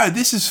 oh, wow,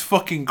 this is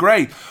fucking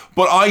great.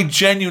 But I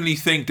genuinely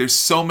think there's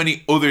so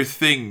many other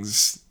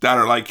things that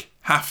are like,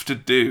 have to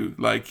do.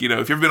 Like, you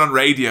know, if you've ever been on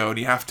radio and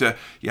you have to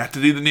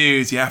do the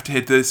news, you have to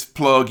hit this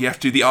plug, you have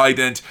to do the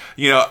ident,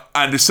 you know,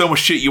 and there's so much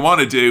shit you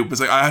want to do, but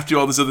it's like, I have to do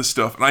all this other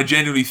stuff. And I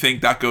genuinely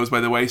think that goes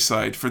by the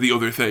wayside for the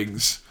other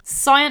things.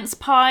 Science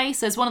Pie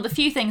says, one of the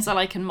few things I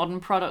like in modern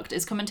product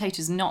is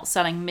commentators not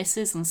selling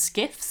misses and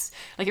skiffs.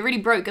 Like, it really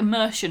broke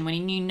immersion when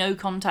he knew no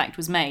contact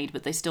was made,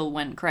 but they still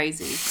went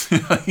crazy.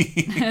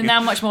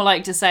 Now much more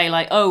like to say,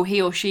 like, oh, he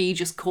or she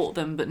just caught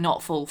them, but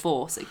not full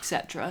force,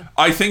 etc.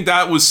 I think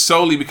that was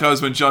solely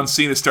because when John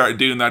Cena started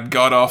doing that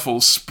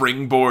god-awful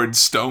springboard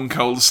Stone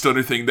Cold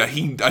Stunner thing that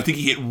I think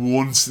he hit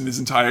once in his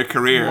entire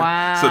career.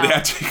 Wow. So they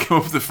had to come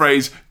up with the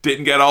phrase,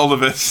 didn't get all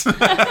of it.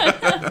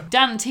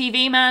 Dan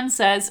TV Man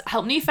says,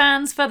 help new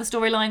fans, further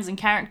storylines and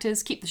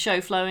characters, keep the show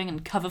flowing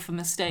and cover for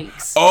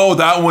mistakes. Oh,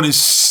 that one is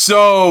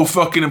so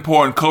fucking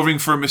important. Covering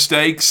for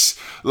mistakes.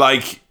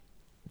 Like,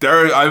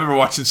 I remember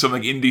watching some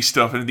like indie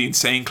stuff, and the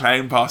Insane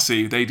Clown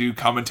Posse, they do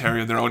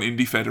commentary on their own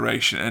indie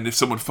federation, and if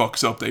someone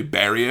fucks up, they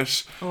bury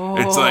it. Oh.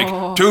 It's like,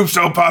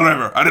 Tombstone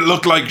Power, and it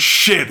looked like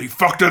shit, he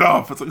fucked it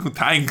up. It's like, oh,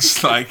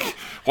 thanks. Like,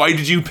 why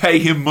did you pay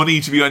him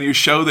money to be on your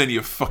show then,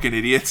 you fucking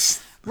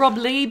idiots? Rob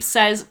Lieb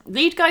says,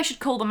 lead guy should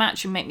call the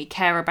match and make me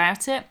care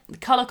about it. The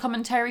colour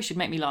commentary should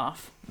make me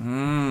laugh.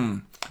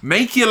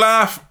 Make you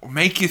laugh,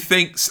 make you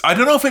think. I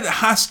don't know if it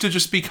has to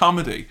just be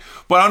comedy,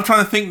 but I'm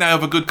trying to think now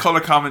of a good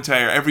colour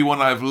commentator.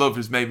 Everyone I've loved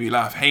has made me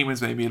laugh.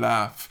 Heyman's made me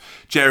laugh.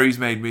 Jerry's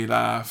made me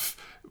laugh.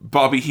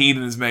 Bobby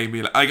Heenan has made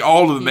me laugh. Like,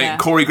 all of them. Yeah.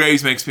 Corey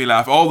Graves makes me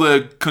laugh. All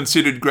the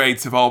considered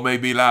greats have all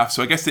made me laugh.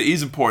 So I guess it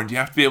is important. You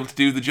have to be able to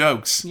do the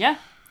jokes. Yeah.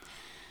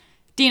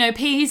 Dino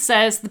Pease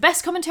says, the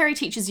best commentary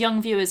teaches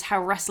young viewers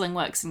how wrestling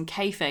works in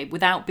kayfabe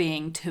without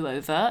being too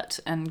overt,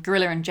 and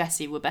Gorilla and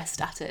Jesse were best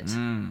at it.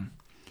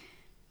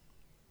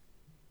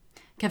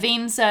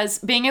 Kaveen says,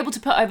 being able to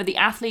put over the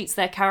athletes,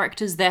 their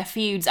characters, their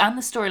feuds, and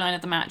the storyline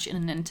of the match in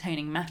an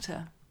entertaining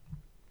manner.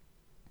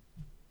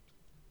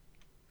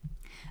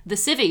 The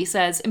Civvy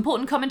says,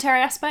 important commentary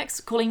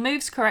aspects, calling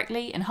moves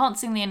correctly,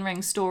 enhancing the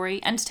in-ring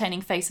story,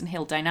 entertaining face and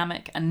heel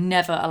dynamic, and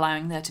never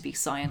allowing there to be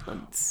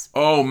silence.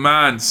 Oh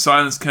man,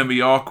 silence can be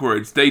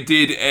awkward. They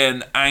did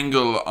an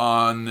angle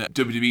on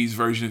WWE's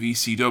version of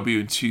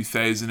ECW in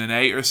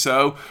 2008 or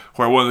so,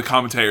 where one of the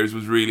commentators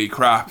was really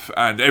crap,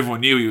 and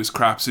everyone knew he was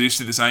crap, so they just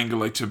did this angle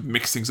like to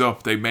mix things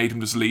up. They made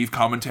him just leave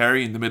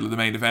commentary in the middle of the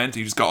main event.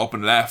 He just got up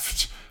and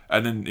left.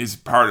 And then his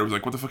partner was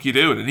like, what the fuck are you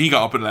doing? And he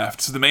got up and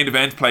left. So the main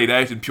event played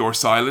out in pure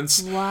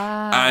silence.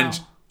 Wow. And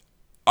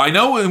I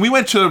know when we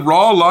went to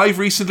Raw Live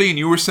recently and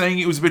you were saying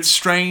it was a bit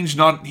strange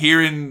not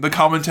hearing the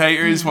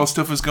commentators while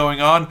stuff was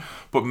going on.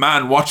 But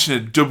man, watching a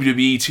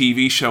WWE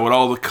TV show with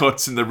all the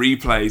cuts and the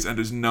replays and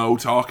there's no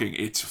talking,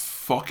 it's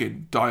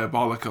fucking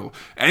diabolical.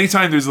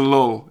 Anytime there's a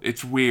lull,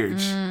 it's weird.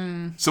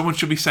 Someone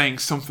should be saying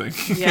something.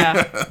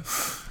 Yeah.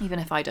 Even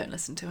if I don't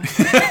listen to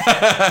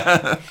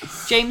it.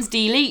 James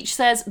D. Leach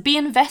says, be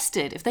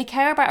invested. If they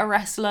care about a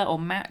wrestler or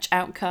match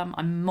outcome,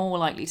 I'm more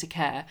likely to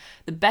care.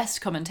 The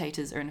best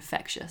commentators are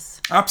infectious.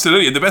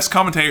 Absolutely. And the best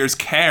commentators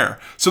care.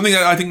 Something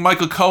that I think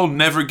Michael Cole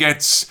never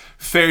gets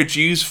fair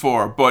dues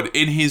for, but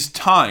in his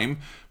time,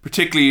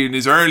 particularly in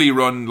his early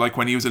run, like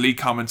when he was a lead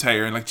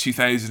commentator in like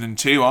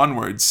 2002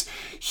 onwards,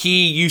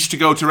 he used to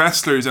go to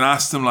wrestlers and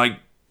ask them like,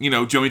 you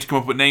know, do you want me to come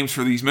up with names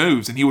for these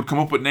moves? And he would come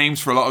up with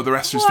names for a lot of the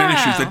wrestlers'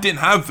 finishers that didn't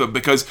have them.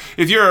 Because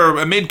if you're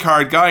a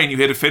mid-card guy and you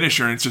hit a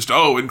finisher and it's just,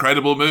 oh,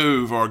 incredible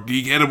move, or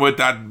you hit him with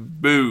that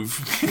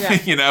move,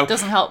 you know.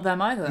 Doesn't help them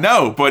either.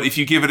 No, but if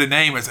you give it a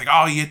name, it's like,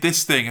 oh, you hit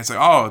this thing. It's like,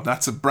 oh,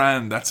 that's a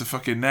brand, that's a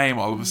fucking name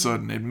all of a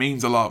sudden. It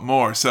means a lot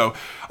more. So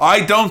I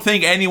don't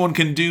think anyone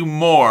can do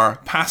more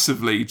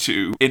passively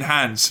to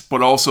enhance,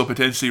 but also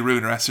potentially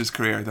ruin a wrestler's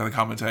career than a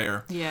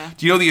commentator. Yeah.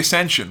 Do you know the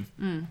Ascension?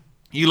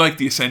 You like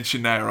the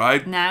Ascension now,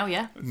 right? Now,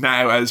 yeah.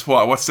 Now as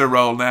what? What's their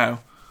role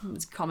now?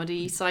 It's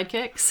comedy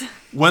sidekicks.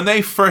 When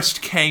they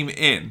first came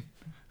in,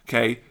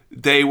 okay,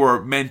 they were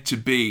meant to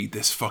be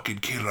this fucking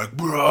killer, like,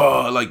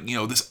 bro, like, you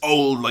know, this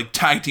old, like,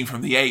 tag team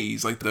from the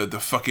 80s, like the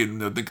fucking,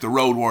 the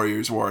Road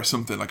Warriors were or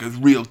something, like,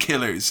 real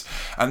killers.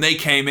 And they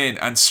came in,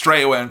 and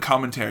straight away on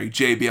commentary,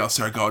 JBL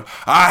started going,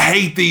 I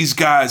hate these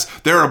guys.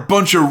 They're a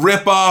bunch of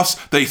rip-offs.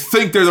 They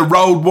think they're the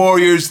Road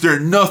Warriors. They're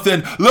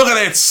nothing. Look at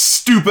that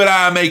stupid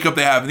eye makeup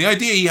they have. And the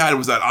idea he had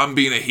was that I'm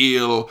being a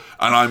heel,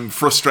 and I'm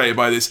frustrated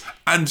by this.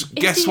 And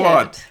guess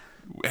what?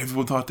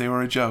 Everyone thought they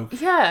were a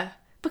joke. Yeah.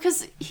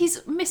 Because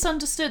he's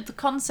misunderstood the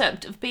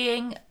concept of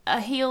being a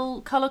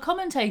heel colour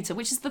commentator,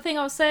 which is the thing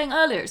I was saying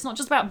earlier. It's not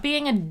just about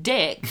being a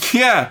dick.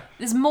 Yeah.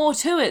 There's more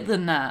to it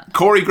than that.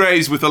 Corey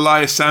Graves with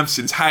Elias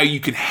Sampson is how you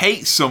can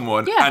hate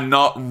someone and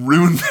not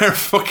ruin their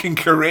fucking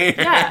career.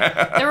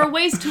 Yeah. There are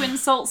ways to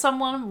insult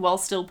someone while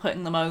still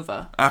putting them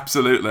over.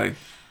 Absolutely.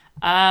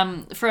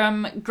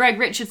 From Greg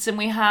Richardson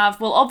we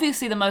have, well,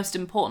 obviously the most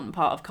important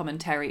part of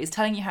commentary is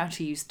telling you how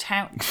to use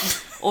tout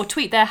or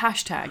tweet their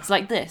hashtags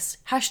like this.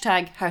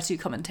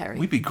 #HowToCommentary.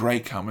 We'd be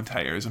great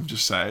commentators, I'm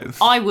just saying.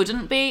 I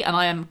wouldn't be, and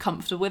I am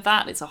comfortable with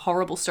that. It's a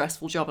horrible,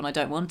 stressful job and I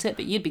don't want it,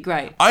 but you'd be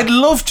great. I'd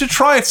love to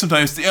try it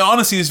sometimes.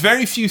 Honestly, there's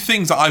very few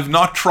things that I've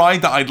not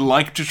tried that I'd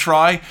like to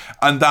try,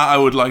 and that I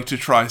would like to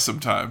try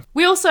sometime.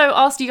 We also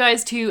asked you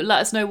guys to let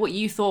us know what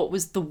you thought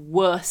was the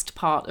worst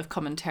part of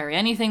commentary.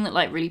 Anything that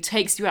like really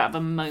takes you out of a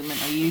moment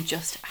or you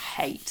just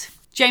hate.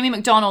 Jamie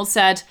McDonald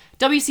said,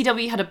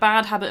 WCW had a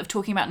bad habit of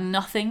talking about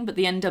nothing but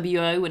the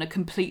NWO when a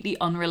completely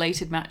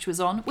unrelated match was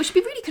on, which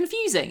would be really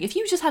confusing if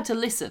you just had to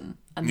listen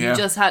and you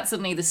just had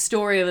suddenly the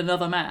story of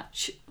another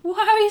match. Well,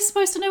 how are you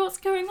supposed to know what's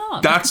going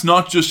on? That's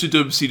not just a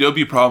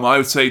WCW problem. I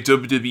would say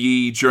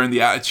WWE during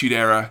the Attitude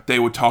Era, they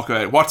would talk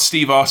about what's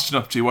Steve Austin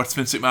up to, what's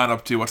Vince McMahon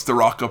up to, what's The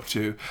Rock up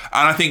to.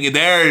 And I think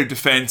their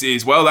defense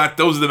is, well,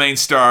 those are the main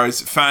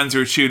stars. Fans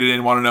who are tuning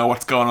in want to know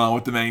what's going on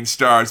with the main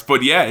stars.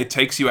 But yeah, it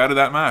takes you out of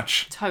that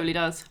match. Totally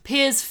does.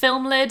 Piers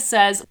Film Lid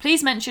says,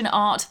 please mention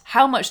Art.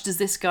 How much does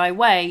this guy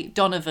weigh?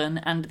 Donovan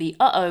and the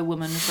Uh-Oh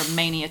woman from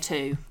Mania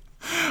 2.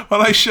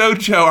 Well, I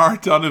showed Joe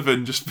Art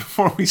Donovan just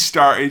before we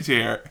started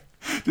here.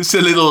 Just a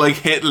little like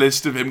hit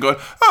list of him going,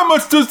 how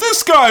much does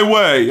this guy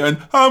weigh? And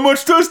how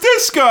much does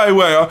this guy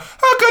weigh? Or,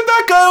 how could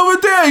that guy over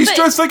there? He's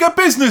dressed like a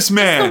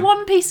businessman. It's the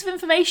one piece of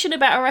information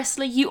about a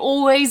wrestler you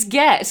always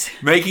get.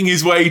 Making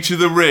his way to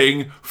the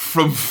ring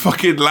from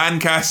fucking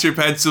Lancaster,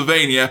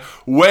 Pennsylvania,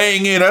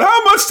 weighing in at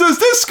how much does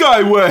this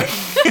guy weigh?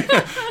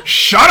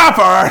 Shut up,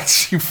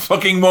 Art, you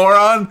fucking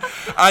moron.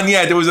 And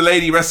yeah, there was a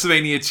lady,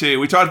 WrestleMania 2.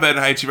 We talked about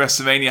how to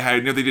WrestleMania, how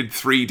they did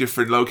 3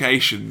 different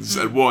locations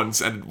at once,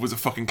 and it was a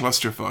fucking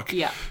clusterfuck.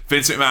 Yeah.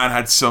 Vince McMahon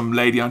had some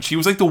lady on. She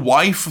was like the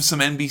wife of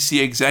some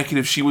NBC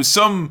executive. She was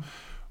some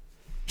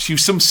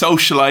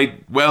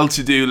socialite,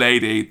 well-to-do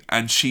lady,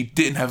 and she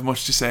didn't have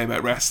much to say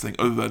about wrestling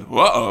other than,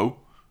 uh-oh.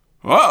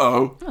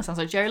 Oh, sounds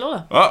like Jerry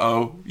Lawler.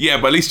 Uh-oh. Yeah,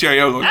 but at least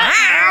Jerry Lawler.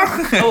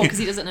 Oh, because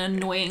he does an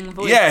annoying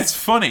voice. Yeah, it's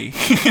funny.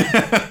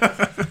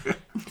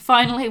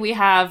 Finally, we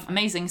have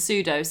Amazing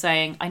Pseudo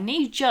saying, I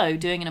need Joe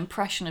doing an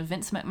impression of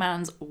Vince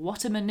McMahon's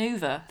What a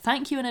Maneuver.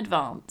 Thank you in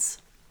advance.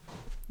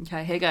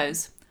 Okay, here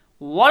goes.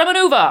 What a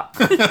maneuver!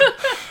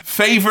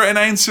 Favourite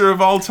announcer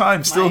of all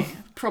time. Still My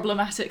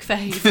problematic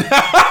fave.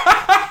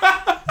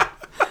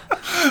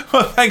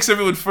 Well, thanks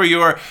everyone for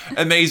your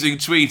amazing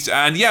tweets.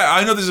 And yeah,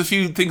 I know there's a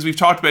few things we've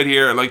talked about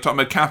here, like talking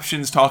about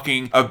captions,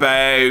 talking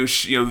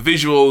about, you know, the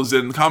visuals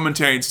and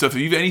commentary and stuff. If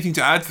you have anything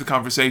to add to the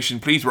conversation,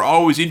 please, we're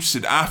always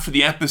interested. After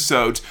the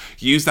episode,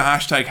 use the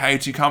hashtag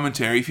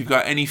 #HowToCommentary. If you've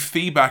got any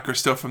feedback or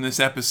stuff from this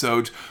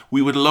episode,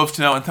 we would love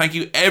to know. And thank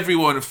you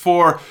everyone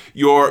for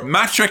your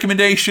match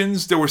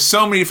recommendations. There were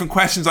so many different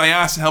questions I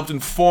asked and helped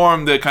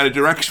inform the kind of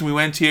direction we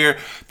went here.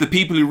 The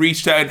people who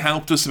reached out and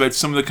helped us about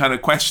some of the kind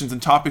of questions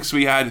and topics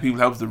we had, the people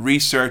who helped the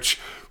research.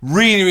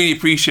 Really, really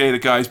appreciate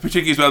it, guys.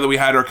 Particularly as well that we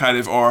had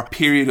our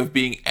period of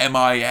being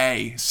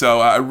MIA. So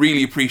I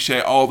really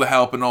appreciate all the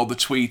help and all the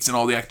tweets and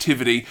all the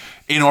activity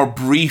in our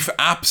brief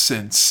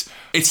absence.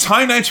 It's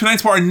time now to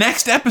announce what our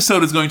next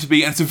episode is going to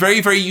be, and it's a very,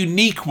 very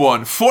unique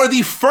one. For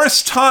the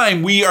first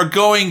time, we are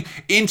going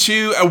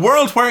into a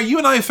world where you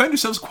and I have found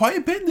ourselves quite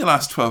a bit in the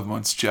last 12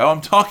 months, Joe.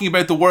 I'm talking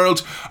about the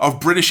world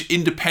of British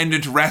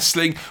independent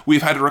wrestling.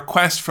 We've had a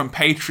request from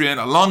Patreon,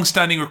 a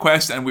long-standing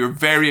request, and we're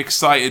very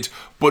excited,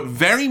 but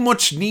very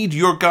much need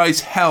your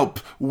guys' help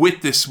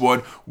with this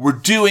one. We're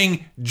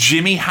doing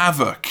Jimmy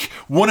Havoc,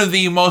 one of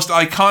the most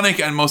iconic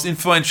and most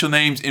influential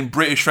names in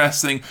British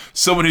wrestling,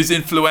 someone who's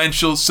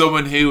influential,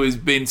 someone who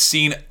has been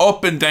seen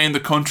up and down the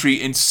country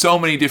in so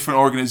many different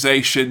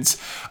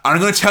organizations. And I'm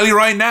going to tell you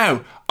right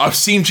now, I've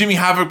seen Jimmy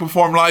Havoc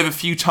perform live a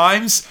few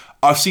times.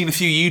 I've seen a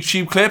few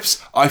YouTube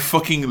clips. I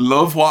fucking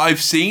love what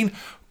I've seen.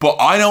 But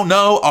I don't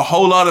know a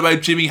whole lot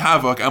about Jimmy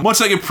Havoc. And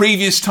much like in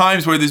previous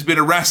times where there's been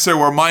a wrestler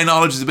where my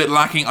knowledge is a bit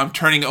lacking, I'm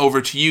turning it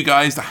over to you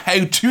guys, the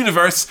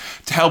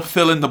How-Tuniverse, to help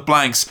fill in the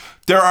blanks.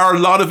 There are a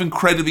lot of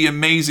incredibly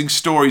amazing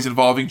stories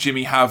involving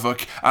Jimmy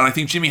Havoc, and I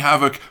think Jimmy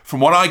Havoc, from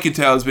what I can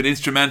tell, has been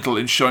instrumental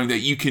in showing that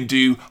you can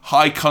do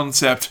high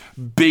concept,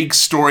 big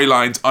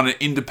storylines on an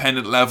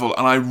independent level,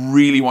 and I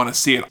really want to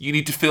see it. You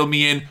need to fill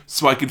me in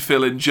so I can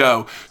fill in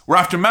Joe. We're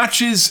after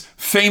matches,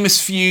 famous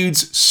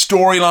feuds,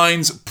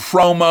 storylines,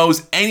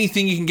 promos,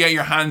 anything you can get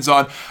your hands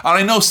on. And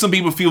I know some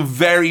people feel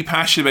very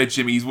passionate about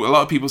Jimmy. He's a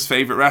lot of people's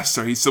favourite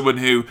wrestler. He's someone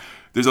who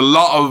there's a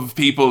lot of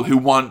people who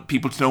want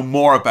people to know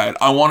more about.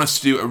 I want us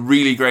to do a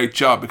really great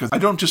job because I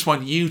don't just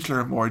want you to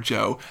learn more,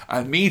 Joe,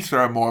 and me to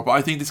learn more, but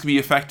I think this can be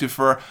effective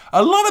for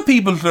a lot of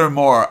people to learn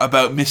more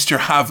about Mr.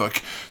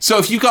 Havoc. So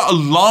if you've got a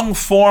long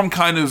form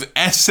kind of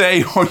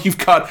essay or you've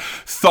got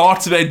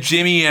thoughts about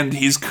Jimmy and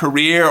his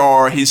career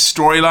or his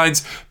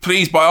storylines,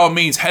 please, by all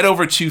means, head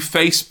over to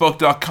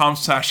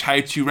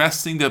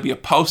facebook.com/howtowrestling. There'll be a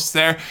post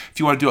there. If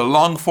you want to do a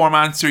long form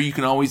answer, you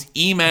can always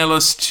email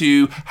us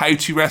to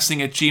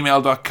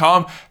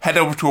howtowrestling@gmail.com. Head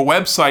over to our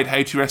website,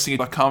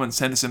 howtowrestling.com, and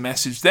send us a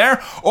message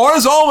there. Or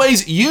as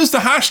always, use the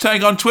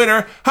hashtag on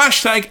Twitter,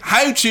 hashtag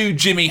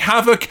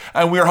HowToJimmyHavoc,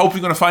 and we're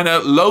hopefully going to find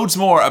out loads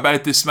more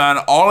about this man.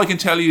 All I can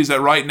tell you is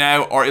that right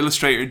now, our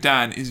illustrator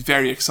Dan is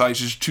very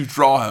excited to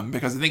draw him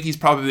because I think he's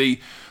probably,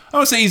 I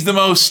would say he's the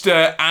most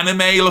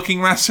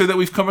anime-looking wrestler that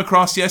we've come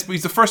across, yes, but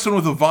he's the first one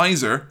with a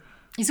visor.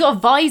 He's got a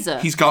visor.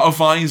 He's got a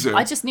visor.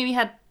 I just knew he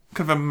had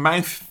kind of a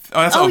mouth.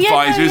 Oh, that's not a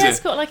visor, is it? He's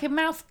got like a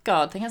mouth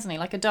guard thing, hasn't he?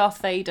 Like a Darth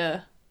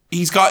Vader.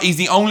 He's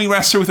the only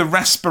wrestler with a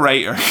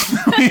respirator.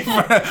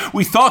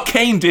 We thought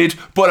Kane did,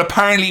 but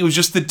apparently it was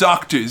just the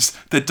doctors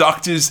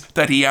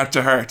that he had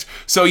to hurt.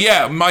 So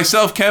yeah,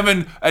 myself,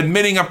 Kevin,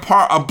 admitting a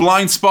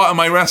blind spot in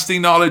my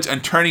wrestling knowledge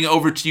and turning it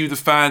over to you, the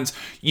fans.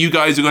 You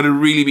guys are going to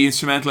really be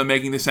instrumental in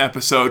making this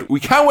episode. We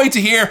can't wait to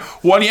hear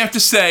what you have to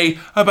say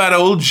about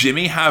old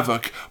Jimmy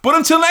Havoc. But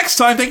until next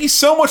time, thank you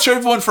so much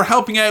everyone for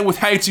helping out with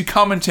How To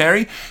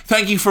Commentary.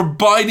 Thank you for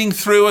biding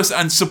through us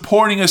and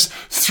supporting us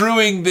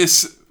through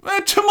this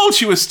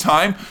tumultuous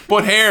time,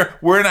 but here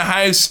we're in a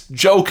house.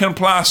 Joe can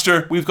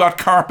plaster, we've got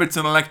carpets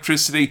and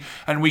electricity,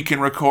 and we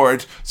can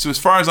record. So as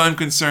far as I'm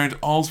concerned,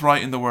 all's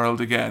right in the world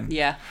again.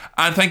 Yeah.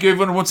 And thank you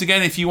everyone once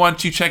again. If you want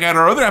to check out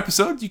our other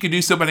episodes, you can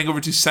do so by heading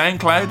over to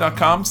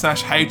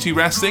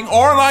soundcloud.com/howtowrestling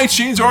or on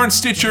iTunes or on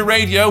Stitcher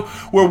Radio.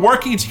 We're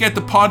working to get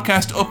the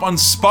podcast up on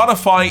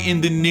Spotify in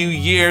the new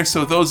year,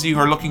 so those of you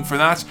who are looking for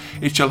that,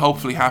 it shall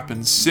hopefully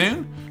happen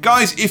soon.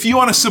 Guys, if you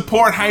want to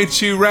support How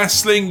To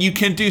Wrestling, you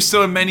can do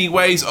so in many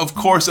ways. Of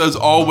course, as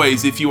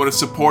always, if you want to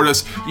support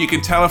us, you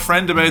can tell a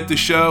friend about the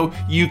show.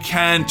 You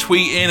can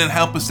tweet in and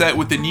help us out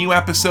with the new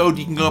episode.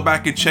 You can go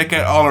back and check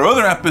out all our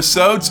other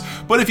episodes.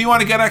 But if you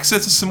want to get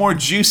access to some more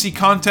juicy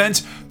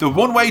content, the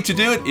one way to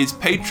do it is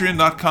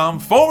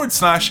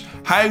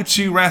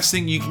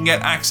patreon.com/howtowrestling. You can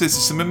get access to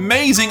some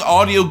amazing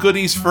audio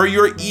goodies for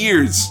your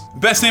ears. The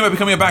best thing about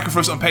becoming a backer for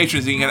us on Patreon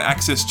is you can get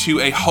access to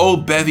a whole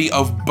bevy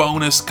of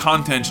bonus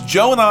content.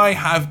 Joe and I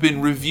have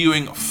been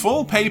reviewing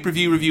full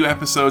pay-per-view review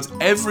episodes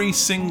every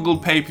single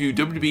pay-per-view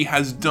WWE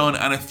has done,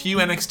 and a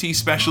few NXT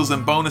specials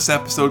and bonus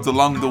episodes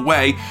along the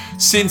way.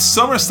 Since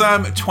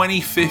SummerSlam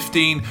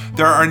 2015,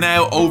 there are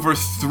now over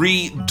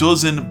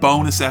 36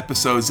 bonus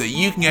episodes that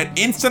you can get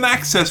instant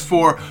access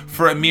for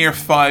a mere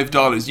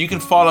 $5. You can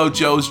follow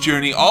Joe's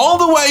journey all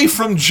the way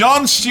from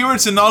Jon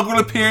Stewart's inaugural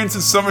appearance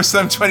in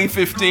SummerSlam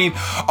 2015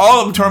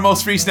 all up to our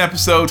most recent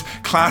episode,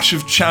 Clash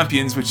of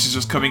Champions, which is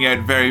just coming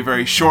out very,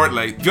 very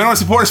shortly. If you want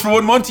to support us for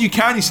 1 month, you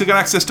can. You still get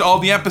access to all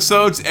the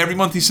episodes. Every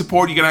month you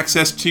support, you get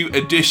access to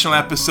additional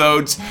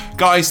episodes.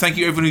 Guys, thank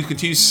you everyone who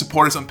continues to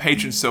support us on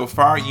Patreon so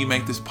far. You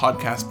make this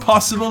podcast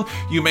possible.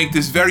 You make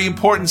this very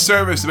important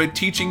service about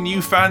teaching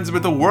new fans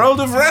about the world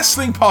of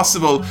wrestling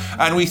possible.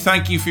 And we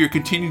thank you for your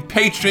continued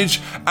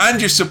patronage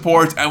and your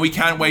support. And we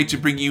can't wait to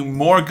bring you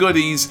more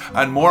goodies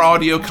and more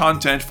audio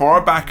content for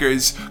our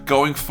backers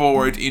going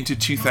forward into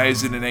 2020.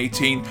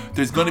 2018.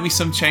 There's going to be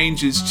some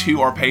changes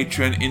to our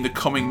Patreon in the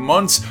coming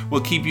months.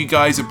 We'll keep you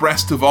guys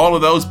abreast of all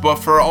of those, but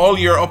for all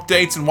your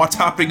updates and what's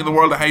happening in the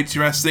world of How To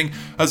Wrestling,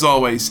 as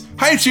always,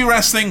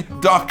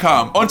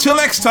 howtowrestling.com. Until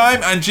next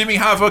time, and Jimmy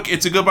Havoc,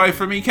 it's a goodbye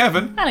from me,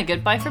 Kevin. And a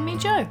goodbye from me,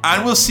 Joe.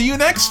 And we'll see you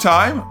next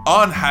time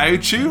on How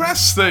To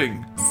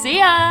Wrestling. See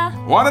ya!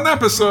 What an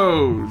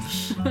episode!